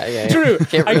 Yeah. True.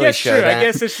 Can't I really guess show true. that. I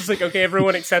guess it's just like, okay,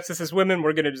 everyone accepts us as women.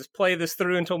 We're going to just play this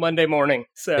through until Monday morning.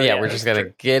 So we're just going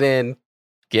to get in,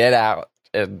 get out,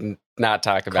 and not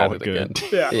talk about it again.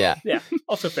 Yeah.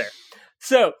 Also fair.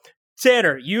 So,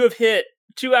 Tanner, you have hit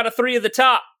 2 out of 3 of the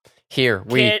top. Here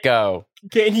we go.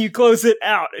 Can you close it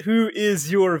out? Who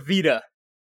is your Vita?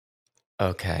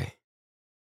 Okay.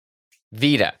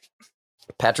 Vita.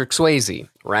 Patrick Swayze,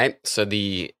 right? So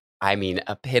the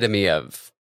epitome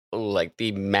of like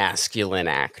the masculine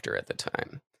actor at the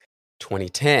time.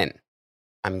 2010.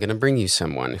 I'm going to bring you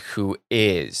someone who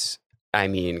is,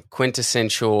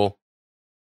 quintessential,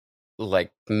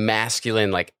 like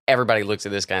masculine, like everybody looks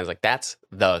at this guy and is like, that's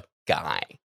the guy,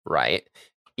 right?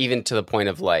 Even to the point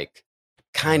of like,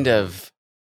 kind of,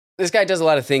 this guy does a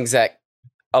lot of things that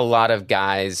a lot of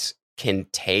guys can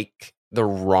take the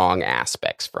wrong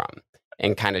aspects from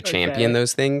and kind of champion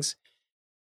those things.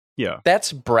 Yeah.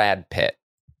 That's Brad Pitt.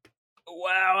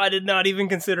 Wow, I did not even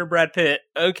consider Brad Pitt.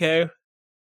 Okay.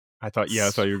 I thought you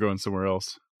were going somewhere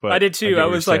else. But I did too. I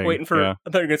was like saying. waiting for, I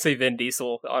thought you were going to say Vin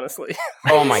Diesel, honestly.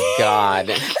 Oh my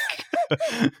God.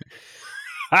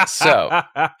 So,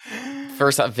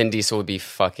 first off, Vin Diesel would be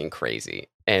fucking crazy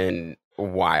and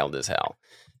wild as hell.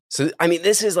 So,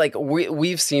 this is like,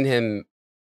 we've seen him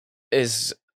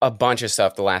as a bunch of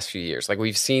stuff the last few years. Like,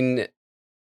 we've seen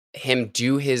him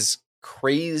do his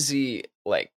crazy,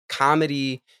 like,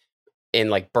 comedy in,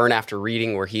 like, Burn After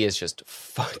Reading, where he is just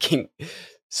fucking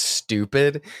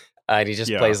stupid. And he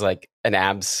just plays, like, an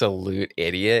absolute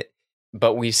idiot.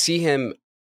 But we see him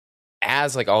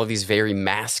as, like, all of these very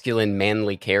masculine,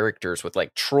 manly characters with,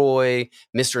 like, Troy,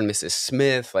 Mr. and Mrs.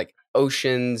 Smith, like,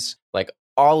 Oceans, like,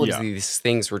 all of these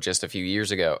things were just a few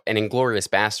years ago. And Inglourious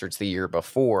Bastards the year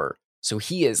before. So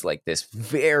he is, like, this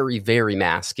very, very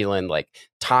masculine, like,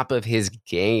 top of his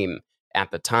game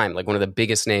at the time. Like, one of the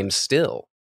biggest names still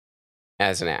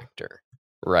as an actor,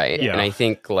 right? Yeah. And I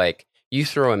think, like, you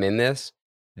throw him in this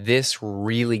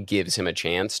really gives him a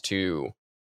chance to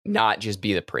not just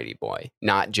be the pretty boy,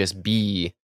 not just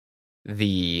be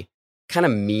the kind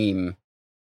of meme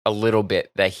a little bit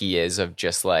that he is of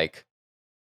just like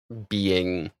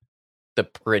being the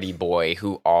pretty boy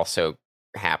who also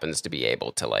happens to be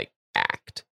able to like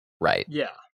act, right? Yeah.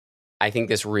 I think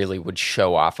this really would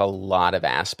show off a lot of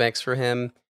aspects for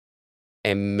him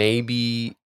and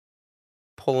maybe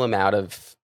pull him out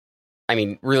of,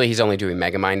 really he's only doing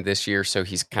Megamind this year, so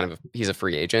he's a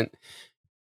free agent.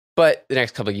 But the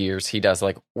next couple of years, he does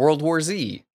like World War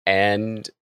Z and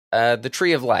The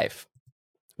Tree of Life,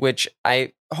 which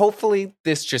hopefully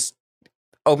this just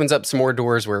opens up some more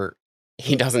doors where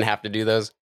he doesn't have to do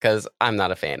those because I'm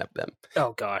not a fan of them.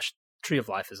 Oh gosh, Tree of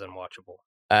Life is unwatchable.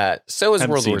 So is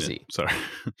World War Z. Sorry.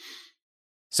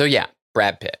 So yeah,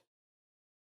 Brad Pitt.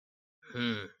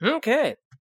 Okay.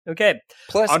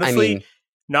 Plus, honestly,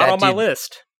 not on my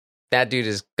list. That dude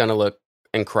is gonna look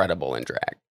incredible in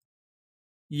drag.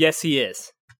 Yes, he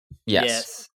is.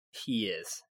 Yes. he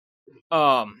is.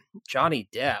 Johnny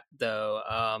Depp though,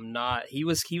 not he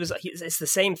was it's the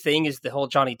same thing as the whole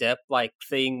Johnny Depp like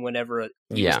thing whenever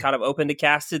he was kind of open to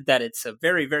casted, that it's a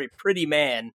very, very pretty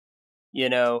man, you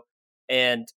know,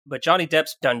 but Johnny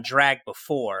Depp's done drag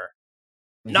before.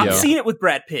 Not seen it with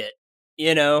Brad Pitt,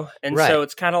 you know, and so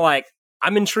it's kind of like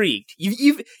I'm intrigued.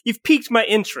 You've piqued my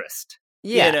interest.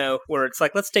 Yeah. You know, where it's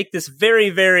like, let's take this very,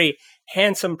 very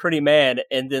handsome, pretty man,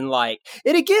 and then like,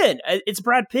 and again, it's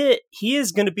Brad Pitt. He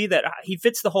is going to be that. He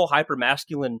fits the whole hyper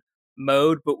masculine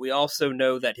mode, but we also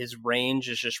know that his range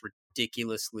is just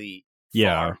ridiculously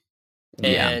far.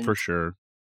 Yeah, for sure.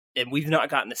 And we've not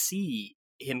gotten to see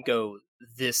him go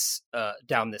this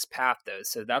down this path though,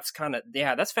 so that's kind of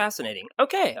that's fascinating.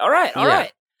 Okay, all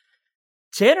right.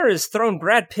 Tanner has thrown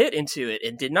Brad Pitt into it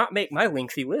and did not make my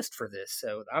lengthy list for this,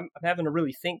 so I'm having to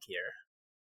really think here.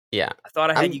 Yeah. I thought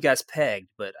I had you guys pegged,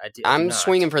 but I did. I'm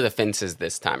swinging for the fences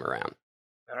this time around.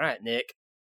 All right, Nick,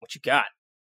 what you got?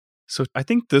 So I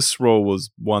think this role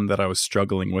was one that I was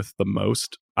struggling with the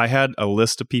most. I had a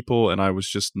list of people and I was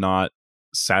just not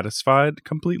satisfied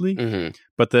completely. Mm-hmm.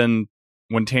 But then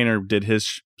when Tanner did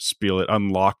his spiel, it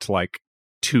unlocked like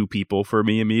 2 people for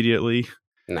me immediately.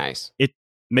 Nice. It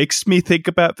makes me think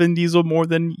about Vin Diesel more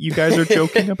than you guys are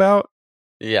joking about.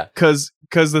 Yeah. Because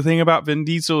the thing about Vin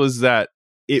Diesel is that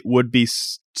it would be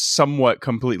somewhat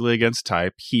completely against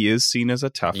type. He is seen as a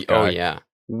tough guy. Oh, yeah.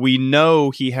 We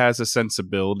know he has a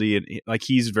sensibility, and like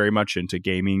he's very much into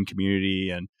gaming community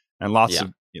and lots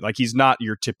of, like, he's not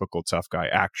your typical tough guy,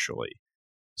 actually.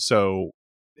 So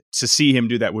to see him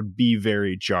do that would be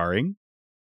very jarring.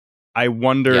 I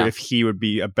wonder if he would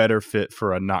be a better fit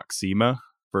for a Noxima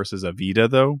versus a Vita,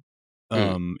 though,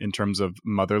 in terms of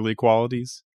motherly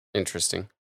qualities. Interesting.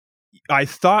 I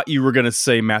thought you were going to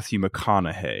say Matthew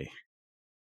McConaughey.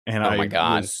 And my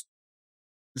God. was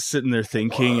sitting there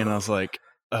thinking, and I was like,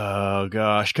 oh,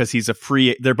 gosh, because he's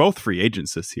they're both free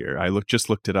agents this year. I just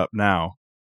looked it up now.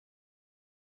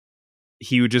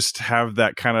 He would just have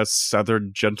that kind of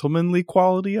southern gentlemanly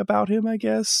quality about him, I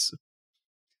guess.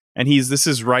 And this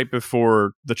is right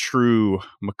before the true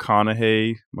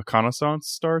McConaissance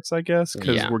starts, I guess,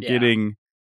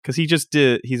 because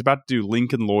he's about to do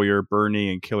Lincoln Lawyer,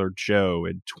 Bernie, and Killer Joe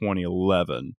in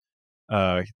 2011.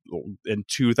 In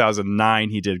 2009,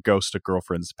 he did Ghost of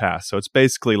Girlfriend's Past. So it's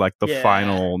basically like the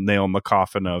final nail in the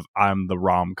coffin of I'm the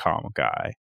rom-com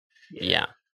guy. Yeah.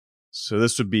 So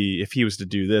this would be, if he was to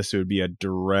do this, it would be a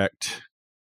direct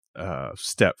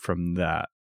step from that.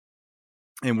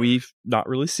 And we've not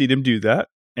really seen him do that.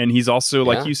 And he's also,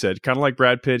 like you said, kind of like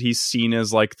Brad Pitt, he's seen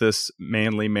as like this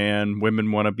manly man.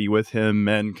 Women want to be with him.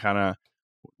 Men kind of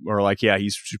are like, yeah,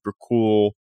 he's super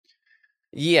cool.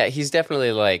 Yeah, he's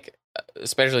definitely like,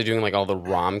 especially doing like all the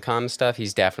rom-com stuff,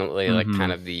 he's definitely like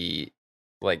kind of the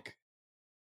like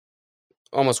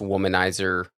almost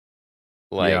womanizer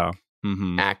like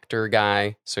actor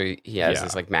guy. So he has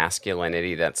this like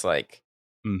masculinity that's like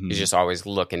he's just always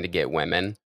looking to get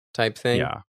women type thing.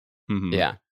 Yeah.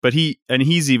 Yeah. But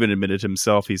he's even admitted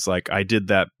himself, he's like, I did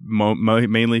that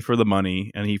mainly for the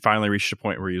money. And he finally reached a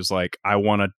point where he was like, I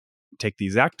want to take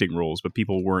these acting roles, but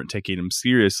people weren't taking him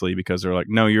seriously because they're like,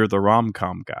 no, you're the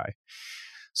rom-com guy.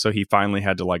 So he finally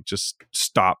had to like just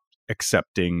stop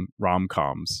accepting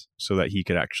rom-coms so that he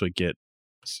could actually get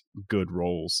good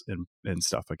roles and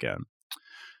stuff again.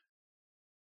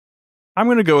 I'm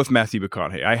going to go with Matthew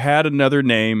McConaughey. I had another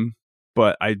name,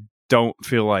 but I don't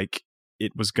feel like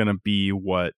it was going to be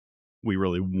what we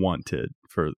really wanted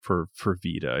for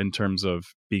Vita in terms of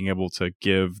being able to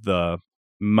give the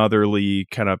motherly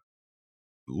kind of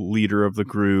leader of the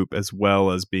group, as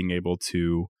well as being able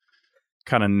to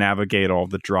kind of navigate all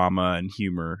the drama and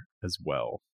humor as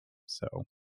well. So,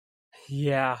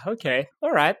 yeah, okay,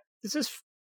 all right.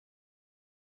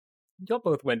 Y'all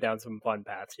both went down some fun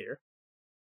paths here.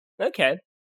 Okay,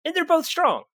 and they're both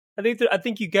strong. I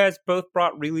think you guys both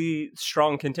brought really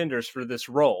strong contenders for this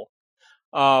role.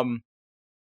 You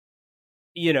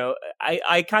know,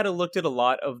 I kind of looked at a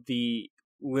lot of the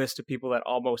list of people that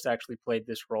almost actually played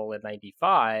this role in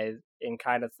 '95 and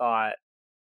kind of thought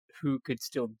who could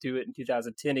still do it in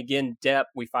 2010. Again, Depp,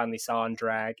 we finally saw in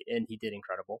drag, and he did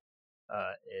incredible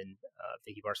in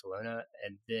Vicky Barcelona.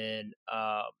 And then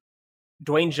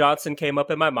Dwayne Johnson came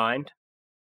up in my mind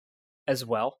as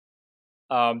well.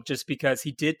 Just because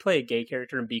he did play a gay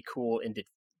character and be cool and did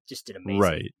amazing,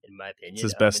 right, in my opinion. It's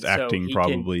his best acting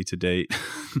probably to date.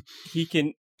 he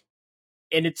can,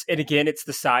 again, it's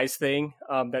the size thing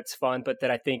that's fun, but that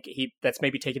I think that's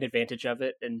maybe taking advantage of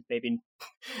it, and maybe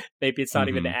it's not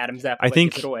even Adam's apple. I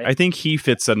think that gives it away. I think he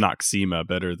fits a Noxema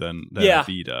better than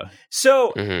Evita.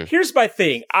 So here's my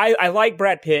thing: I like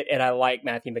Brad Pitt and I like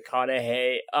Matthew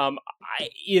McConaughey. And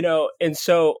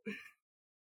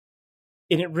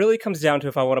it really comes down to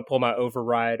if I want to pull my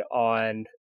override on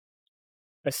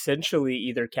essentially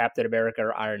either Captain America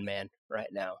or Iron Man right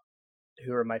now,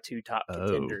 who are my two top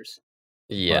contenders.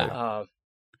 Yeah.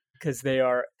 Because they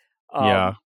are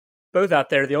both out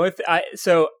there. The only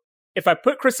so if I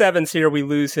put Chris Evans here, we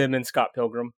lose him and Scott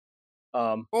Pilgrim.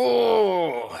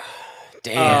 Oh,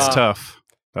 damn. That's tough.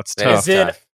 That's tough.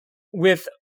 Then with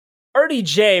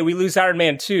RDJ, we lose Iron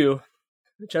Man 2,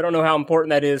 which I don't know how important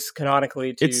that is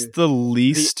canonically. It's the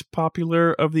least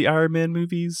popular of the Iron Man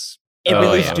movies. And we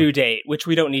lose Due Date, which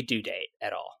we don't need Due Date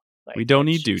at all. Like, we don't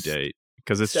need Due Date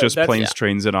because it's just planes,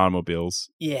 trains, and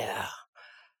automobiles. Yeah.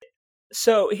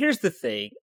 So here's the thing.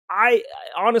 I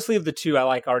honestly, of the two, I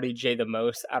like RDJ the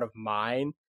most out of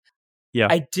mine. Yeah.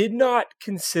 I did not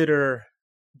consider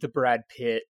the Brad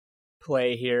Pitt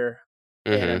play here.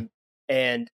 And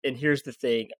here's the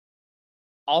thing.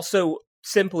 Also,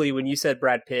 simply when you said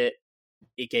Brad Pitt,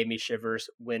 it gave me shivers.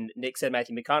 When Nick said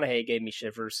Matthew McConaughey, it gave me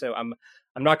shivers. So I'm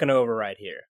not going to override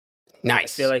here.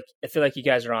 Nice. I feel like you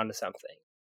guys are onto something.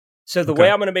 So the way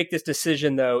I'm going to make this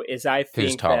decision, though, is I think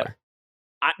who's taller?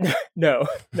 No,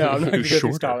 I'm not going to go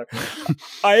who's taller.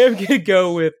 I am going to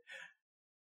go with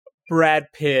Brad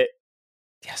Pitt.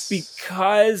 Yes.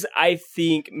 Because I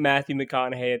think Matthew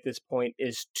McConaughey at this point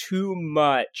is too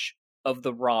much of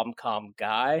the rom-com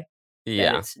guy.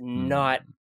 Yeah. It's not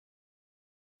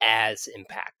as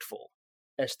impactful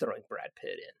as throwing Brad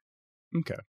Pitt in.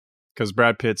 Okay. Because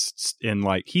Brad Pitt's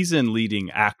he's in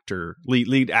lead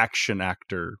action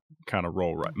actor kind of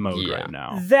mode right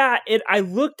now. I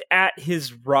looked at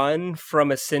his run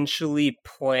from essentially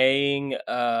playing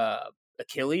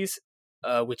Achilles,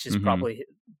 which is probably,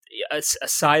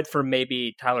 aside from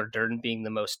maybe Tyler Durden being the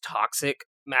most toxic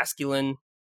masculine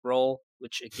role,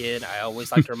 which again, I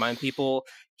always like to remind people,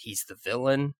 he's the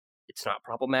villain. It's not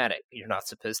problematic. You're not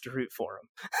supposed to root for him.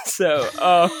 So,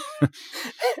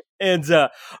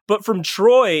 but from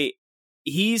Troy,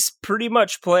 he's pretty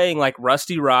much playing like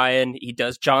Rusty Ryan. He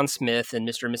does John Smith and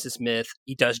Mr. and Mrs. Smith.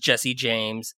 He does Jesse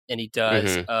James, and he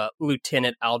does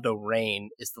Lieutenant Aldo Rain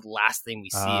is the last thing we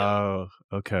see him. Oh,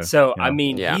 okay. So, I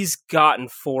mean, he's gotten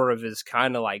 4 of his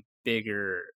kind of like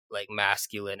bigger, like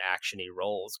masculine actiony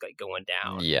roles like going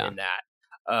down in that,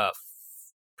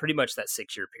 pretty much that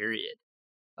 6-year period.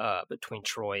 Between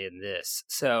Troy and this.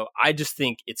 So I just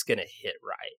think it's going to hit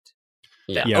right.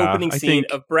 That opening scene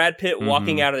of Brad Pitt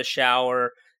walking out of the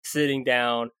shower, sitting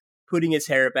down, putting his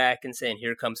hair back and saying,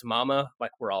 "Here comes mama." Like,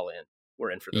 we're all in.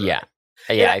 We're in for the ride.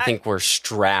 I think we're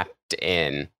strapped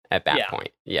in at that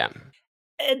point. Yeah.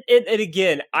 And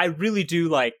again, I really do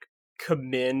like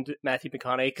commend Matthew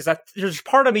McConaughey because there's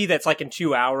part of me that's like in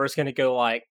 2 hours going to go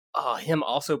like, oh, him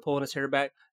also pulling his hair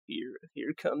back.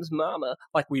 Here comes mama.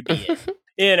 Like, we'd be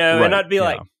in, and I'd be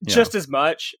like, just as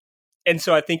much. And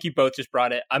so I think you both just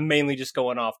brought it. I'm mainly just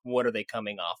going off, what are they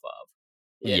coming off of?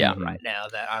 Right now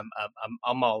that I'm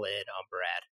all in on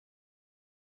Brad.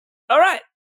 All right.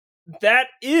 That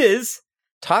is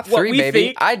top 3, baby.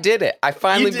 Think. I did it. I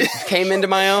finally came into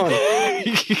my own.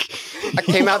 I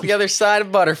came out the other side of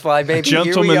Butterfly, baby.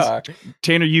 Here we are.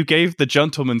 Tanner, you gave the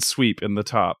gentleman sweep in the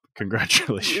top.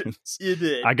 Congratulations. You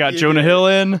did. I got Jonah Hill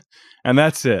in, and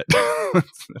that's it.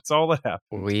 That's all that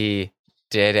happened. We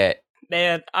did it.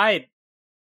 Man,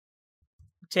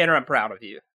 Tanner, I'm proud of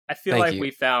you. I feel like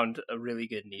we found a really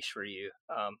good niche for you.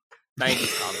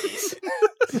 90s comedies.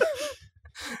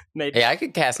 Maybe. Hey, I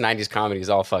could cast 90s comedies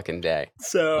all fucking day.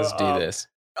 So let's do this.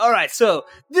 All right, so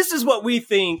this is what we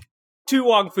think To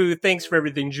Wong Fu, Thanks for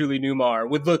Everything, Julie Newmar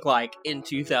would look like in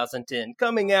 2010.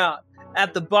 Coming out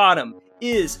at the bottom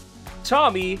is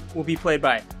Tommy, will be played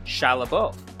by Shia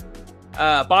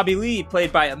LaBeouf. Bobby Lee,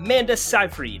 played by Amanda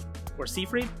Seyfried. Or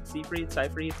Seyfried?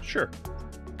 Seyfried? Sure.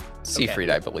 Seyfried,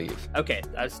 okay. I believe. Okay,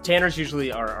 Tanner's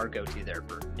usually our go-to there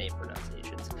for name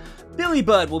pronunciations. Billy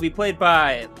Budd will be played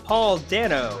by Paul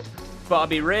Dano.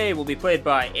 Bobby Ray will be played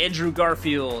by Andrew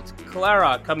Garfield.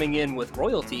 Clara coming in with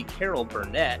royalty, Carol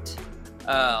Burnett.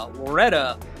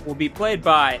 Loretta will be played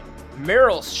by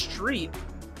Meryl Streep,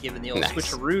 given the old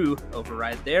switcheroo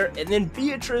override there. And then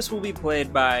Beatrice will be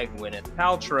played by Gwyneth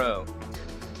Paltrow.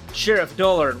 Sheriff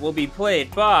Dullard will be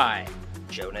played by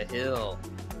Jonah Hill.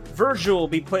 Virgil will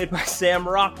be played by Sam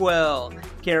Rockwell.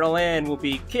 Carol Ann will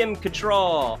be Kim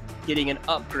Cattrall, getting an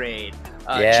upgrade.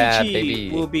 Yeah, Chi-Chi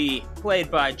baby. will be played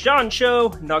by John Cho,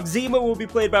 Noxzema will be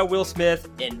played by Will Smith,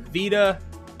 and Vita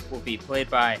will be played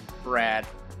by Brad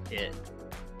Pitt.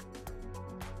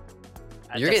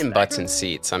 You're getting butts in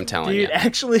seats, I'm telling Dude, you.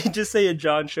 actually, just say a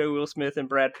John Cho, Will Smith, and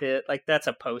Brad Pitt. Like, that's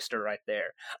a poster right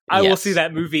there. I will Yes. see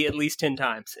that movie at least 10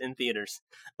 times in theaters.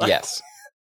 Yes.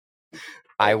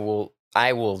 I will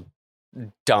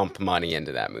dump money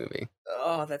into that movie.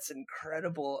 Oh, that's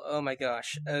incredible. Oh my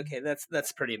gosh. Okay,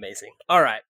 that's pretty amazing. All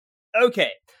right.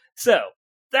 Okay, so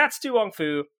that's To Wong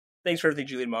Fu. Thanks for everything,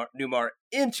 Julie Newmar,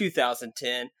 in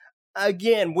 2010.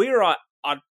 Again, we're on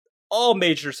all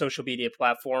major social media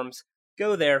platforms.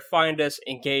 Go there, find us,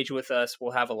 engage with us.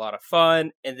 We'll have a lot of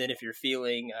fun. And then if you're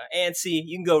feeling antsy,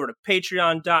 you can go over to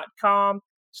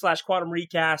patreon.com/Quantum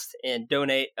Recast and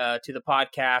donate to the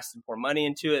podcast and pour money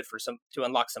into it to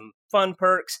unlock some fun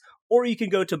perks. Or you can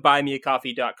go to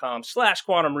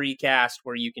buymeacoffee.com/Quantum Recast,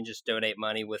 where you can just donate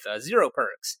money with 0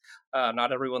 perks.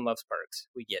 Not everyone loves perks.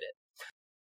 We get it.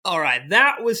 All right,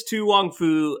 that was To Wong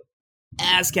Fu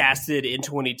as casted in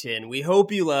 2010. We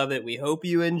hope you love it. We hope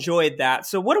you enjoyed that.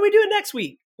 So what are we doing next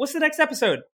week? What's the next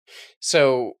episode?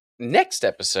 So next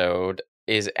episode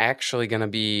is actually going to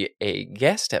be a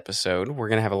guest episode. We're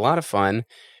going to have a lot of fun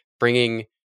bringing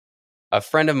a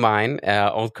friend of mine,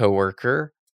 old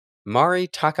coworker, Mari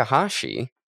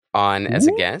Takahashi, on as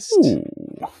a guest.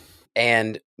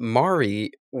 And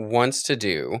Mari wants to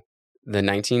do the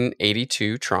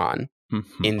 1982 Tron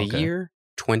in the year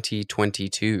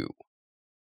 2022.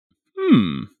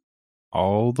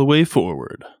 All the way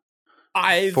forward.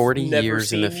 I've 40 never years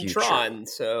seen in the future. Tron,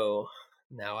 so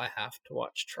now I have to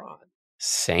watch Tron.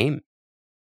 Same.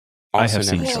 I Also have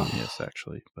seen never Tron, seen it. yes,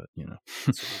 actually, but you know,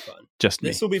 This will be fun. just me.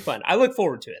 This will be fun. I look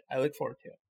forward to it.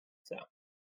 So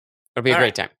It'll be a All great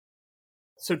right. time.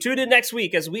 So tune in next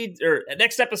week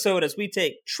next episode as we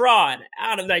take Tron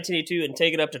out of 1982 and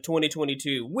take it up to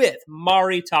 2022 with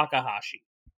Mari Takahashi.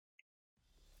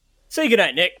 Say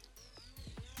goodnight, Nick.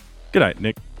 Good night,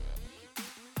 Nick.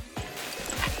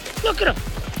 Look at them.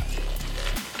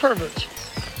 Perverts.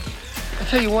 I'll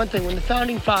tell you one thing. When the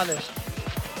Founding Fathers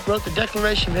wrote the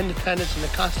Declaration of Independence and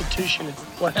the Constitution and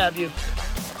what have you,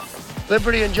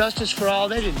 liberty and justice for all,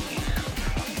 they didn't mean.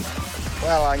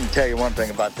 Well, I can tell you one thing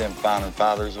about them Founding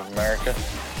Fathers of America.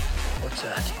 What's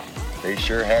that? They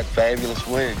sure had fabulous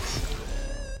wigs.